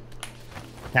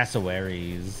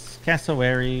 Cassowaries.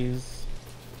 Cassowaries.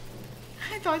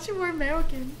 I thought you were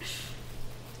American.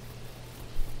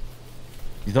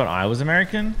 You thought I was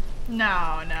American?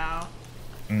 No, no.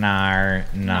 Nar.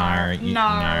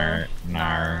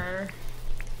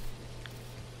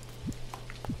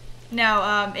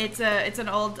 No, it's an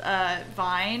old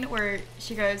Vine where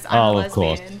she goes, I'm a lesbian. Of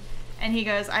course. And he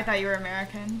goes, I thought you were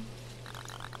American.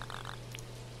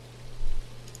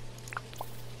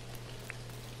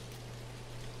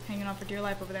 Hanging on for dear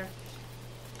life over there.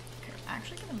 Okay, I'm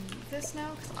actually gonna move this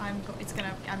now because I'm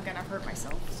gonna hurt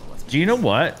myself. So let's. Do you know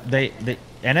what? The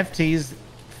NFTs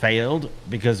failed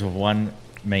because of one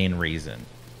main reason.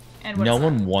 And what no is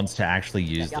one that? wants to actually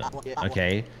use them.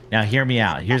 Okay, now hear me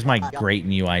out. Here's my great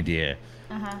new idea.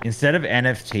 Instead of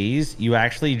NFTs, you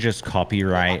actually just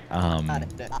copyright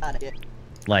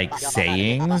like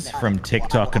sayings from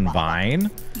TikTok and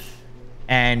Vine,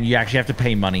 and you actually have to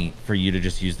pay money for you to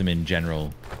just use them in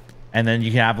general. And then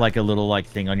you can have like a little like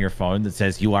thing on your phone that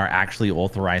says you are actually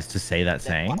authorized to say that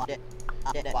saying.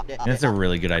 And that's a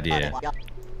really good idea.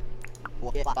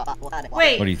 Wait,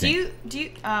 what do you think? Do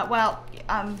you well,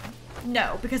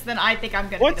 no, because then I think I'm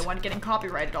gonna be the one getting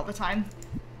copyrighted all the time.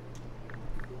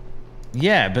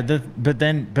 Yeah, but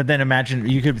then imagine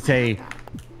you could say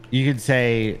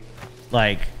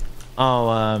like,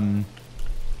 oh,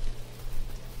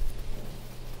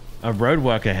 a road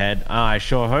work ahead. Oh, I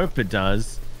sure hope it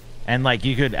does. And like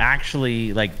you could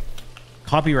actually like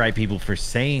copyright people for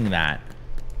saying that,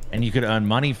 and you could earn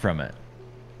money from it.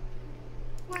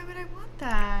 Why would I want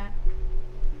that?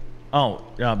 Oh,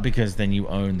 because then you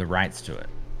own the rights to it.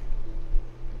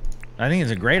 I think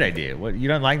it's a great idea. What, you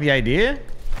don't like the idea?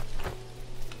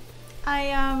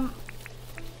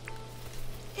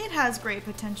 It has great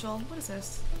potential. What is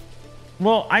this?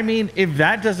 Well, I mean, if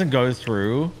that doesn't go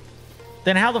through,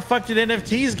 then how the fuck did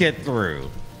NFTs get through?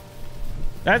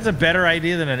 That's a better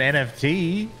idea than an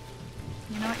NFT.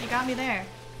 You know what? You got me there.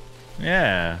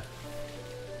 Yeah.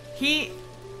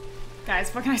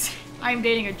 Guys, what can I say? I am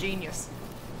dating a genius.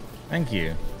 Thank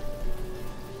you.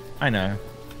 I know.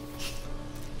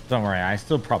 Don't worry, I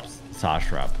still prop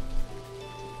Sasha up.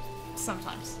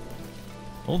 Sometimes.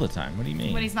 All the time. What do you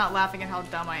mean? When he's not laughing at how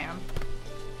dumb I am.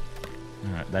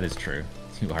 That is true.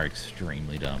 You are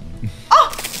extremely dumb.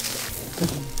 Oh!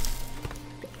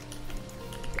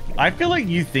 I feel like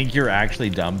you think you're actually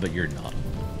dumb, but you're not.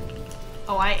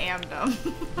 Oh, I am dumb.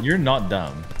 You're not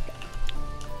dumb.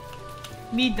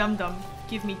 Me dum dum.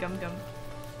 Give me gum gum.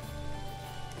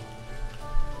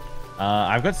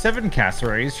 I've got 7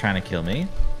 cassowaries trying to kill me.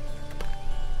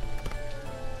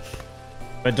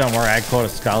 But don't worry, I caught a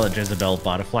Scarlet Jezebel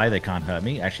butterfly. They can't hurt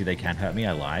me. Actually, they can hurt me.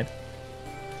 I lied.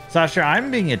 Sasha,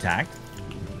 I'm being attacked.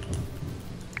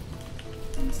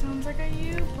 That sounds like a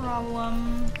you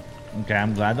problem. Okay,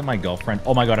 I'm glad that my girlfriend...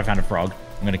 Oh my god, I found a frog.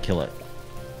 I'm gonna kill it.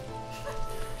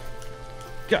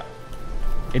 Go.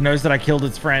 It knows that I killed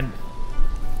its friend.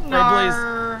 Bro, please.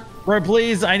 Bro,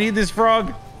 please, I need this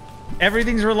frog.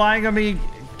 Everything's relying on me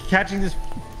catching this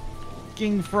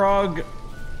fucking frog.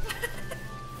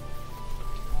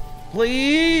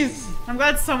 Please. I'm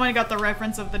glad someone got the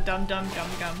reference of the dum dum gum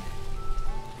gum.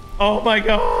 Oh my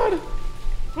god.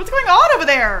 What's going on over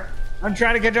there? I'm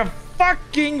trying to catch a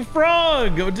fucking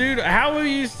frog. Oh, dude, how are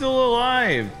you still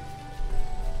alive?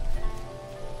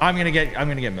 I'm gonna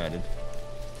get murdered.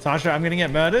 Sasha, I'm gonna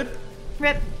get murdered.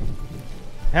 Rip.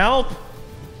 Help!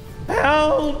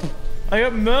 Help! I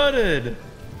got murdered.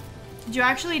 Did you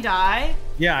actually die?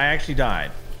 Yeah, I actually died.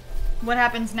 What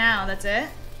happens now? That's it?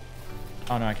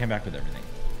 Oh no, I came back with everything.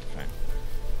 Fine.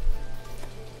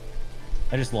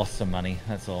 I just lost some money,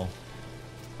 that's all.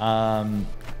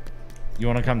 You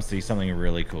wanna come see something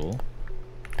really cool?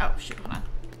 Oh, shoot, hold on.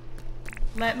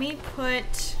 Let me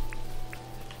put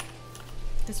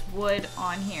this wood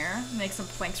on here. Make some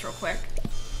planks real quick.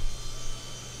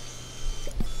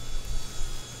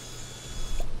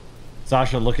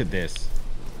 Sasha, look at this.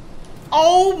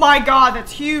 Oh my god,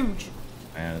 that's huge.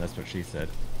 Yeah, that's what she said.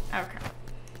 Okay.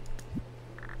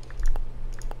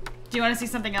 Do you want to see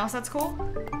something else that's cool?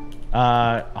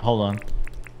 Hold on.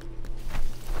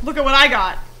 Look at what I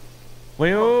got.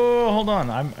 Wait, oh, hold on.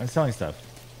 I'm selling stuff.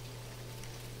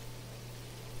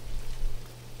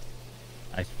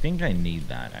 I think I need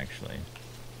that, actually.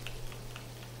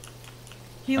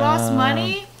 He lost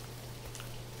money?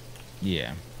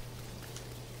 Yeah.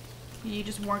 You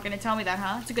just weren't going to tell me that,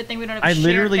 huh? It's a good thing we don't have a I shared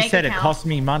literally bank said account. it cost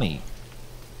me money.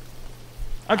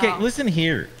 Okay, Oh. listen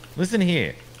here. Listen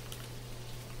here.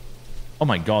 Oh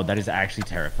my god, that is actually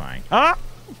terrifying. Ah!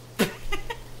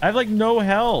 I have like no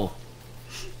health.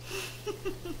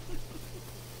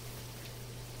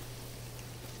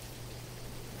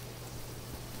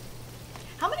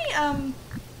 How many,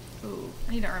 ooh,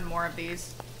 I need to earn more of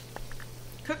these.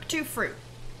 Cook 2 fruit.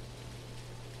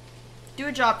 Do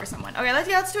a job for someone. Okay,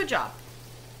 let's do a job.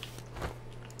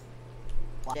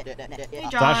 Hey,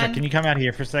 John. Sasha, can you come out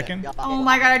here for a second? Oh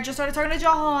my god, I just started talking to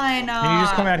John. Can you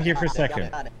just come out here for a second?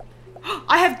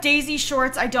 I have Daisy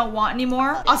shorts I don't want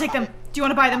anymore. I'll take them. Do you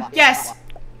want to buy them? Yes.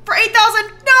 For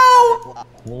 8,000. No!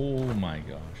 Oh my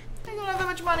gosh. I don't have that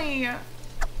much money.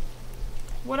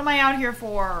 What am I out here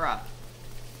for?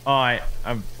 Oh,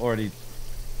 I'm already...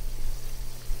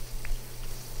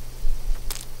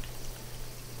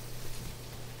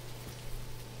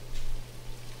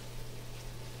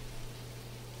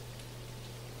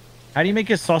 How do you make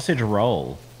a sausage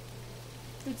roll?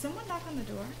 Did someone knock on the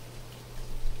door?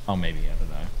 Oh, maybe. I don't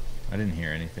know. I didn't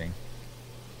hear anything.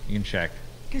 You can check.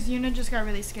 Because Yuna just got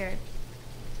really scared.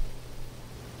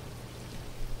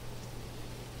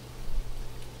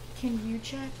 Can you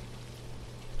check?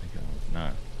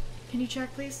 No. Can you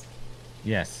check, please?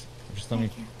 Yes. Just let me...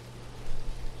 Thank you.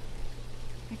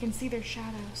 I can see their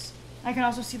shadows. I can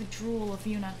also see the drool of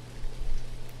Yuna.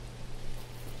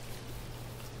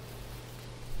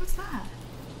 What's that?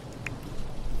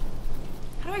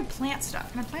 How do I plant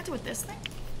stuff? Can I plant it with this thing?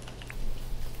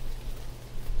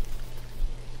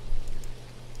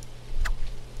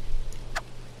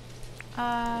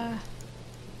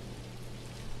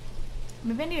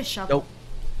 Maybe I need a shovel.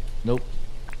 Nope. Nope.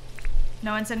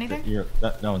 No one said anything?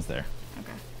 No one's there.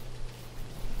 Okay.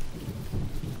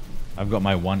 I've got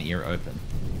my one ear open.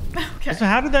 Okay. So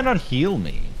how did that not heal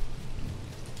me?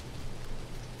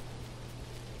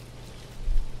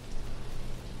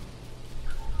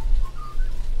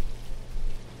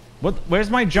 What? Where's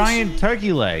my giant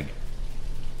turkey leg?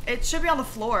 It should be on the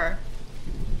floor.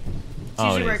 It's Oh,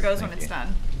 usually it where is. it goes when Thank it's you.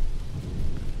 done.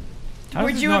 How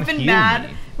Would does you this have not been heal mad?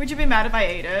 me? Would you be mad if I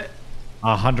ate it?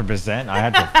 100%. I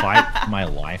had to fight for my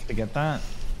life to get that.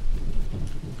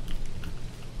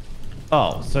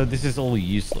 Oh, so this is all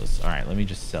useless. All right, let me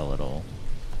just sell it all.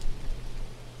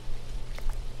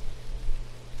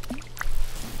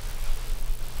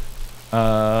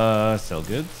 Sell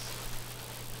goods.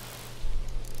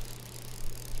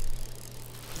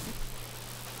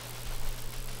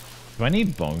 Do I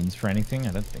need bones for anything?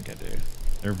 I don't think I do.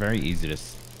 They're very easy to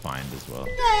find as well.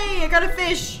 Yay, I got a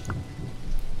fish.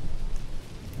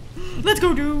 Let's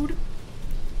go, dude. All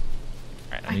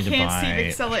right, I need to can't buy see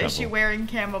a Vixella. Is she shovel. wearing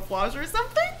camouflage or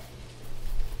something?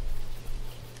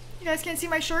 You guys can't see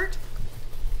my shirt?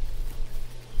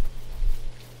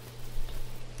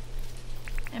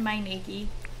 Am I naked?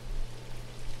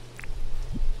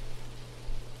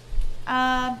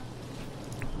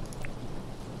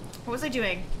 What was I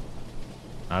doing?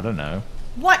 I don't know.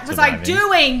 What was I Surviving.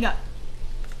 doing?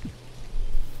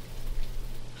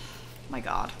 My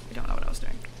god, I don't know what I was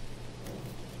doing.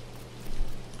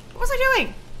 What was I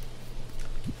doing?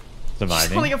 Just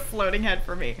Surviving. only a floating head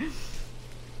for me.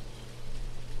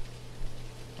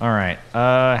 All right.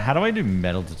 How do I do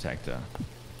metal detector?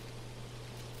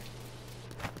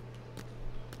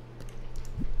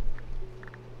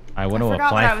 I want to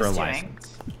forgot what I apply for a was doing.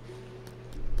 license.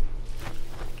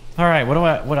 All right.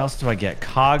 What else do I get?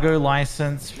 Cargo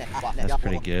license. That's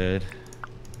pretty good.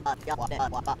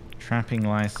 Trapping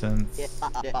license.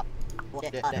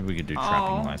 Maybe we could do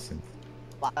trapping license.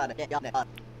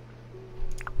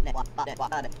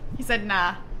 He said,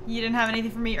 nah. You didn't have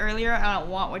anything for me earlier. I don't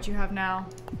want what you have now.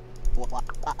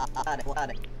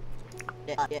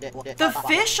 The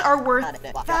fish are worth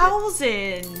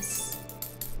thousands.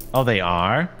 Oh, they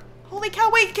are? Holy cow,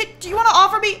 wait, do you want to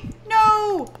offer me?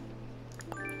 No!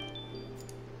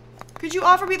 Could you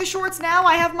offer me the shorts now?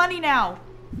 I have money now.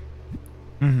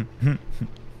 Oh,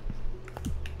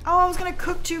 I was gonna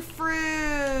cook 2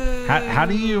 fruit. How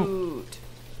do you...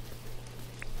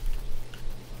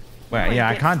 Wait, yeah,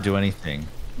 I can't do anything.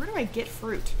 Where do I get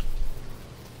fruit?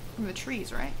 From the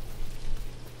trees, right?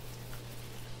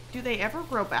 Do they ever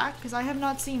grow back? Because I have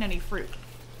not seen any fruit.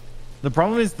 The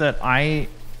problem is that I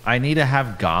need to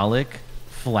have garlic,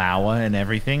 flour, and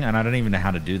everything, and I don't even know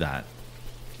how to do that.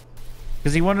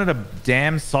 Because he wanted a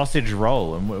damn sausage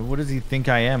roll, and what does he think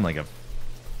I am? Like a...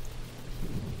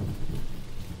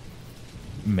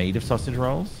 made of sausage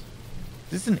rolls?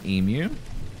 Is this an emu?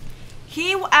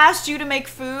 He asked you to make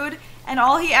food, and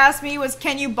all he asked me was,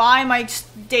 can you buy my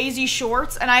Daisy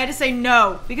shorts? And I had to say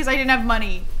no, because I didn't have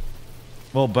money.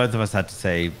 Well, both of us had to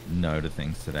say no to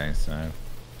things today, so...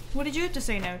 What did you have to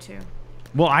say no to?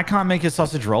 Well, I can't make a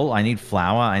sausage roll. I need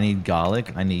flour, I need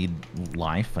garlic, I need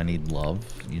life, I need love,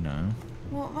 you know?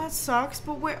 Well, that sucks,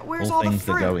 but where's all all the things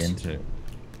fruit? that go into...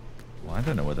 Well, I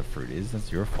don't know where the fruit is.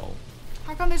 That's your fault.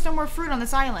 How come there's no more fruit on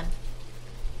this island?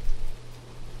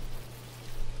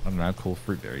 I don't know. Cool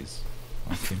fruit berries.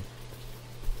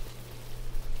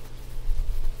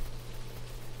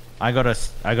 I got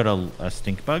a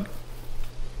stink bug.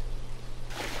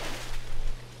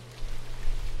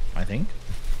 I think.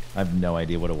 I have no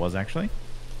idea what it was actually.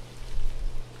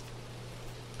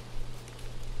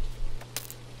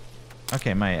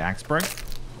 Okay, my axe broke.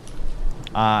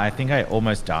 I think I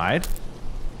almost died.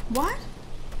 What?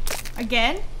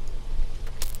 Again?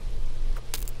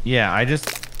 Yeah,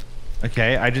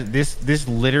 okay, this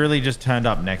literally just turned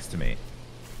up next to me.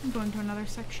 I'm going to another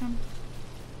section.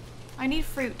 I need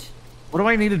fruit. What do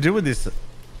I need to do with this?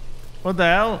 What the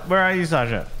hell? Where are you,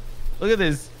 Sasha? Look at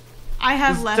this. I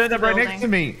have This left turned the up right building. next to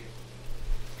me.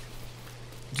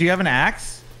 Do you have an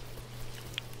axe?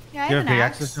 Yeah, I Do you have have an a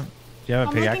axe. pickaxe or something? Do you have a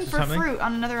I'm pickaxe looking or for something? fruit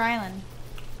on another island.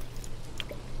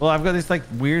 Well, I've got this like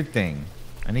weird thing.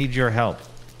 I need your help.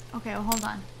 Okay, well, hold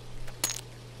on.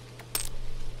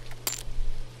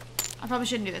 I probably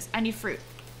shouldn't do this. I need fruit.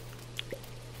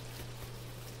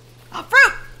 Oh,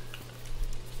 fruit!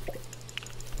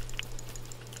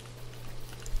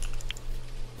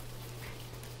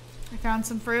 I found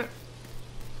some fruit.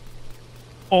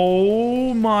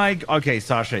 Oh my... Okay,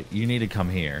 Sasha, you need to come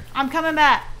here. I'm coming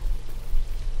back.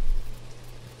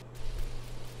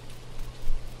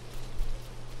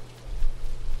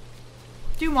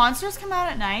 Do monsters come out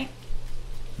at night?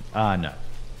 No.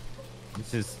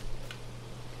 This is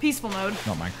Peaceful mode.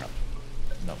 not Minecraft.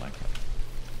 Not Minecraft.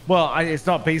 Well, it's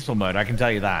not peaceful mode, I can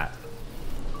tell you that.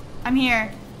 I'm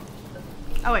here.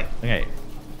 Oh, wait. Okay.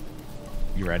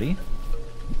 You ready?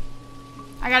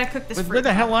 I gotta cook this fruit. Where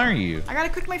the hell are you? I gotta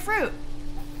cook my fruit.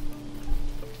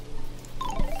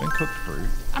 Don't cook fruit.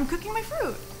 I'm cooking my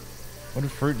fruit. What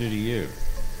fruit did you?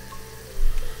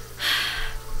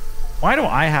 Why do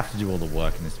I have to do all the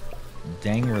work in this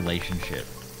dang relationship?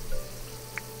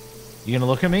 You gonna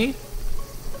look at me?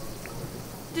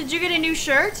 Did you get a new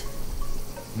shirt?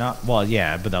 No. Well,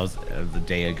 yeah, but that was the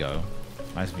day ago.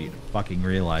 Nice of you to fucking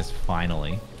realize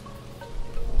finally.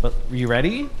 But are you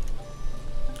ready?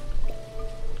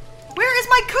 Where is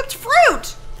my cooked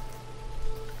fruit?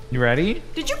 You ready?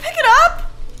 Did you pick it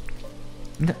up?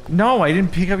 No, I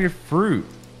didn't pick up your fruit.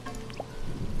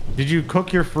 Did you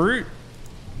cook your fruit?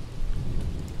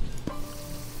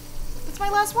 That's my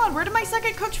last one. Where did my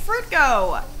second cooked fruit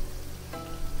go?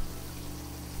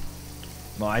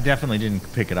 Well, I definitely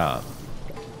didn't pick it up.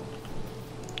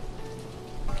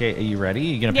 Okay, are you ready?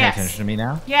 Are you gonna pay Yes. attention to me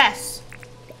now? Yes.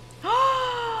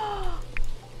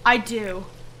 I do.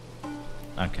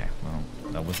 Okay, well,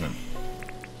 that wasn't...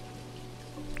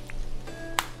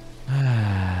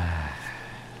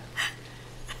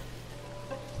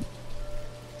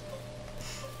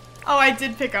 Oh, I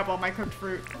did pick up all my cooked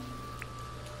fruit.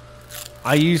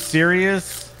 Are you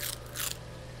serious?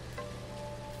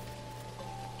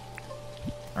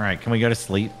 All right, can we go to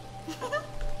sleep?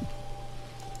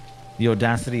 The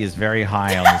audacity is very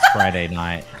high on this Friday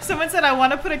night. Someone said I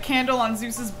want to put a candle on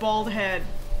Zeus's bald head.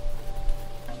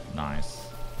 Nice.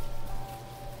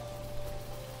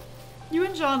 You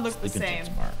and John look Sleep the until same.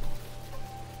 tomorrow.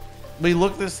 We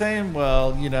look the same?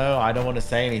 Well, you know, I don't want to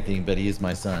say anything, but he is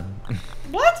my son.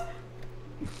 What?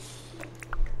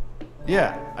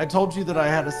 Yeah, I told you that I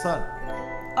had a son.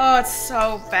 Oh, it's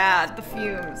so bad. The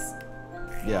fumes.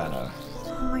 Yeah, I know.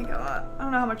 Oh my god. I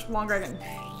don't know how much longer I can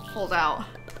hold out.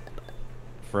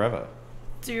 Forever.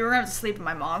 Dude, we're gonna have to sleep at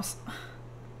my mom's.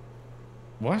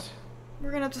 What?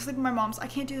 We're gonna have to sleep at my mom's. I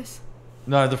can't do this.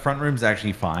 No, the front room's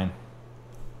actually fine.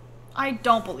 I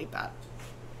don't believe that.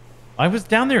 I was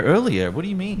down there earlier. What do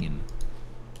you mean?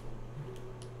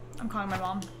 I'm calling my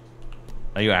mom.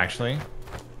 Are you actually?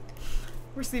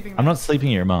 We're sleeping. I'm not sleeping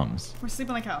at your mom's. We're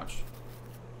sleeping on the couch.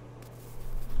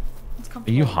 It's Are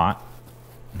comfortable. you hot?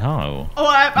 No. Oh,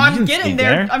 You I'm didn't getting sleep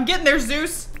there. I'm getting there,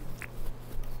 Zeus.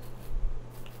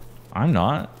 I'm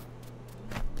not.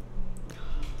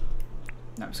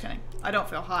 No, I'm just kidding. I don't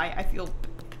feel high. I feel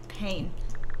pain.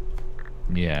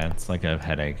 Yeah, it's like a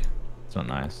headache. It's not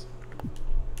nice.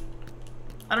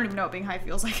 I don't even know what being high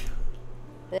feels like.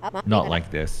 Not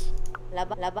like this.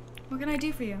 What can I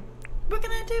do for you? What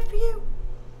can I do for you?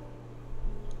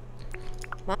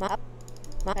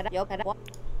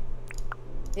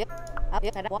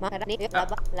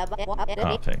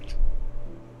 Perfect.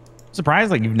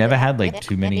 Surprised, like you've never had like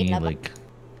too many, like,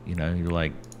 you know, you're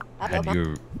like had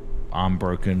your arm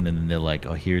broken and then they're like,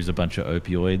 oh, here's a bunch of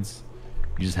opioids.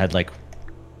 You just had like,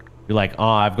 you're like, oh,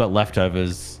 I've got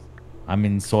leftovers. I'm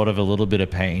in sort of a little bit of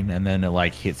pain, and then it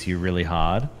like hits you really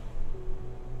hard.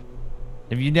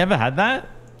 Have you never had that?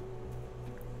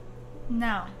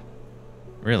 No.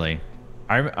 Really?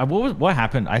 What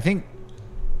happened? I think.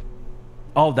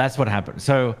 Oh, that's what happened.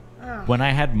 So Ugh. when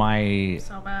I had my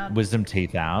So bad. wisdom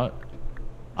teeth out,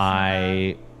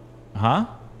 huh?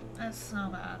 It's so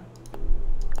bad.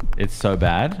 It's so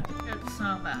bad. It's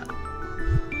so bad.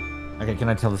 Okay, can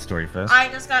I tell the story first? I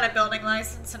just got a building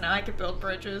license and now I can build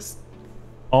bridges.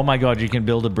 Oh my god, you can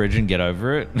build a bridge and get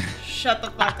over it? Shut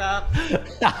the fuck up.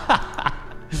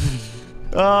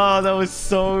 Oh, that was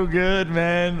so good,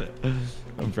 man.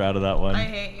 I'm proud of that one. I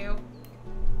hate you.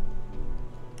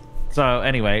 So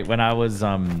anyway, when I was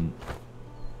when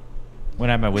I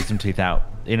had my wisdom teeth out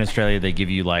in Australia, they give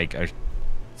you like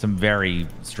some very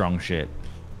strong shit.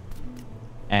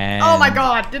 And Oh my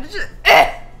god, did it just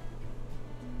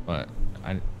what?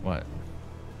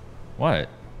 What?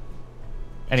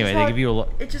 Anyway, they give you a lot.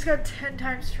 It just got 10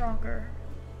 times stronger.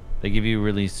 They give you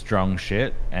really strong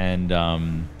shit, and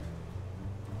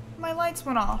My lights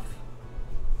went off.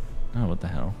 oh, what the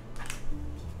hell?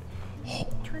 Oh,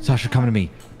 Sasha, come to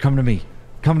me. Come to me.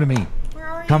 Come to me. Where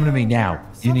are Come you? to me now.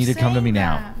 Stop You need to come to me saying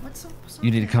now. that. What's You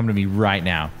need to come to me right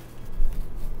now.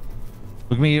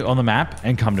 Look at me on the map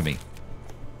and come to me.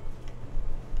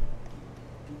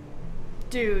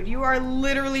 Dude, you are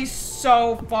literally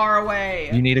so far away.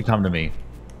 You need to come to me.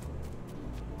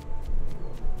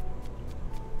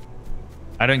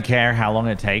 I don't care how long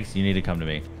it takes. You need to come to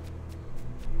me.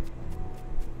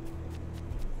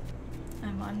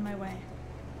 I'm on my way.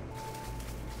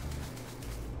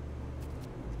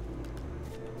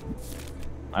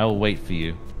 I will wait for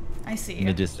you I see in you.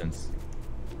 the distance.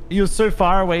 You're so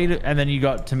far away, and then you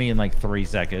got to me in like 3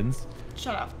 seconds.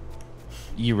 Shut up.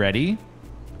 You ready?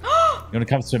 You want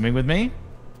to come swimming with me?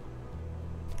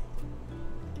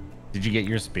 Did you get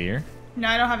your spear? No,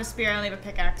 I don't have a spear. I only have a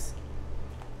pickaxe.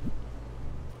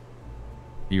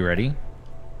 You ready?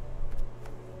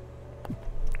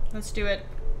 Let's do it.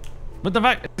 What the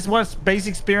fuck? This was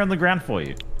basic spear on the ground for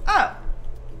you. Oh.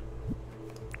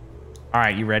 All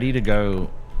right, you ready to go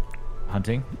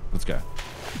hunting? Let's go.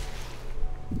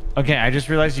 Okay, I just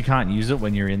realized you can't use it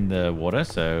when you're in the water,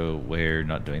 so we're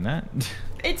not doing that.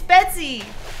 It's Betsy.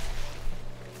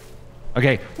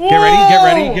 Okay, Whoa! get ready, get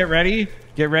ready, get ready,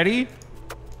 get ready.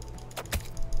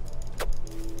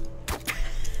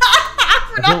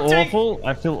 I feel awful.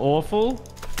 I feel awful.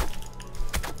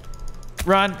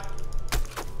 Run.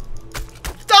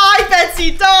 Die,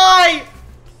 Betsy, die!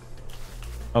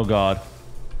 Oh god.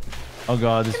 Oh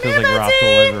god, this Come feels here, like Raft all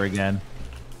Betsy! over again.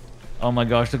 Oh my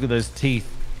gosh, look at those teeth.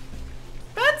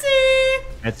 Betsy!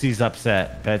 Betsy's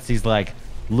upset. Betsy's like,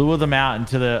 lure them out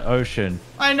into the ocean.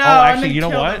 I know. Oh, I'm actually, gonna you know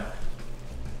kill what? them.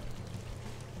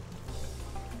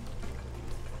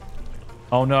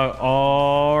 Oh no.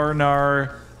 Oh no.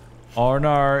 Oh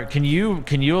no. Can you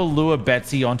lure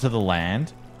Betsy onto the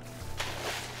land?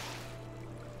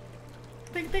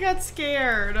 I think they got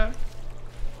scared.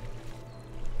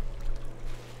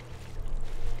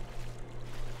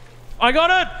 I got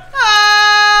it!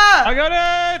 Ah! I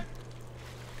got it!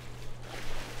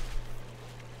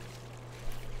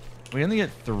 We only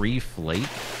get 3 flake?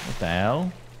 What the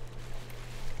hell?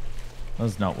 That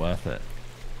was not worth it.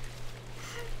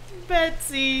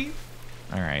 Betsy.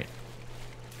 Alright.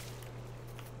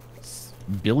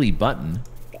 Billy Button.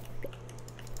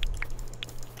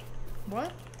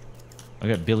 What? I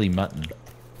got Billy Mutton.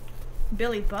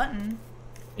 Billy Button.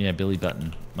 Yeah, Billy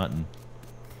Button. Mutton.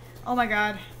 Oh my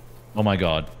god. Oh my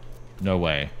god. No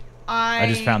way. I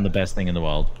just found the best thing in the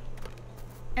world.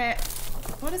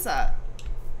 What is that?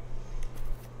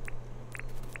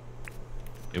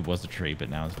 It was a tree, but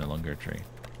now it's no longer a tree.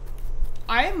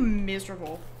 I am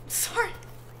miserable. Sorry.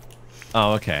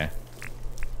 Oh, okay.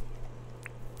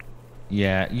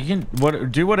 Yeah, you can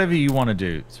do whatever you want to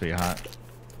do, sweetheart.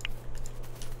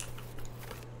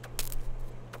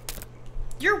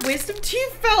 Your wisdom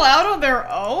teeth fell out on their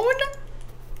own?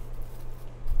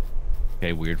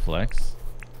 Okay, weird flex.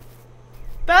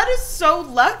 That is so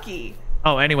lucky.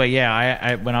 Oh, anyway,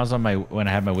 yeah, when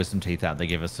I had my wisdom teeth out, they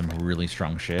gave us some really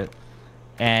strong shit.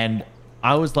 And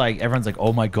I was like, everyone's like,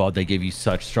 oh my God, they gave you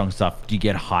such strong stuff. Do you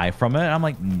get high from it? I'm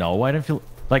like, no, I don't feel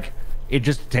like it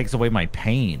just takes away my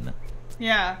pain.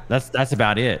 Yeah. That's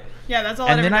about it. Yeah, that's all.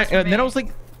 And then then I was like,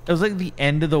 it was like the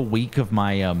end of the week of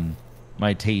my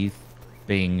my teeth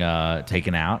being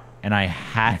taken out, and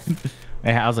I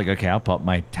was like, okay, I'll pop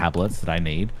my tablets that I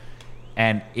need,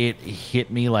 and it hit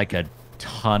me like a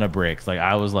ton of bricks. Like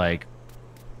I was like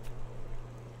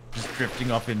just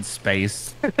drifting off in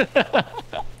space. And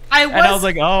I was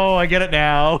like, oh, I get it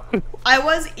now. I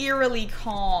was eerily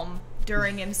calm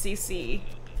during MCC.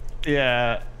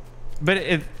 Yeah. But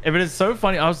it's so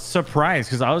funny. I was surprised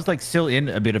because I was like still in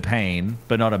a bit of pain,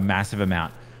 but not a massive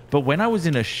amount. But when I was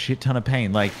in a shit ton of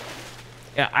pain, like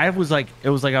it was like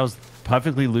I was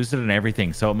perfectly lucid and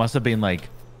everything. So it must have been like,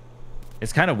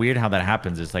 it's kind of weird how that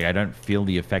happens. It's like I don't feel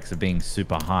the effects of being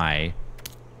super high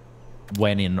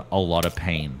when in a lot of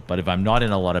pain. But if I'm not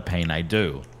in a lot of pain, I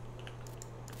do.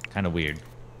 Kind of weird.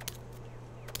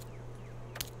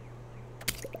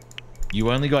 You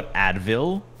only got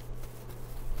Advil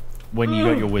when you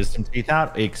got your wisdom teeth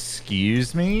out?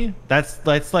 Excuse me? That's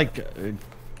like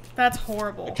that's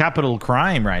horrible. A capital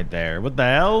crime right there. What the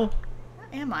hell? Where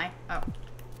am I? Oh.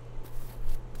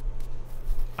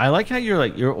 I like how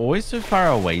you're always so far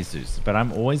away, Zeus, but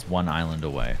I'm always one island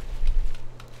away.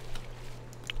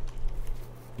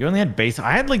 You only had base.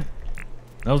 I had like,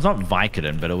 it was not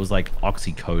Vicodin, but it was like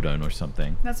oxycodone or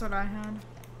something. That's what I had.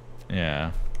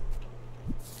 Yeah.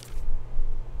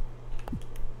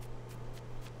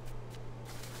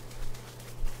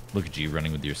 Look at you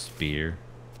running with your spear.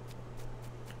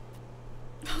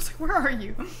 I was like, where are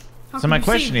you? So my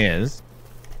question is,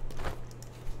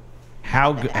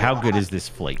 how good is this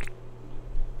flake?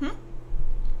 Hmm?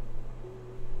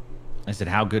 I said,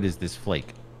 how good is this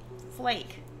flake?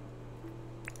 Flake.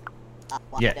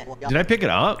 Yeah. Did I pick it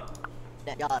up?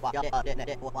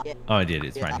 Oh, I did.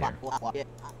 It's right here.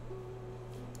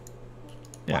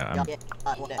 Yeah.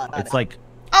 It's like...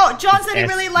 Oh, John said he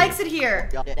really likes it here.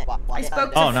 I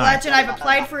spoke to Fletch and I've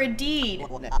applied for a deed.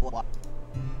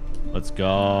 Let's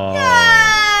go.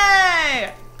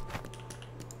 Yay!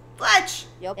 Fletch!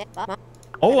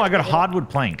 Oh, I got a hardwood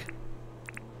plank.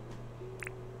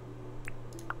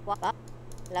 Alright,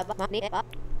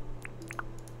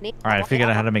 I figured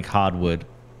out how to make hardwood.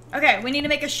 Okay, we need to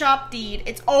make a shop deed.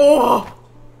 It's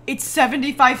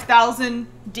 75,000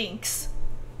 dinks.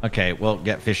 Okay, well,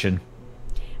 get fishing.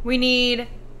 We need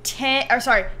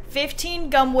 15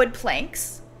 gumwood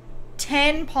planks,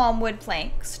 10 palmwood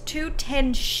planks, 2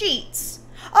 10 sheets.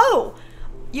 Oh,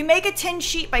 you make a 10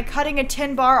 sheet by cutting a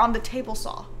 10 bar on the table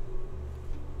saw.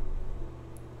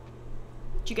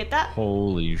 Did you get that?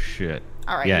 Holy shit.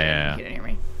 All right. Yeah. You didn't hear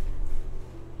me.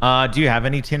 Do you have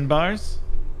any tin bars?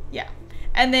 Yeah.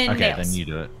 And then okay, nails. then you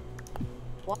do it.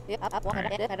 Right.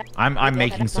 I'm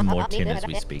making some more tin as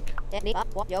we speak. Okay.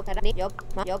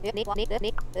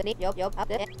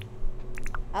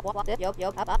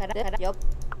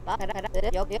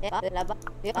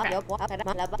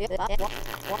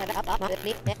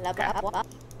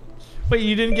 Wait,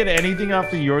 you didn't get anything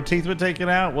after your teeth were taken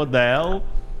out? What the hell?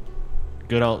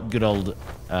 Good old,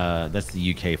 that's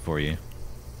the UK for you.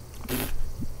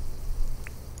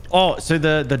 Oh, so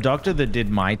the doctor that did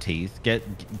my teeth,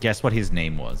 guess what his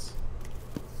name was?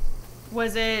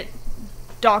 Was it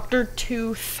Dr.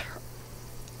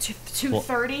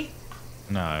 230?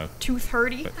 No.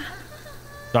 230?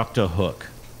 Dr. Hook.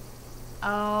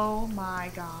 Oh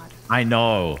my god. I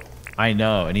know.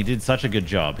 And he did such a good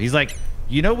job. He's like,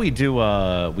 you know, we do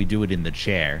it in the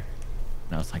chair.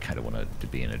 And I was like, I don't want to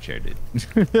be in a chair, dude.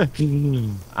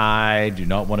 I do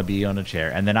not want to be on a chair.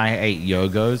 And then I ate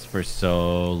Yogos for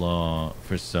so long,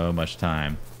 for so much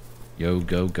time.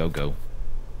 Yogo, go.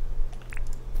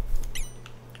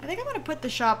 I think I'm going to put the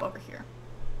shop over here.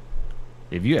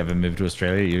 If you ever move to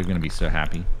Australia, you're going to be so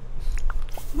happy.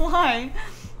 Why?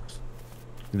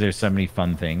 There's so many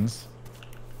fun things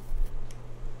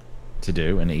to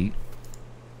do and eat.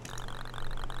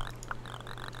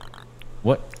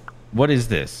 What is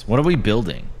this? What are we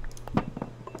building?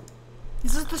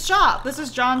 This is the shop. This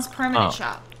is John's permanent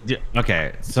shop. Yeah,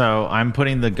 okay, so I'm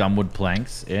putting the gumwood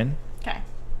planks in. Okay.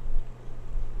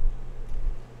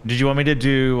 Did you want me to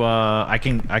do? I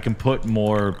can put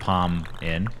more palm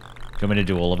in. Do you want me to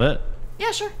do all of it?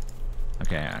 Yeah, sure.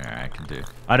 Okay, I can do.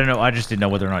 I don't know. I just didn't know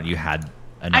whether or not you had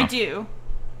enough. I do.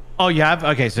 Oh, you have?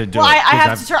 Okay, so do well, it. I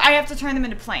have to turn them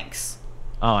into planks.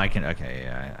 Oh, I can. Okay,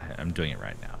 yeah, I'm doing it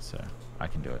right now, so I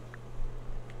can do it.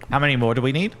 How many more do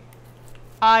we need?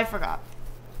 I forgot.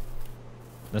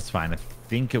 That's fine. I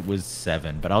think it was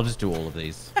 7, but I'll just do all of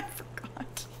these. I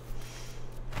forgot.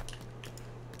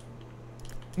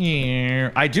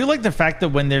 Yeah, I do like the fact that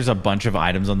when there's a bunch of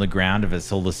items on the ground, if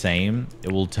it's all the same,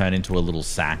 it will turn into a little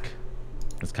sack.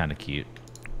 That's kind of cute.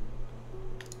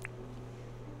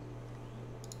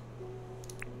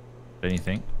 Don't you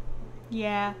think?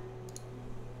 Yeah.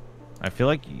 I feel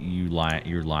like you lie.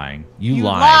 You're lying. You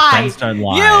lie. lie. Friends don't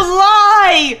lie. You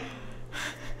lie.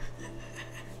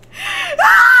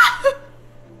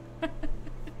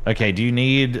 Okay. Do you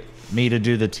need me to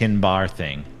do the tin bar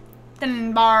thing?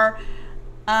 Tin bar.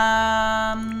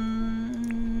 I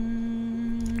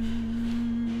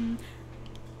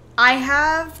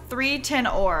have 3 tin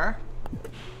ore.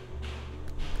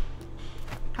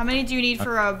 How many do you need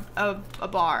for a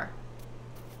bar?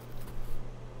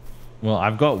 Well,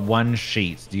 I've got 1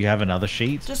 sheet. Do you have another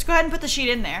sheet? Just go ahead and put the sheet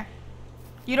in there.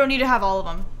 You don't need to have all of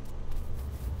them.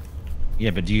 Yeah,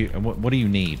 but do you? What do you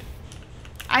need?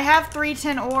 I have 3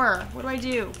 tin ore. What do I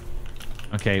do?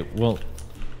 Okay, well,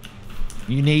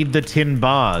 you need the tin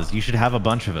bars. You should have a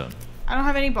bunch of them. I don't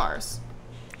have any bars.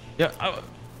 Yeah.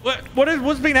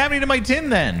 What's been happening to my tin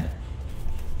then?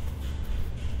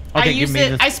 Okay, I used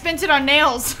it. I spent it on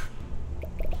nails.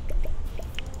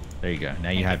 There you go.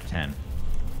 Now you have 10.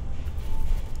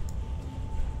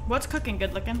 What's cooking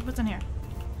good looking? What's in here?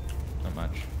 Not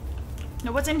much.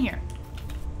 No, what's in here?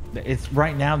 It's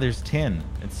right now. There's tin.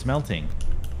 It's smelting.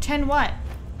 10 what?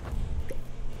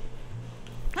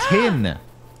 Tin.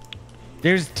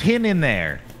 There's tin in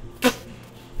there.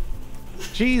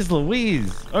 Jeez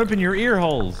Louise. Open your ear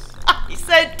holes. He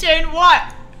said 10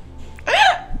 what?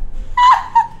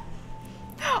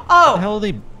 What the hell are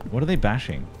they? What are they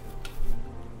bashing?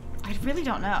 I really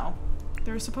don't know.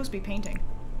 They were supposed to be painting.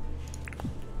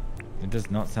 It does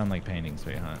not sound like painting,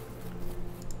 sweetheart.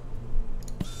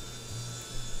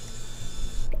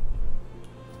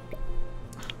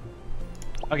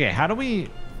 Okay, how do we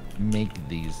make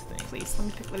these things? Please, let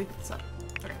me pick this up.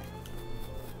 Okay.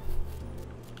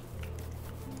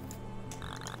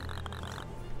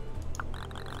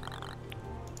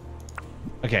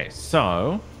 Okay,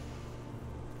 so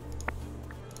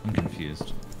I'm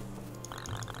confused.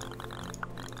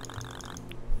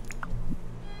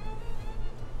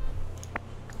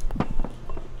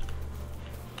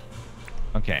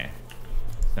 Okay.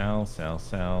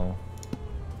 Sell.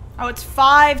 Oh, it's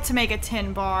 5 to make a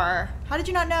tin bar. How did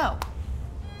you not know?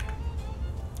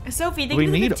 Sophie, Do we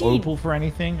need opal for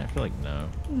anything? I feel like no.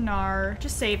 Nar,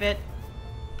 just save it.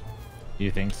 Do you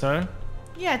think so?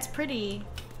 Yeah, it's pretty.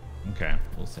 Okay,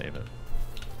 we'll save it.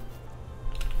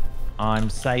 I'm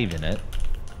saving it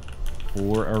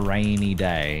for a rainy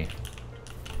day.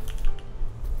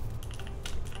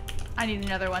 I need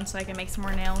another one so I can make some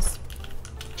more nails.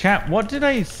 Chat, what did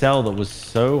I sell that was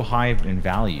so high in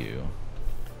value?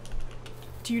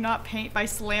 Do you not paint by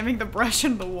slamming the brush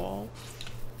in the wall?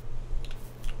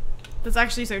 That's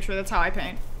actually so true. That's how I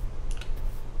paint.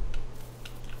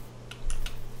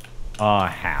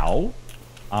 How?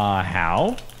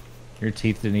 How? Your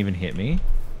teeth didn't even hit me?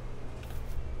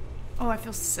 Oh, I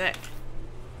feel sick.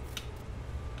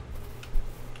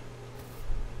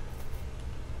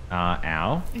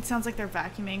 Ow. It sounds like they're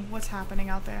vacuuming. What's happening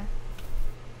out there?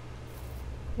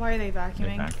 Why are they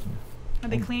vacuuming? Are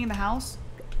they cleaning the house?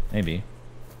 Maybe.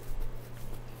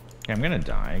 Okay, I'm gonna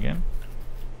die again.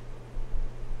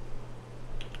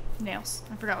 Nails.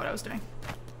 I forgot what I was doing.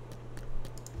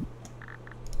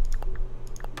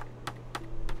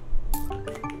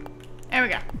 There we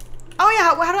go. Oh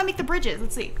yeah, how do I make the bridges?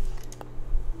 Let's see.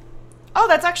 Oh,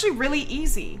 that's actually really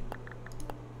easy.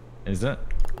 Is it?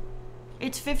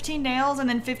 It's 15 nails and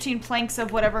then 15 planks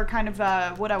of whatever kind of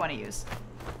wood I want to use.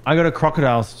 I got a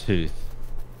crocodile's tooth.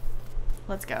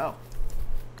 Let's go.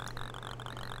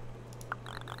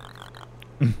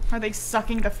 Are they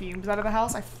sucking the fumes out of the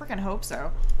house? I freaking hope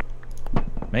so.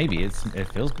 Maybe it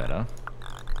feels better.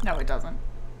 No, it doesn't.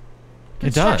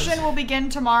 It does. Construction will begin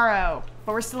tomorrow,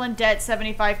 but we're still in debt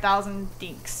 75,000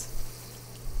 dinks.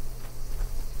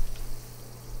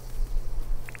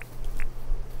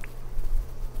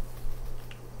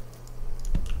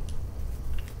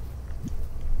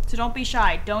 So don't be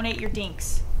shy. Donate your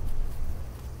dinks.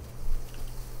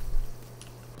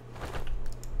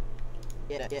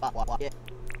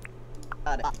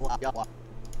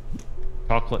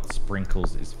 Chocolate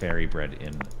sprinkles is fairy bread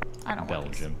in I don't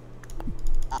want these. Belgium.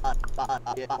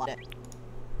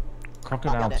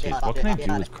 Crocodile teeth. What can I do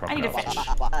with I need a crocodile fish. teeth?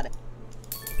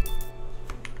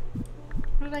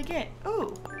 What did I get?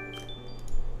 Ooh.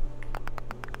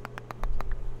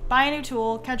 Buy a new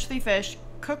tool, catch 3 fish,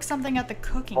 cook something at the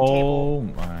cooking table. Oh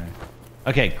my.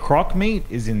 Okay, croc meat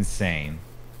is insane.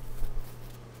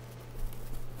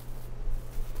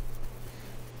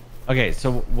 Okay,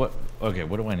 so what? Okay,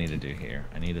 what do I need to do here?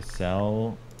 I need to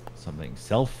sell something.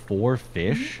 Sell 4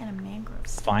 fish. And a mangrove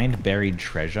stick. Find buried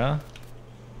treasure.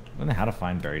 I don't know how to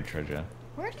find buried treasure.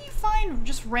 Where do you find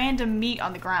just random meat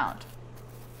on the ground?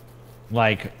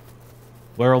 Like,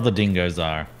 where all the dingoes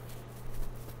are.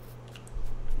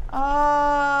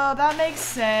 Oh, that makes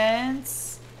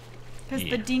sense. Because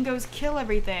Yeah. the dingoes kill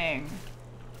everything.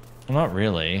 Well, not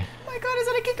really. Oh my god, is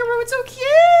that a kangaroo? It's so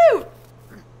cute!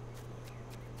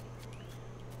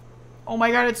 Oh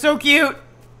my god, it's so cute!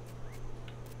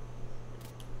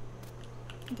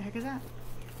 What the heck is that?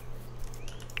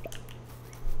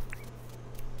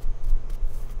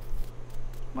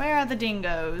 Where are the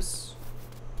dingoes?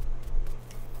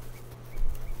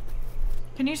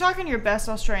 Can you talk in your best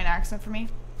Australian accent for me?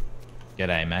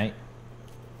 G'day, mate.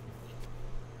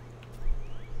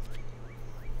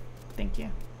 Thank you.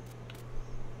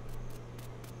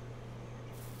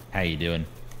 How you doing?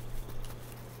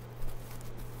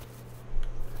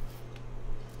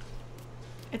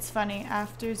 It's funny,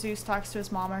 after Zeus talks to his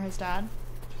mom or his dad,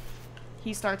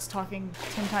 he starts talking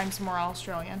 10 times more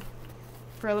Australian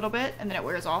for a little bit, and then it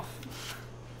wears off.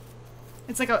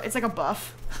 It's like a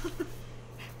buff.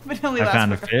 But it only I lasts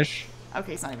found a for fish.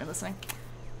 Okay, he's not even listening.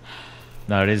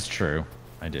 No, it is true.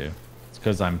 I do. It's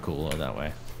because I'm cooler that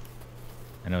way.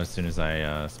 I know as soon as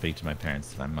I speak to my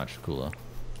parents that I'm much cooler.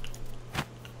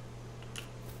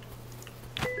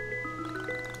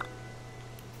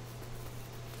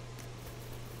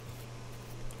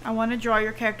 I want to draw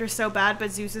your character so bad, but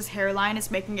Zeus's hairline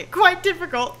is making it quite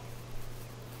difficult.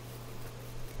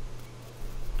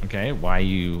 Okay, why are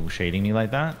you shading me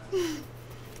like that?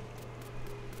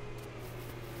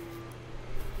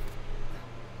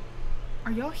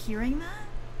 Are y'all hearing that?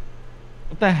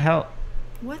 What the hell?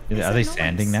 What Are is that they noise?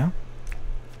 standing now?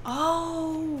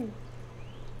 Oh,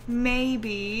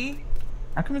 maybe.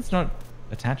 How come it's not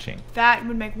attaching? That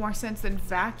would make more sense than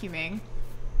vacuuming.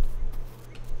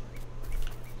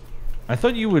 I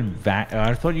thought you would do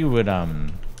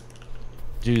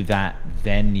that,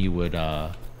 then you would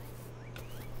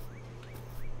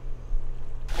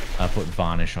put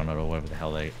varnish on it or whatever the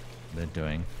hell they're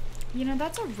doing. You know,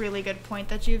 that's a really good point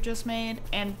that you've just made,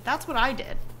 and that's what I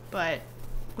did, but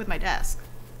with my desk.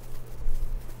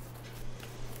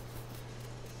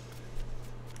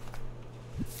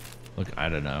 Look, I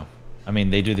don't know. I mean,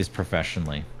 they do this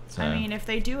professionally. So. I mean, if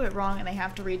they do it wrong and they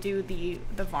have to redo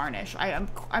the varnish, I'm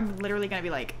literally gonna be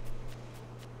like,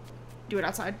 do it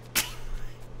outside.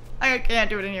 I can't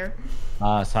do it in here.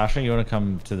 Sasha, you want to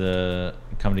come to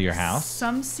your house?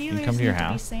 Some ceilings come to need your to be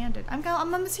house? sanded. I'm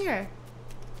almost here.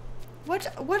 What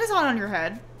is on your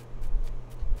head?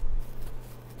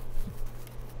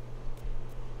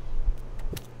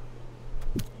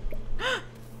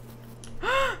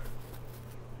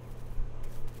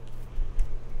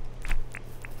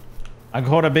 I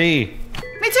caught a bee.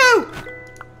 Me too!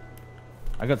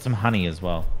 I got some honey as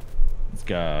well. Let's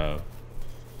go.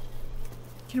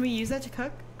 Can we use that to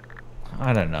cook?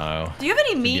 I don't know. Do you have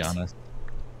any meat? To be honest.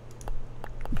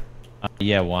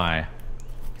 Yeah, why?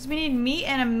 Because we need meat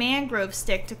and a mangrove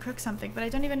stick to cook something, but I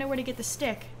don't even know where to get the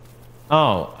stick.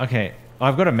 Oh, okay. Oh,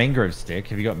 I've got a mangrove stick.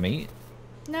 Have you got meat?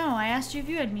 No, I asked you if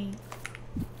you had meat.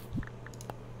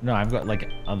 No, I've got like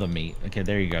other meat. Okay,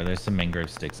 there you go. There's some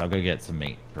mangrove sticks. I'll go get some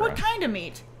meat. For What us. kind of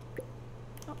meat?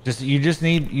 You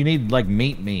need like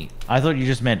meat. I thought you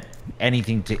just meant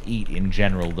anything to eat in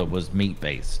general that was meat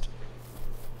based.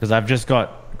 Because I've just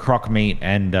got croc meat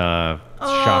and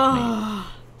shark meat.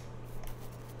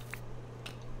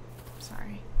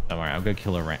 Sorry. Don't worry, I'll go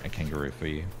kill a kangaroo for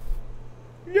you.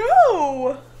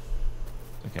 No!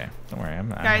 Okay, don't worry. I'm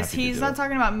Guys, happy to he's do not it.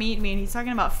 talking about meat. He's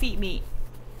talking about feet meat.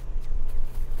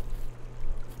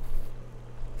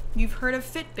 You've heard of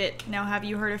Fitbit. Now have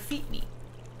you heard of feet meat?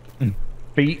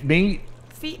 Feet meat?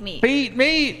 Feet meat. Feet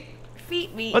meat!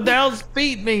 Feet meat. What the hell's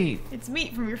feet meat? It's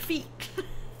meat from your feet.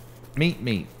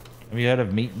 Meat. Have you heard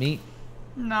of meat?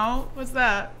 No? What's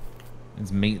that?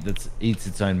 It's meat that eats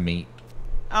its own meat.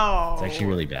 Oh. It's actually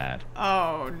really bad.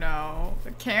 Oh no.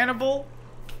 A cannibal?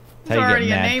 That's how you already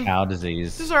get a mad name. cow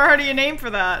disease. There's already a name for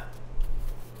that.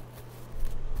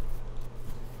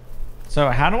 So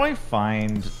how do I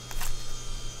find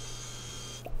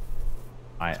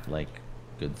like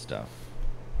good stuff.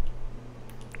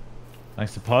 Like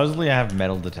supposedly I have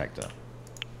metal detector,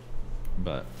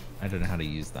 but I don't know how to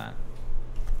use that.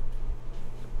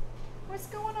 What's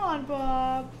going on,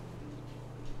 Bob?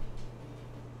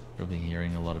 Probably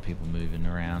hearing a lot of people moving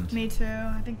around. Me too.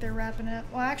 I think they're wrapping it up.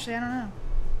 Well, actually, I don't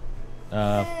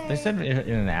know. They said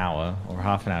in an hour or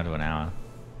half an hour to an hour.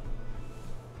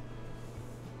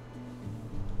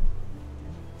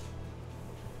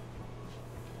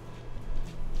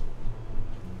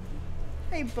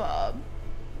 Hey, Bob.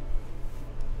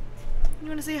 You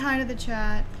want to say hi to the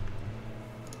chat?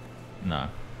 No.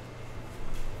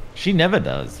 She never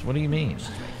does. What do you mean? She's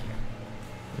right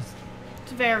here.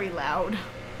 It's very loud.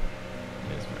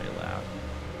 It is very loud.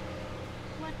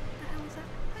 What the hell is that?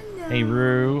 Hello. Hey,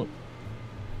 Rue.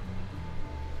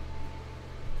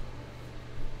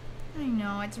 I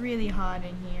know, it's really hot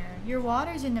in here. Your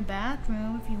water's in the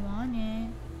bathroom if you want it.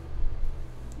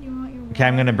 You want your water? Okay,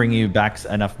 I'm gonna bring you back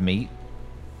enough meat.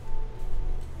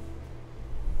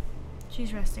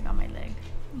 She's resting on my leg.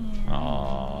 Yeah.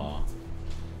 Aww.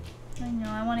 I know,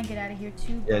 I want to get out of here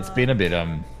too, Yeah, it's been a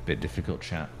bit difficult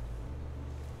chat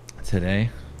today.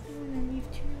 I want to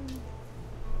leave too.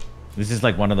 This is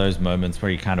like one of those moments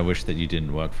where you kind of wish that you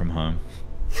didn't work from home.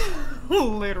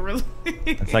 Literally.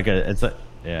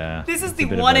 Yeah. This is it's the a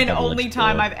bit of one a and double-edged only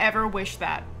time sword. I've ever wished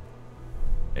that.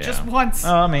 Yeah. Just once.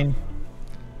 Oh, I mean,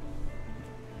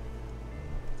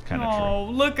 it's kind of Oh,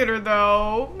 look at her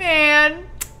though. Man.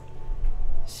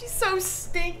 She's so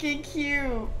stinking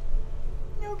cute.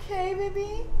 You okay, baby?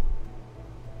 true.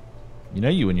 You know,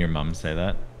 you and your mum say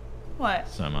that What?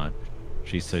 so much.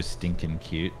 She's so stinking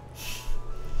cute.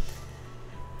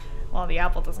 Well, the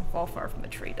apple doesn't fall far from the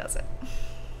tree, does it?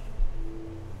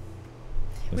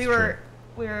 That's we true.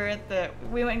 went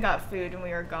and got food and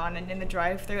we were gone, and in the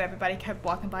drive-thru everybody kept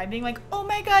walking by being like, oh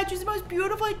my god, she's the most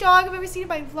beautiful dog I've ever seen in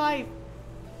my life.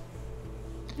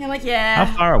 And I'm like, yeah.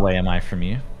 How far away am I from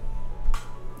you?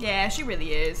 Yeah, she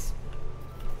really is.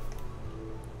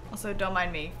 Also, don't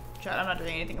mind me, Chad, I'm not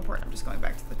doing anything important. I'm just going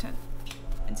back to the tent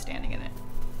and standing in it.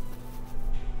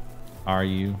 Are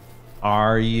you?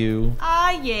 Are you?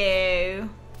 Are you?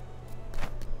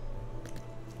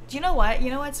 Do you know what?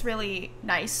 You know what's really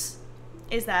nice?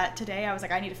 Is that today I was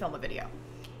like, I need to film a video.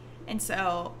 And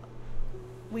so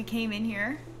we came in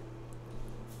here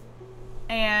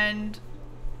and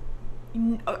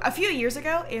a few years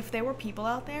ago, if there were people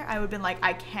out there, I would have been like,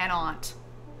 I cannot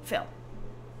film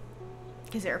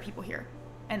because there are people here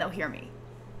and they'll hear me.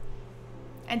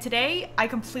 And today I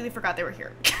completely forgot they were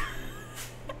here.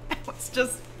 It's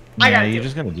just, I Yeah, gotta you do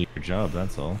just gotta do your job,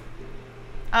 that's all.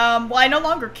 well, I no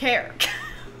longer care.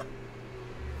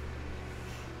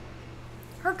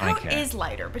 Her I coat care. is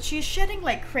lighter, but she's shedding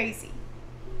like crazy.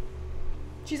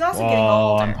 She's also getting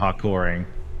Oh, older. I'm parkouring.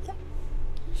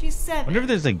 She's I 7. wonder if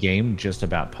there's a game just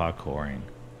about parkouring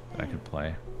that I could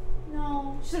play.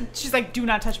 No. She's like, do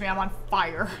not touch me, I'm on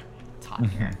fire. It's hot in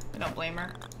here. I don't blame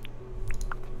her.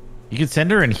 You could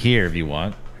send her in here if you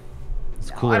want.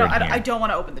 It's No, cooler in here. I don't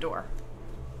want to open the door.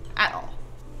 At all.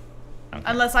 Okay.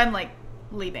 Unless I'm like,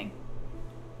 leaving.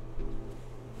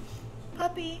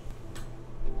 Puppy.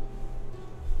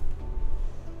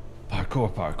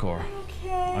 Parkour.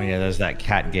 Okay. Oh yeah, there's that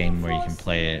cat game where you can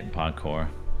play it in parkour.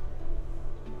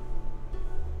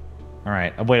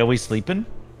 Alright, wait, are we sleeping?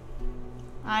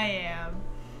 I am.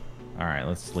 Alright,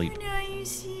 let's sleep. Are you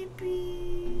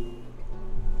sleepy?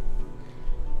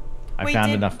 I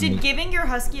found enough Did meat. giving your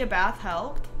husky a bath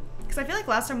help? Because I feel like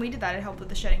last time we did that, it helped with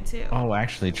the shedding too. Oh,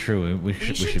 actually, true. We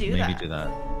should do maybe that. do that.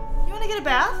 You want to get a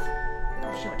bath?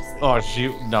 Oh, she went to sleep.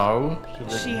 Oh, no.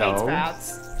 She hates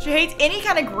baths. She hates any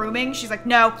kind of grooming. She's like,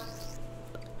 no.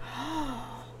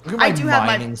 Look at my I do have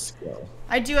my- mining skill.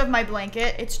 I do have my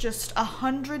blanket. It's just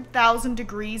 100,000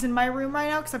 degrees in my room right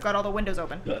now because I've got all the windows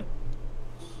open.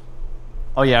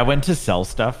 Oh yeah, I went to sell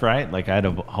stuff, right? Like I had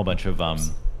a whole bunch of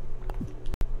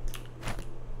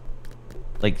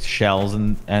like shells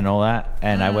and all that,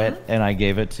 and I went and I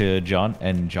gave it to John,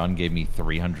 and John gave me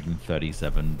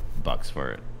 $337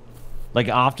 for it. Like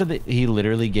after he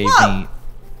literally gave me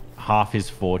half his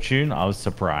fortune, I was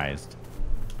surprised.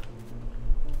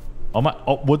 Oh my!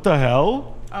 Oh, what the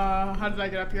hell? How did I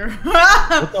get up here?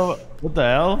 What the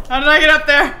hell? How did I get up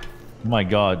there? Oh my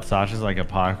god, Sasha's like a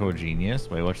parkour genius.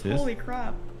 Wait, watch this. Holy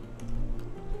crap.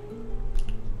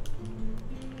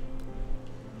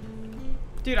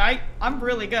 Dude, I'm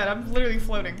really good. I'm literally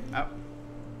floating. Oh.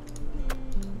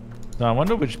 So I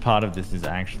wonder which part of this is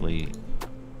actually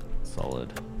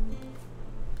solid.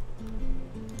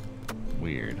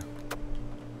 Weird.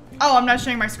 Oh, I'm not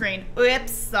showing my screen.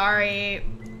 Oops, sorry.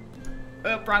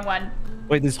 Oop, wrong one.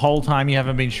 Wait, this whole time you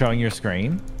haven't been showing your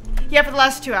screen? Yeah, for the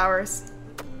last 2 hours.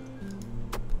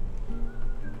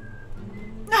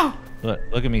 No!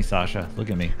 Look at me, Sasha. Look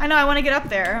at me. I know, I want to get up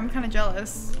there. I'm kind of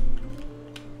jealous.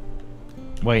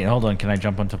 Wait, hold on. Can I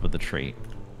jump on top of the tree?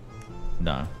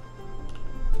 No.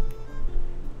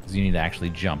 Because you need to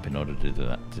actually jump in order to do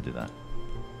that.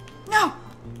 No!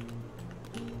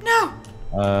 No!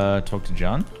 Talk to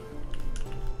John.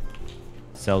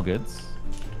 Sell goods.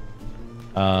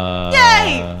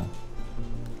 Yay!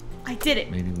 I did it.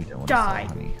 Maybe we don't want Die. to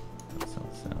sell honey.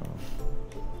 Sell.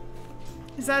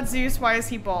 Is that Zeus? Why is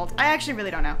he bald? I actually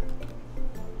really don't know.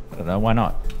 I don't know. Why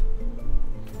not?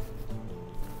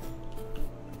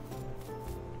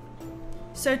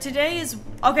 So today is...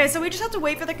 Okay, so we just have to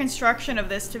wait for the construction of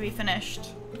this to be finished.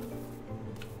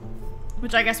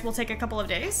 Which I guess will take a couple of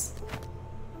days.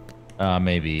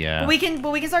 Maybe, yeah. But we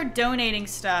can start donating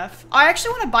stuff. I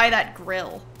actually want to buy that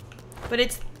grill. But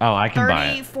it's I can buy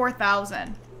it.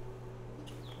 34,000.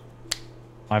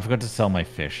 I forgot to sell my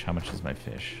fish. How much is my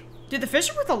fish? Dude, the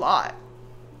fish are worth a lot.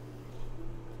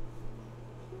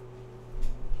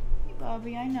 Hey,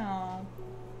 Bobby, I know.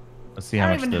 Let's see how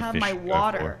much the fish I don't even have my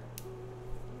water.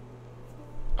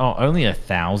 Oh, only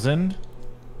 1,000?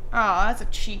 Oh, that's a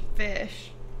cheap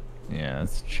fish. Yeah,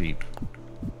 that's cheap.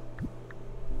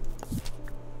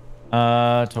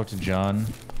 Talk to John.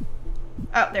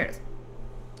 Oh, there it is.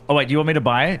 Oh, wait, do you want me to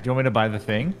buy it? Do you want me to buy the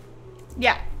thing?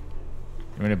 Yeah. You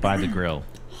want me to buy the grill?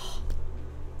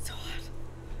 So hot.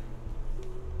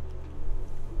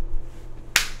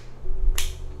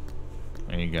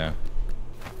 There you go.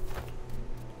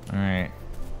 Alright.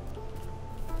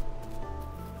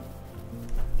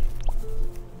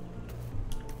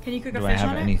 Can you cook a Do fish I have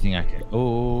on it? anything I can...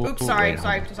 Oh. Oops, sorry, wait,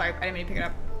 sorry. I didn't mean to pick it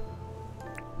up.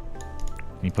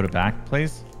 Can you put it back,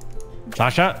 please?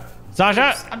 Sasha! Sasha!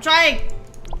 Oops, I'm trying!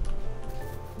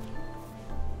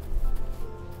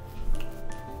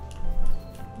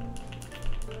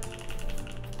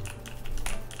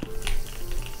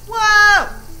 Whoa!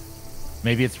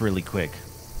 Maybe it's really quick.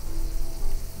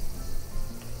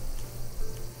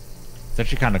 It's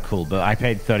actually kind of cool, but I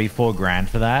paid 34 grand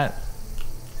for that.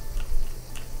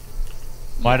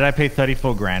 Why did I pay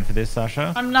 34 grand for this,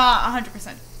 Sasha? I'm not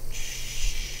 100%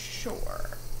 sure.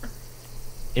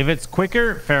 If it's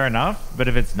quicker, fair enough. But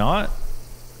if it's not...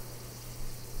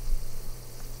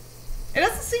 It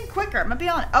doesn't seem quicker, I'm gonna be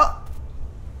honest. Oh!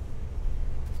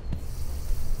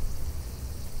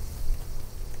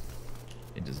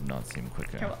 It does not seem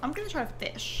quicker. Okay, well, I'm gonna try to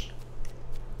fish.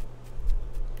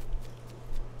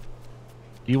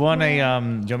 Do you want a, do you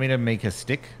want me to make a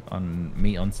stick on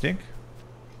meat on stick?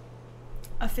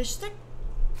 A fish stick?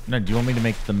 No, do you want me to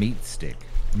make the meat stick?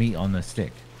 Meat on the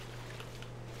stick.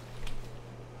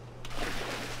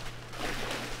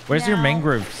 Where's your No.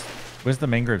 mangroves? Where's the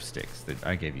mangrove sticks that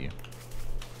I gave you?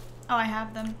 Oh, I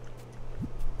have them.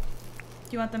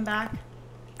 Do you want them back?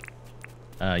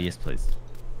 Yes, please.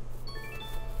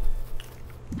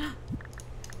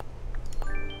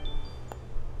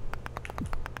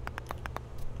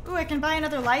 Ooh, I can buy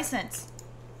another license.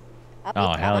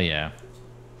 Oh, hell yeah.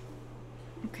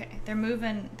 Okay, they're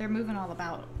moving all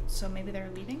about. So maybe they're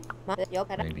leaving?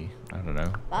 Maybe. I don't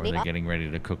know. Or are they getting ready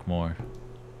to cook more?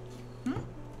 Hmm?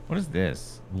 What is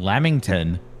this?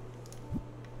 Lamington.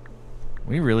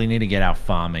 We really need to get our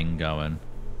farming going.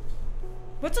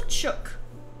 What's a chook?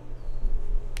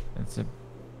 It's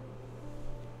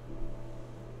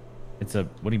a,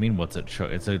 what do you mean what's a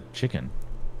chook? It's a chicken.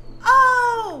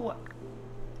 Oh!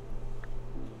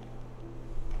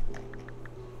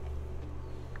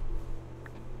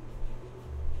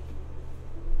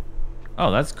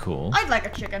 Oh, that's cool. I'd like a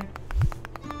chicken.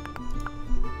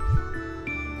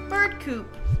 Bird coop.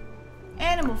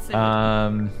 Animal food.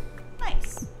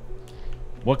 Nice.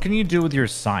 What can you do with your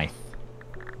scythe?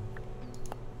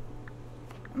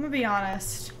 I'm gonna be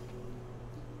honest.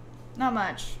 Not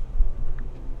much.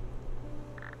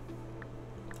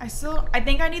 I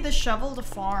think I need the shovel to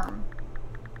farm.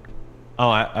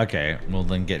 Oh, okay. Well,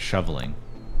 then get shoveling.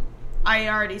 I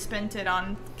already spent it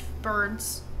on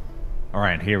birds. All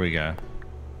right, here we go.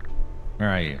 Where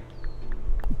are you?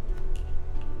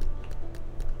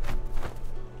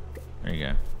 There you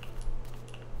go.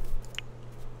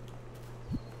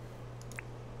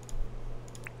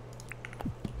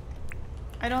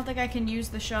 I don't think I can use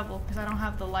the shovel because I don't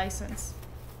have the license.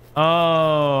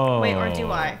 Oh. Wait, or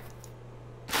do I?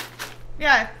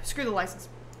 Yeah, screw the license.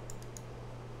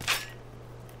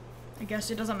 I guess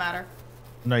it doesn't matter.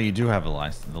 No, you do have a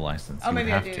license. The license. Oh, You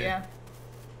maybe I have do, to. yeah.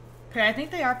 Okay, I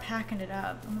think they are packing it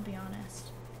up. I'm gonna be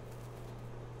honest.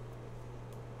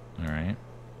 All right.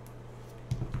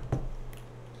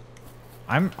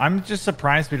 I'm just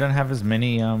surprised we don't have as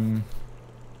many.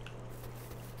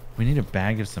 We need a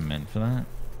bag of cement for that.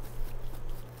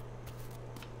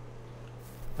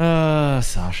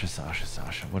 Sasha.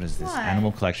 What is this? What?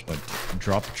 Animal collection book.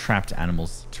 Drop trapped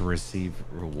animals to receive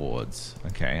rewards.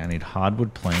 Okay, I need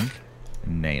hardwood plank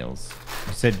and nails.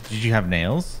 You said, did you have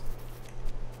nails?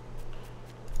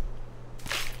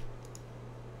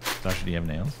 Sasha, do you have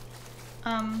nails?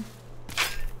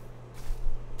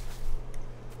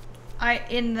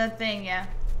 In the thing, yeah.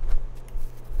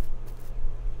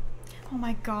 Oh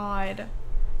my god.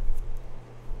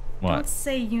 What? Don't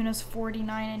say Yuna's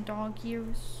 49 in dog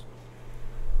years.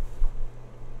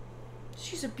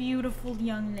 She's a beautiful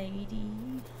young lady.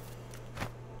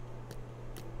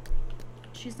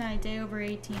 She's not a day over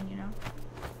 18, you know?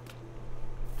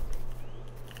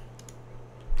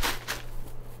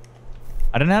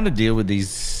 I don't know how to deal with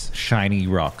these shiny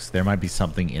rocks. There might be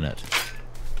something in it.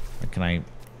 Can I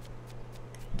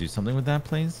do something with that,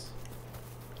 please?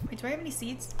 Wait, do I have any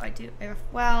seeds? Oh, I do.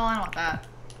 Well, I don't want that.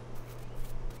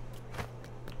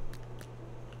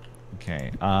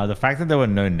 Okay. The fact that there were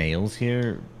no nails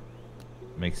here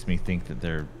makes me think that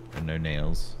there are no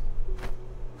nails.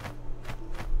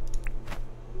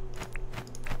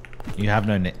 You have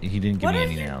no. He didn't give me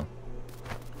any nail.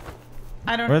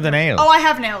 I don't. Where are the nails? Oh, I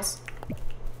have nails.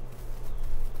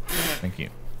 Thank you.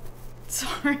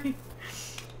 Sorry.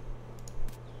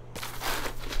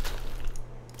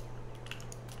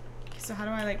 So how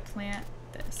do I like plant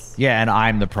this? Yeah, and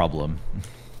I'm the problem.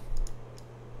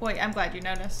 Wait, I'm glad you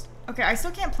noticed. Okay, I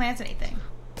still can't plant anything.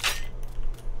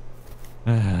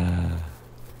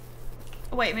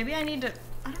 Wait, maybe I need to...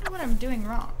 I don't know what I'm doing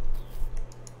wrong.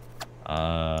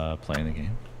 Playing the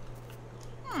game.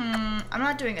 I'm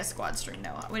not doing a squad stream,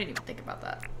 no. We didn't even think about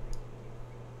that.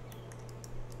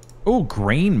 Oh,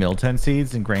 grain mill. 10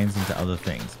 seeds and grains into other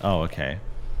things. Oh, okay.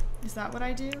 Is that what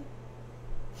I do?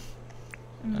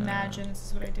 Imagine this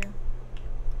is what I do.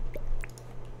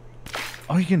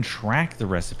 Oh, you can track the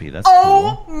recipe. That's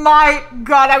Oh cool. my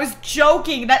god, I was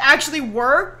joking. That actually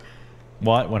worked.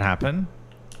 What? What happened?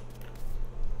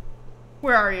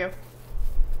 Where are you?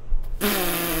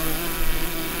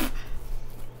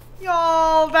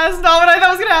 Y'all, that's not what I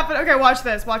thought was gonna happen. Okay, watch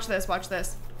this, watch this, watch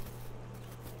this.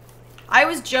 I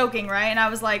was joking, right? And I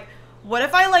was like, what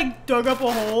if I like dug up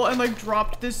a hole and like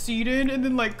dropped this seed in and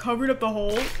then like covered up the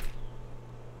hole?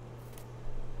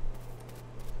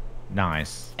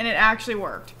 Nice. And it actually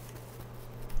worked.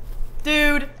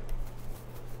 Dude.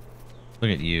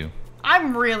 Look at you.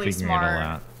 I'm really Figuring it all smart.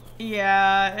 out.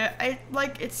 Yeah,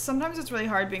 sometimes it's really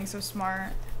hard being so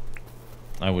smart.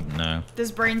 I wouldn't know.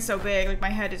 This brain's so big, like my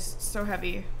head is so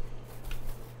heavy.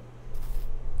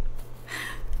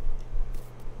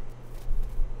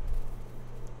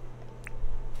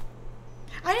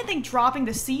 I didn't think dropping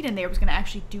the seed in there was gonna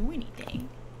actually do anything.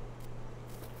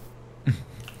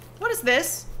 What is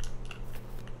this?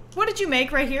 What did you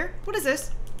make right here? What is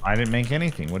this? I didn't make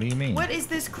anything. What do you mean? What is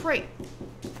this crate?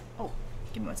 Oh,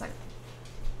 give me 1 second.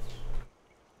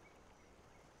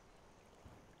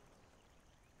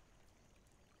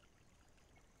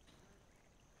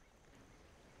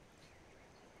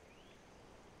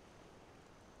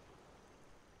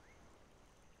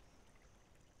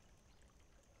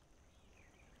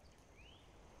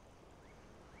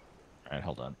 All right,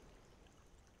 hold on.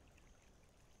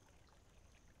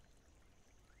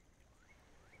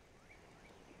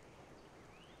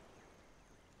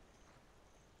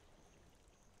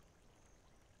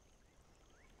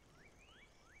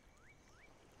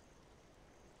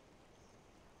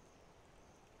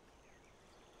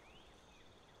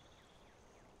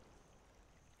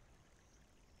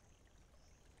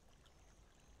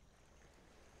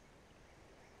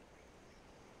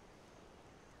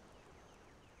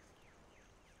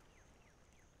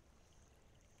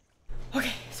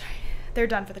 Okay, sorry. They're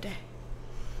done for the day.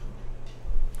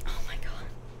 Oh my god.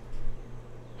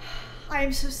 I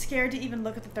am so scared to even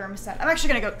look at the thermostat. I'm actually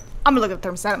gonna go. I'm gonna look at the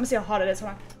thermostat. I'm gonna see how hot it is.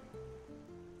 Hold on.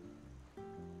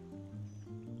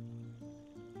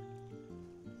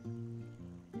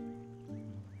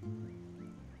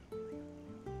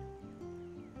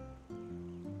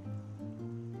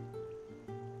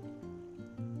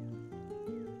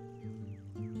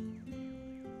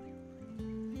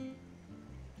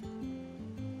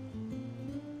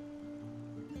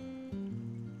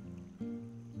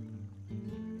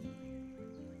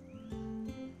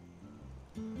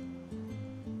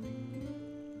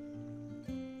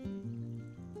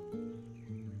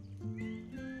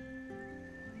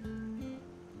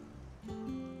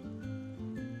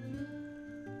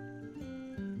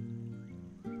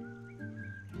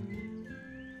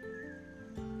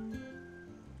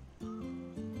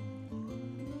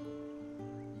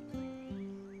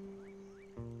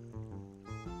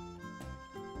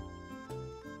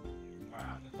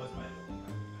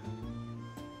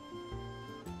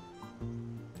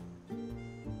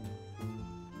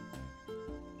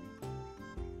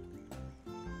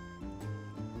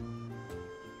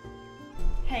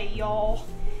 Hey, y'all.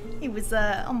 It was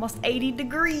almost 80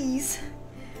 degrees.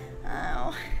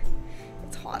 Oh,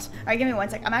 it's hot. All right, give me 1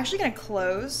 sec. I'm actually gonna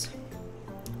close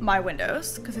my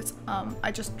windows because it's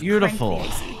I just Beautiful.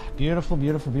 cranked the AC. Beautiful,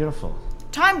 beautiful, beautiful.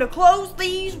 Time to close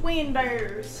these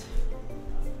windows.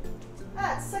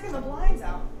 Ah, it's sucking the blinds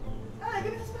out. Ah,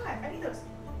 give me those back. I need those.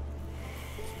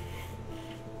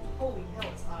 Holy hell,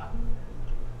 it's hot.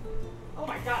 Oh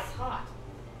my god, it's hot.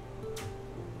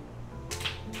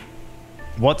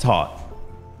 What's hot?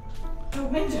 The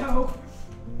window.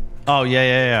 Oh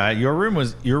yeah. Your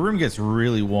room gets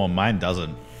really warm. Mine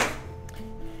doesn't.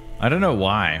 I don't know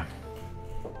why.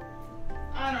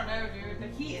 I don't know, dude.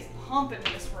 The heat is pumping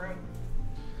in this room.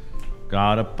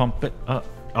 Gotta pump it up.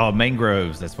 Oh,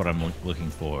 mangroves. That's what I'm looking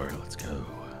for. Let's go.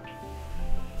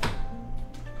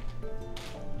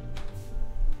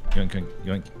 Yoink, yoink,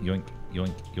 yoink, yoink,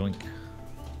 yoink, yoink.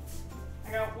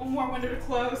 I got one more window to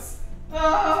close.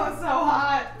 Oh, it's so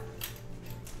hot.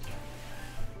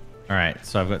 All right,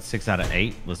 so I've got 6 out of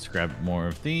 8. Let's grab more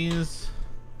of these.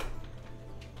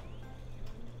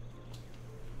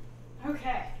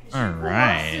 Okay. It should All cool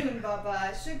right. off soon,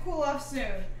 Bubba. It should cool off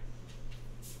soon.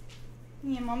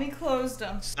 Yeah, mommy closed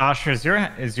them. Sasha, is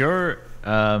your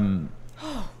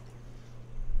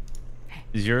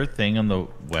thing on the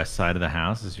west side of the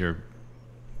house? Is your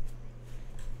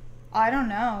I don't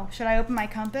know. Should I open my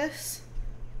compass?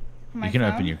 On my You can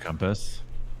phone? open your compass.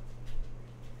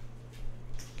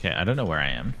 Okay, I don't know where I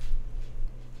am.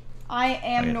 I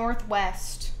am Okay.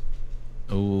 northwest.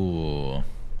 Ooh.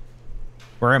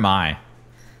 Where am I?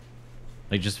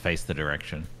 Like, just face the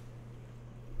direction.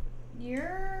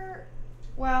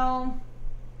 Well,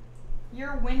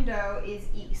 your window is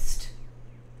east.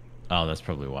 Oh, that's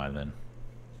probably why then.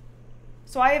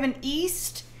 So I have an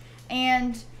east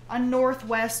and a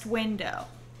northwest window.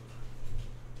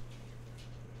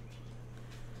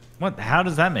 What? How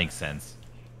does that make sense?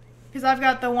 Because I've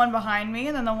got the one behind me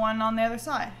and then the one on the other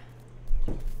side.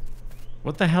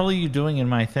 What the hell are you doing in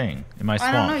my thing? In my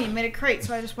swamp? I don't know. You made a crate,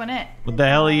 so I just went in. What the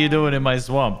hell are you doing in my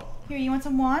swamp? Here, you want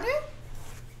some water?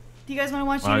 Do you guys want to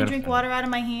watch Well, I me gotta drink find water out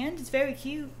of my hand? It's very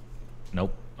cute.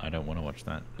 Nope, I don't want to watch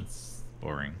that. It's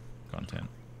boring content.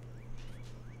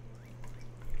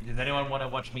 Does anyone want to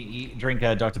watch me drink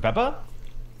Dr. Pepper?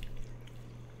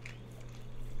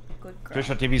 Good girl.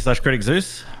 Twitch.tv/Critic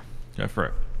Zeus. Go for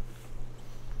it.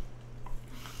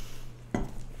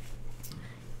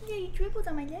 Yeah, you dribbled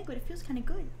on my leg, but it feels kind of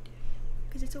good.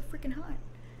 Because it's so freaking hot.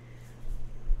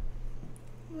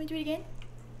 You want to do it again?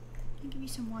 I'll give you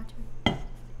some water.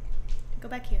 Go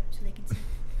back here so they can see.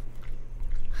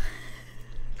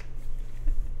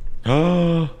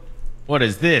 Oh, what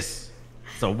is this?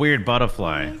 It's a weird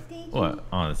butterfly. Yes, thank What? you.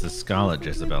 Oh, it's a Thank you scarlet for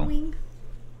Jezebel. dribbling.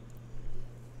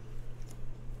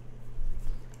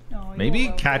 Oh, you're Maybe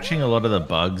welcome. catching a lot of the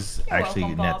bugs You're actually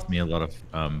welcome, nets Bob. me a lot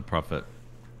of profit.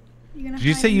 You gonna Did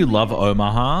you hide say in you my love house?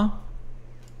 Omaha?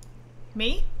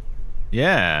 Me?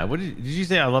 Yeah. What did you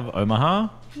say? I love Omaha?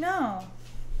 No.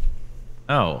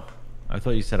 Oh, I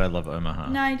thought you said I love Omaha.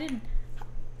 No, I didn't.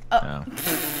 Oh.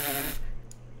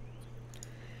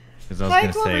 Because I was Hi,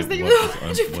 going Clovers, to thank say, you what's for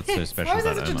so watching. special Why was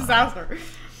that about such a Omaha? disaster?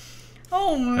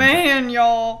 Oh man,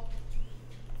 y'all.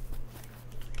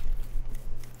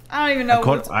 I don't even know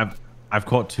what's... I've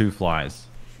caught 2 flies.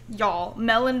 Y'all,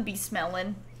 melon be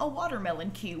smelling a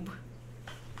watermelon cube.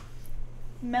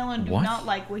 Melon do What? not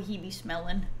like what he be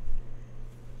smelling.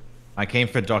 I came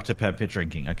for Dr. Pepper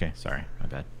drinking. Okay, sorry. My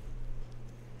bad.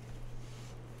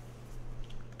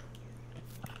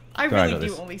 I Sorry, I really got do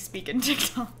this. only speak in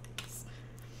TikToks.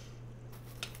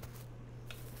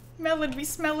 Melon be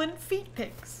smelling feet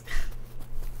pics.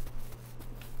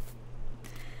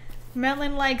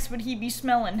 Melon likes what he be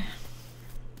smelling.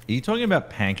 Are you talking about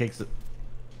pancakes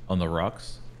on the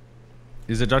rocks?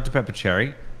 Is it Dr. Pepper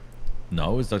Cherry?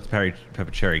 No, is Dr.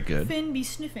 Pepper Cherry good? Finn be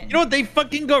sniffing. You know what? They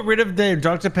fucking got rid of their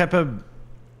Dr. Pepper...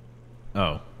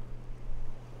 Oh.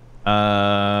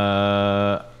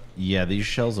 Yeah, these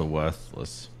shells are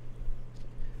worthless.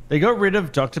 They got rid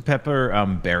of Dr. Pepper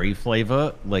berry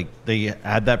flavor. Like, they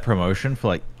had that promotion for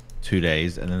like 2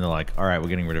 days, and then they're like, all right, we're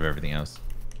getting rid of everything else.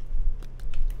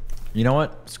 You know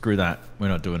what? Screw that. We're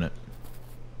not doing it.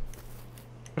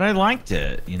 But I liked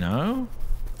it, you know?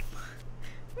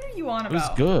 What are you on It was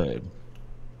about? good.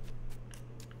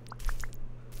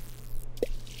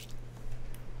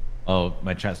 Oh,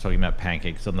 my chat's talking about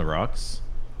pancakes on the rocks.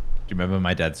 Do you remember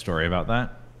my dad's story about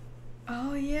that?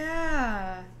 Oh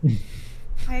yeah.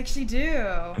 I actually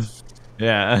do.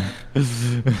 Yeah. I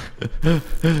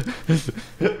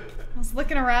was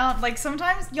looking around, like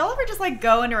sometimes y'all ever just like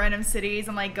go into random cities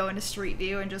and like go into Street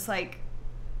View and just like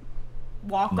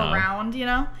walk No. around, you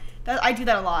know? I do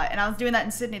that a lot, and I was doing that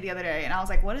in Sydney the other day, and I was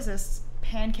like, what is this?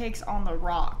 Pancakes on the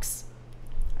rocks.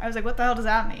 I was like, what the hell does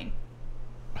that mean?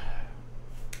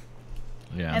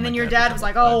 Yeah. And then your dad was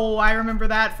like, oh, I remember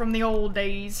that from the old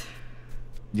days.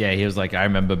 Yeah, he was like, I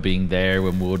remember being there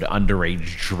when we would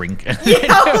underage drink. Yeah,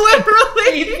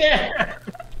 literally. Yeah.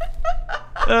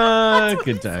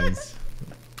 Good times.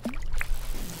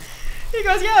 He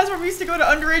goes, yeah, that's where we used to go to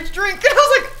underage drink. And I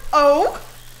was like, oh.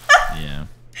 Yeah.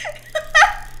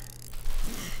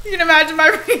 You can imagine my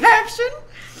reaction.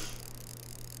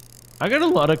 I got a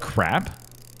lot of crap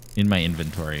in my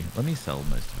inventory. Let me sell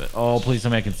most of it. Oh, please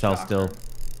tell me I can sell still.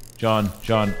 John,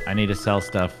 I need to sell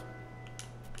stuff.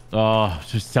 Oh,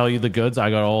 just sell you the goods? I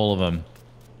got all of them.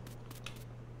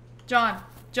 John,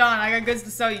 I got goods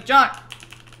to sell you. John.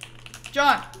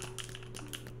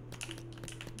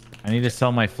 I need to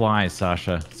sell my flies,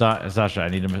 Sasha. Sasha, I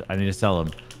need to sell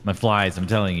them. My flies, I'm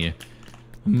telling you.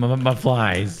 My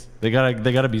flies. They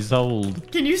gotta be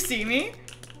sold. Can you see me?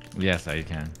 Yes, I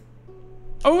can.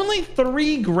 Only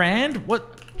 3 grand?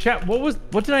 What, chat?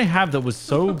 What did I have that was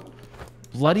so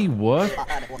bloody worth?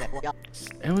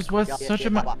 It was worth such a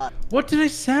much. What did I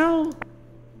sell?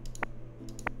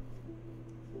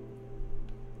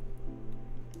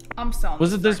 I'm selling.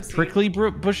 Was it those prickly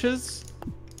bushes?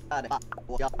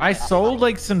 I sold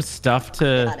like some stuff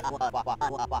to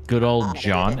good old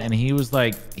John, and he was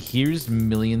like, "Here's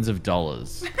millions of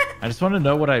dollars." I just want to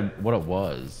know what it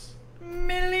was.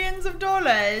 Millions of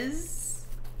dollars.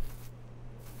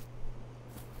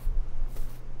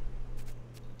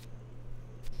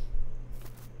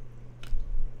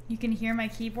 You can hear my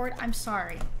keyboard. I'm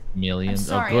sorry. Millions. I'm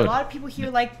sorry. Oh, good. A lot of people here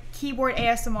like keyboard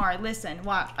ASMR. Listen,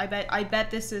 wow. I bet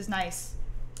this is nice.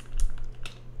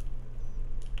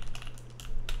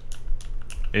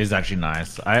 It is actually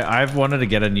nice. I've wanted to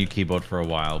get a new keyboard for a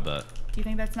while, but... Do you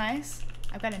think that's nice?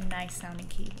 I've got a nice sounding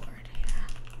keyboard, yeah.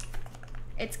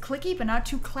 It's clicky, but not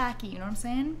too clacky, you know what I'm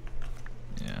saying?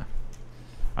 Yeah.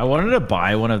 I wanted to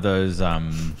buy one of those,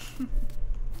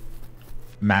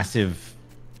 massive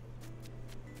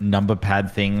number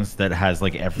pad things that has,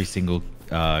 like, every single,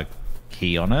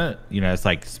 key on it. You know, it's,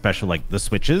 like, special, like, the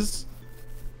switches.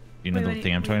 You know the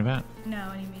thing I'm talking about? No,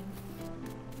 what do you mean?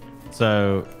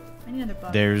 So...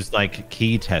 There's There's like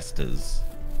key testers.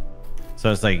 So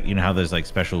it's like, you know how there's like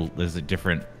there's like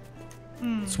different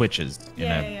switches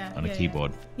on a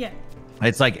keyboard. Yeah.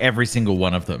 It's like every single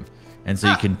one of them. And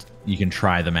so you can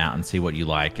try them out and see what you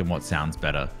like and what sounds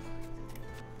better.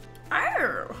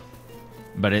 Oh.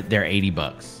 But they're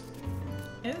 $80.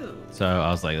 Ooh. So I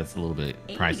was like, that's a little bit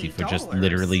pricey for just $80.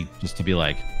 literally just to be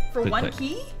like For click, one click.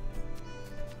 key?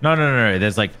 No.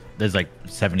 There's like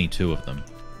 72 of them.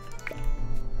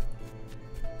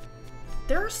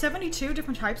 There are 72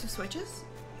 different types of switches?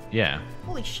 Yeah.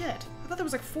 Holy shit. I thought there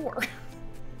was like 4.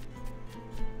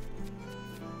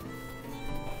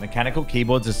 Mechanical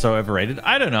keyboards are so overrated.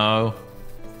 I don't know.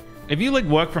 If you like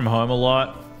work from home a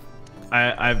lot,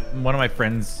 one of my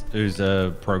friends who's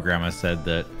a programmer said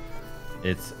that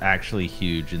it's actually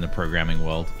huge in the programming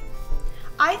world.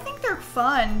 I think they're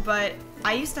fun, but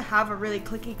I used to have a really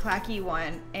clicky clacky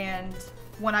one, and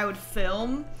when I would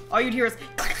film, all you'd hear is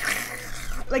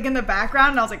like in the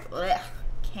background, and I was like, ugh,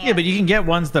 can't. Yeah, but you can get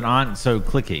ones that aren't so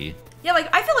clicky. Yeah,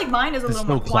 like I feel like mine is a little so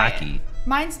more quiet. clacky.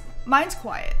 Mine's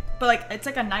quiet, but like it's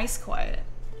like a nice quiet.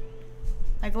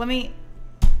 Like let me.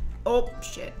 Oh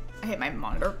shit! I hit my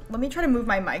monitor. Let me try to move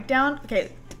my mic down.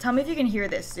 Okay, tell me if you can hear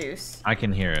this, Zeus. I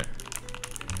can hear it.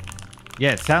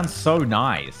 Yeah, it sounds so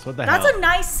nice. What the hell? That's a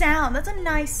nice sound. That's a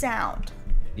nice sound.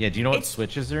 Yeah, do you know what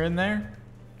switches are in there?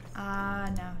 No.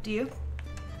 Do you?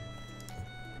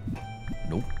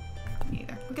 Nope. Me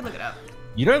either. We could look it up.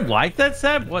 You don't like that,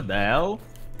 Seb? What the hell?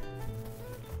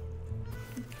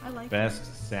 I like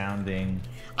Best sounding.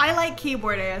 I like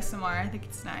keyboard ASMR. I think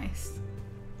it's nice.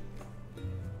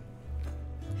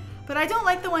 But I don't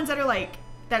like the ones that are like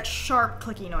that sharp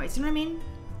clicky noise. You know what I mean?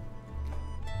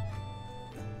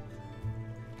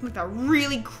 Like the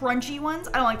really crunchy ones.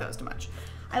 I don't like those too much.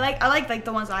 I like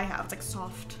the ones I have. It's like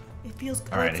soft. It feels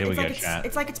good. All right, here we go, like chat.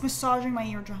 It's like it's massaging my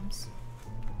eardrums.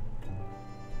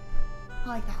 I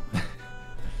like that one.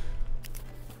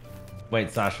 Wait,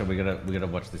 Sasha, we gotta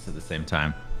watch this at the same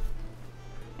time.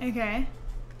 Okay.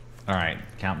 All right,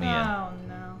 count me in. Oh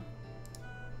no.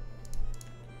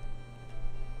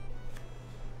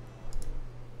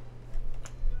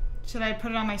 Should I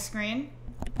put it on my screen?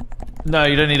 No,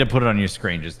 you don't need to put it on your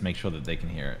screen. Just make sure that they can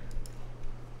hear it.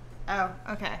 Oh,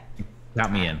 okay.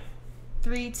 Count me in.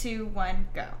 3, 2, 1,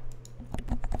 go.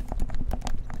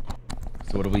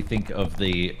 So what do we think of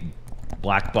the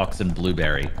black box and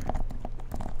blueberry?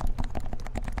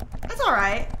 That's all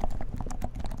right.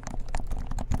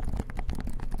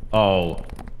 Oh,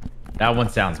 that one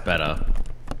sounds better.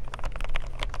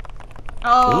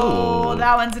 Oh, Ooh.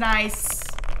 that one's nice.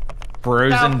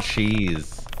 Frozen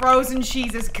cheese. Frozen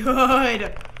cheese is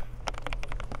good.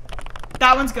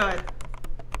 That one's good.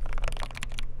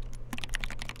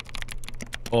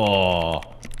 Oh.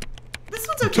 This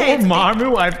one's okay.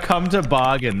 Dormammu, I've come to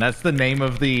bargain. That's the name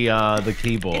of the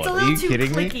keyboard. It's a Are little you too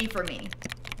kidding clicky me? for me.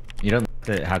 You don't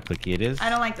like how clicky it is? I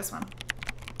don't like this one.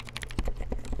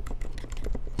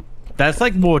 That's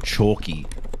like more chalky.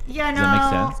 Yeah, no. Does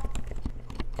that make sense?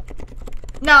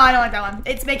 No, I don't like that one.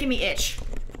 It's making me itch.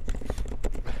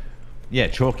 Yeah,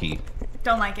 chalky.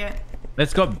 Don't like it.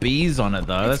 It's got bees on it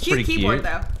though. It's That's pretty keyboard, cute.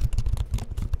 though.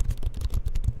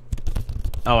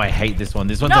 Oh, I hate this one.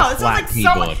 This one's No, a it flat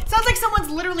keyboard. sounds like someone's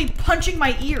literally punching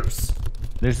my ears.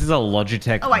 This is a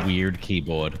Logitech Oh, weird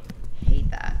keyboard. Hate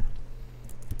that.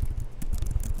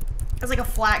 It's like a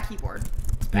flat keyboard.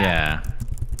 It's bad. Yeah.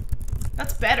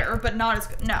 That's better, but not as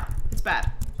good. No, it's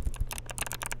bad.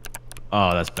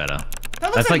 Oh, that's better. That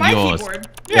looks That's like like my yours. keyboard.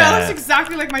 Yeah, Yeah. that looks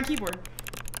exactly like my keyboard.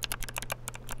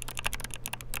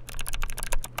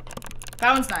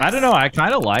 That one's nice. I don't know. I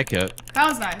kind of like it. That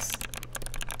one's nice.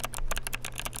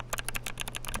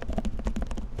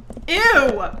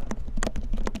 Ew!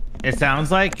 It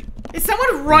sounds like Is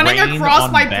someone running rain across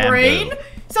on my bamboo. brain?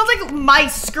 Sounds like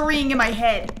mice scurrying in my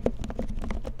head.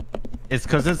 it's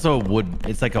because it's a wood.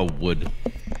 It's like a wood.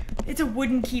 It's a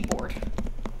wooden keyboard.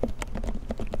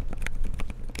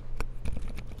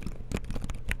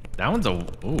 That one's a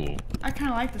ooh. I kind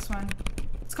of like this one.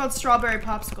 It's called Strawberry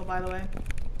Popsicle, by the way.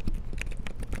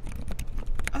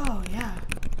 Oh, yeah.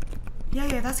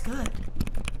 Yeah, that's good.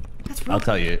 That's real I'll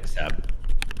tell you, Sab.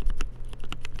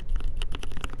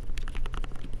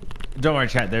 Don't worry,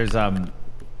 chat. There's No,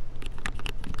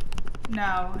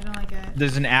 I don't like it.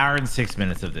 there's an hour and 6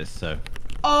 minutes of this, so.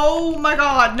 Oh my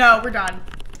god, no, we're done.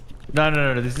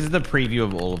 No. This is the preview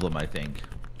of all of them, I think.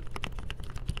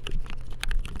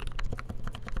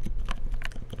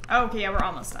 Okay, yeah, we're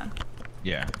almost done.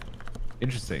 Yeah.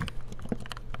 Interesting.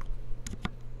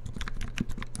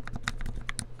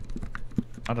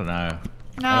 I don't know.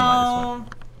 No. I don't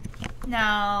like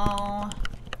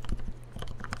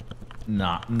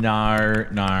No.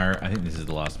 No. I think this is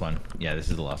the last one. Yeah, this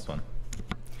is the last one.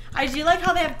 I do like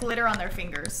how they have glitter on their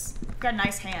fingers. Got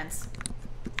nice hands.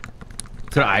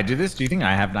 Could I do this? Do you think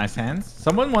I have nice hands?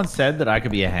 Someone once said that I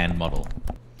could be a hand model.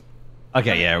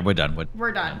 Okay, yeah, we're done.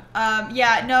 We're done.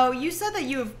 Yeah, no, you said that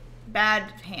you have bad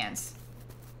hands.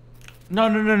 No.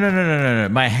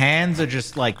 My hands are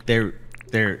just like they're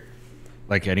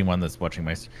like anyone that's watching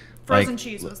my Frozen like,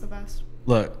 cheese was the best.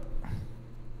 Look.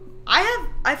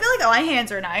 I feel like my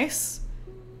hands are nice.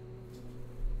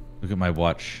 Look at my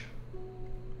watch.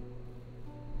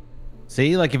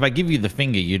 See, like if I give you the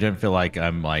finger, you don't feel like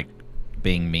I'm like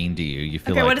being mean to you. You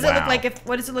feel okay, like what does it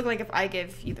look wow. like if I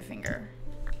give you the finger?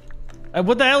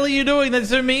 What the hell are you doing? That's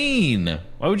so mean.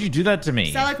 Why would you do that to me?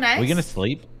 Does that look nice? Are we gonna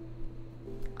sleep?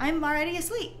 I'm already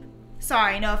asleep.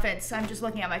 Sorry, no offense. I'm just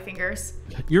looking at my fingers.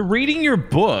 You're reading your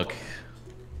book.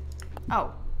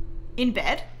 Oh. In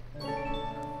bed?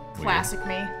 Classic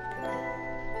me.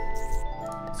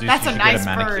 So That's you a should nice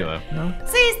get bird. manicure. No?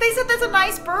 See, they said that's a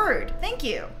nice bird. Thank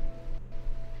you.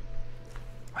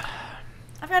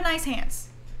 I've got nice hands.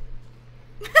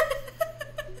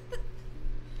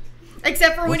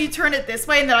 Except for when you turn it this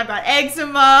way and then I've got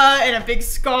eczema and a big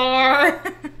scar.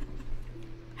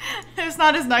 It's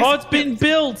not as nice. Oh, it's been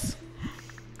built.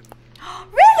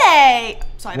 Really?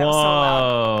 Sorry, that was so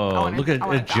loud. I Whoa! wanna- Look I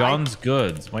wanna at die. John's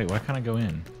goods. Wait, why can't I go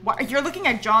in? What, you're looking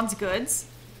at John's goods?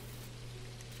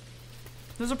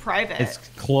 Those are private. It's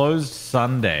closed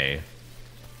Sunday.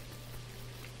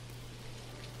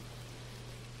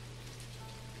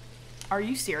 Are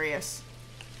you serious?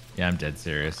 Yeah, I'm dead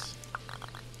serious.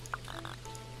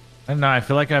 I don't know. I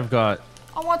feel like I've got.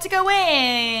 I want to go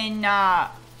in. All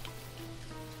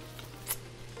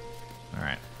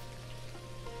right.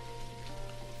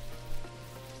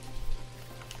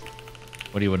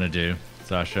 What do you want to do,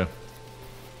 Sasha?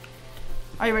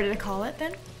 Are you ready to call it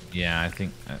then? Yeah, I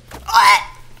think. What?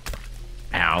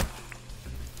 Ow.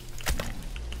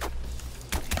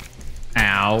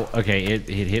 Ow. Okay, it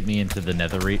hit me into the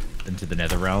nether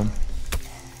realm.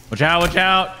 Watch out! Watch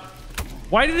out!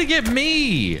 Why did it get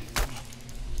me?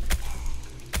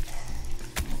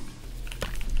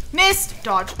 Missed.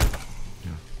 Dodge.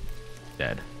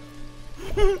 Dead.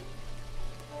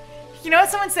 You know what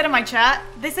someone said in my chat?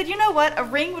 They said, you know what? A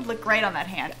ring would look great on that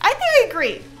hand. I think I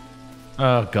agree.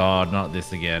 Oh God, not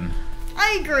this again.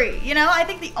 I agree. You know, I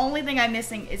think the only thing I'm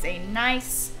missing is a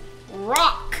nice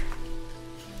rock.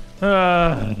 Who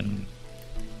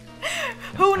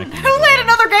let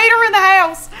another gator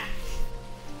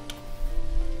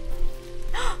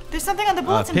There's something on the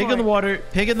bulletin Pig board. in the water.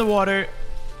 Pig in the water.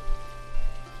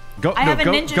 Go. I have a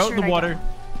go, ninja go shirt. in the water.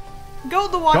 Go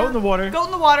in the water. Go in the water. Go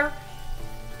in the water.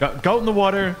 Go in the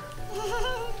water.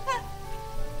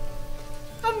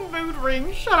 A mood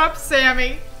ring. Shut up,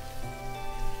 Sammy.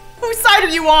 Whose side are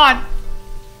you on?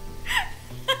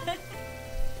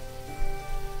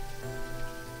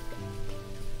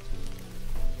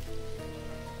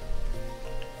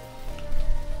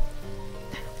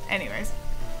 Anyways.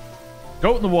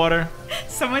 Go in the water.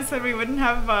 Someone said we wouldn't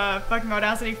have fucking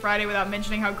Audacity Friday without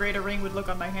mentioning how great a ring would look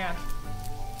on my hand.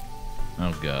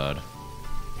 Oh god.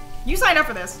 You signed up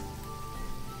for this.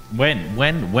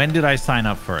 When did I sign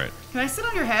up for it? Can I sit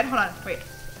on your head? Hold on, wait.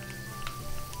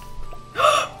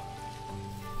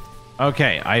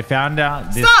 Okay, I found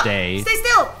out this Stop! day. Stay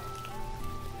still!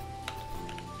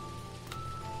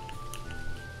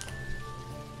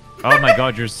 Oh my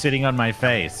god, you're sitting on my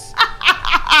face.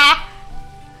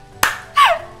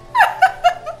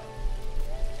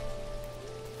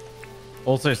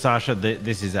 Also, Sasha,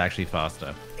 this is actually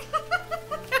faster.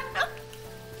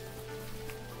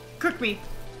 Cook me.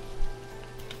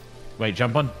 Wait,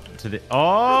 jump on to the...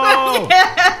 Oh!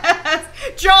 Yes!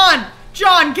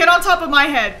 John, get on top of my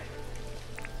head.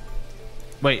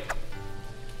 Wait.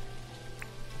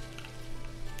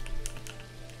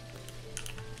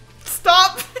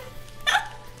 Stop.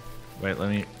 Wait,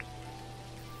 let me...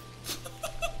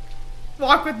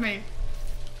 Walk with me.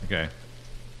 Okay.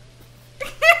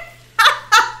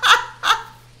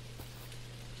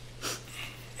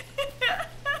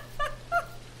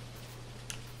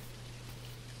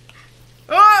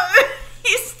 Oh,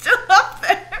 he's still up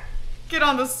there. Get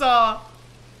on the saw.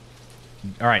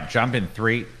 All right, jump in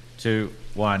 3, 2,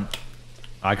 1.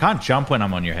 I can't jump when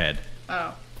I'm on your head.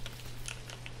 Oh.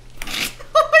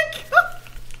 Oh my god.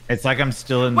 It's like I'm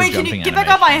still in the Wait, jumping can you get back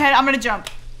on my animation. head? I'm gonna jump.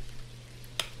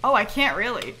 Oh, I can't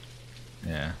really.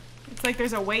 Yeah. It's like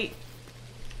there's a weight.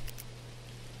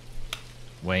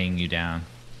 Weighing you down.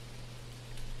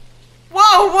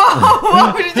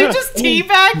 Whoa! Did you just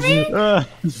teabag me?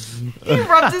 He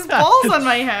rubbed his balls on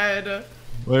my head.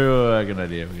 Wait, good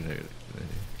idea. Good idea.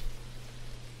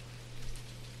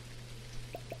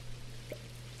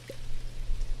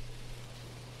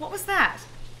 What was that?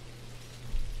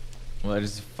 Well,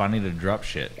 it's funny to drop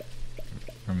shit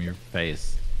from your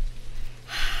face.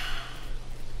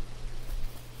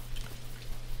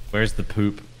 Where's the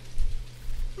poop?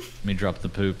 Let me drop the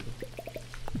poop.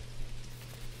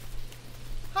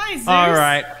 Hi, Zeus. All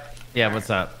right. Yeah, what's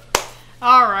up?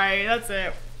 All right, that's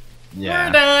it. Yeah.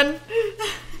 We're done.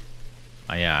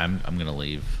 Oh, yeah, I'm gonna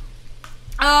leave.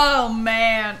 Oh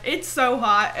man, it's so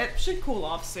hot. It should cool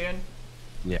off soon.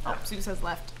 Yeah. Oh, Zeus has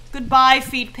left. Goodbye,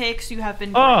 feed pics. You have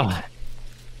been great. Oh,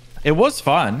 it was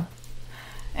fun.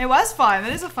 It was fun.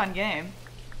 It is a fun game.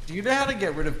 Do you know how to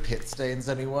get rid of pit stains,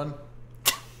 anyone?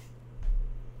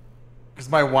 Because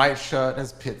my white shirt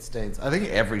has pit stains. I think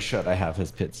every shirt I have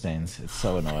has pit stains. It's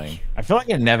so annoying. I feel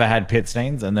like I never had pit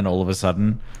stains, and then all of a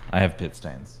sudden, I have pit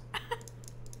stains.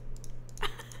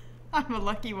 I'm a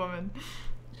lucky woman.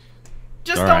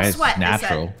 Just All don't right, it's sweat.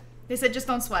 natural. They said just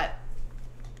don't sweat.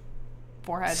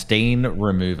 Forehead. Stain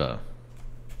remover.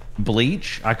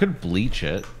 Bleach? I could bleach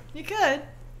it. You could.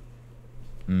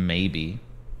 Maybe.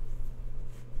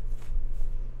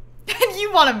 And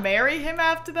you want to marry him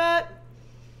after that?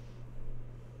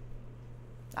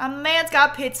 A man's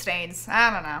got pit stains. I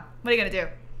don't know. What are you gonna do?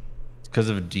 It's because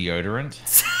of deodorant.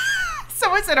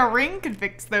 Someone said a ring could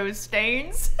fix those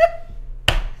stains.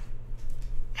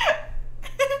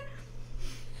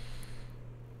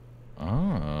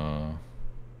 Oh.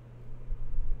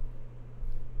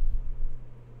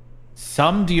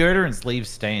 Some deodorants leave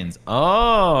stains.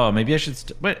 Oh, maybe I should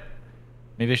wait.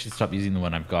 Maybe I should stop using the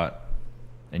one I've got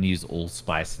and use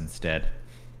allspice instead.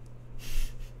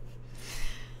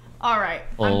 All right,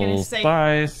 I'm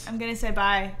gonna say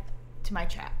bye to my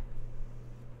chat.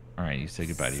 All right, you say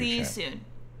goodbye to See your you chat. soon.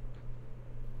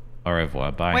 Au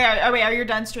revoir. Bye. Wait, are you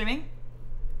done streaming?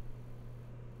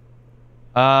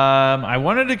 I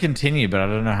wanted to continue, but I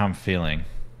don't know how I'm feeling.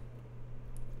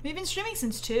 We've been streaming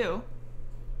since 2.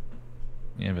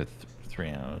 Yeah, but 3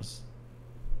 hours.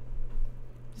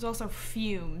 There's also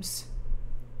fumes.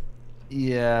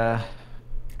 Yeah.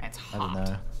 It's I don't hot.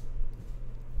 know.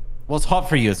 Well, it's hot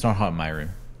for you. It's not hot in my room.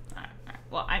 All right.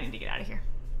 Well, I need to get out of here.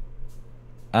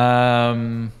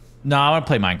 No, I want to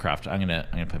play Minecraft. I'm gonna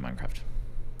play Minecraft.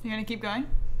 You're gonna keep going?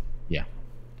 Yeah.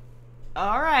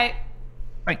 All right.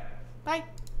 Bye. Bye.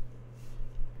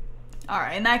 All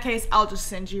right. In that case, I'll just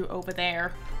send you over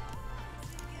there.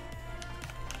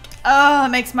 Oh, it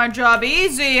makes my job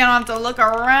easy. I don't have to look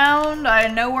around. I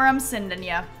know where I'm sending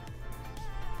you.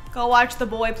 Go watch the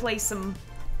boy play some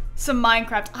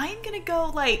Minecraft. I am gonna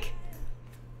go, like,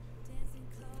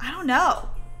 I don't know.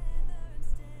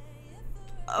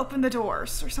 Open the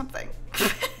doors or something.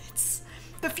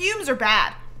 The fumes are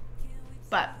bad.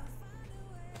 But,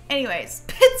 anyways,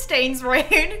 pit stains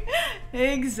rain.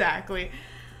 Exactly.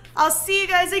 I'll see you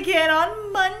guys again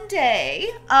on Monday.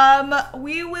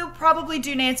 We will probably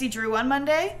do Nancy Drew on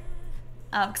Monday.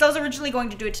 Because I was originally going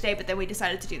to do it today, but then we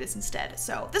decided to do this instead.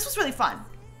 So, this was really fun.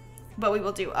 But we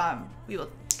will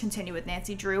continue with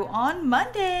Nancy Drew on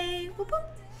Monday. Whoop,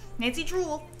 whoop. Nancy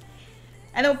Drew.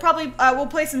 And then we'll probably, we'll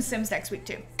play some Sims next week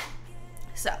too.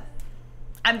 So,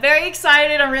 I'm very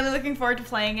excited. I'm really looking forward to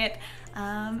playing it.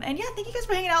 And yeah, thank you guys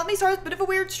for hanging out with me. Sorry, it's a bit of a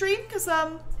weird stream because, I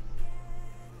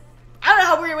don't know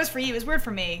how weird it was for you. It was weird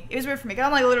for me. It was weird for me because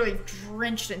I'm like literally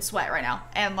drenched in sweat right now.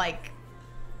 And like,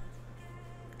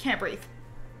 can't breathe.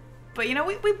 But you know,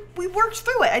 we worked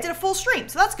through it. I did a full stream,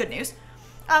 so that's good news.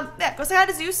 Yeah, go say hi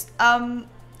to Zeus. And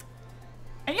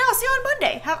yeah, I'll see you on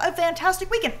Monday. Have a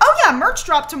fantastic weekend. Oh yeah, merch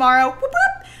drop tomorrow. Whoop,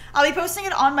 whoop. I'll be posting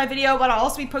it on my video, but I'll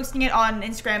also be posting it on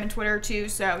Instagram and Twitter too,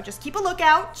 so just keep a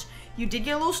lookout. You did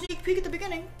get a little sneak peek at the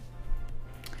beginning.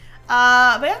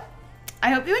 But yeah,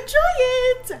 I hope you enjoy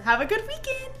it. Have a good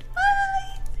weekend. Bye.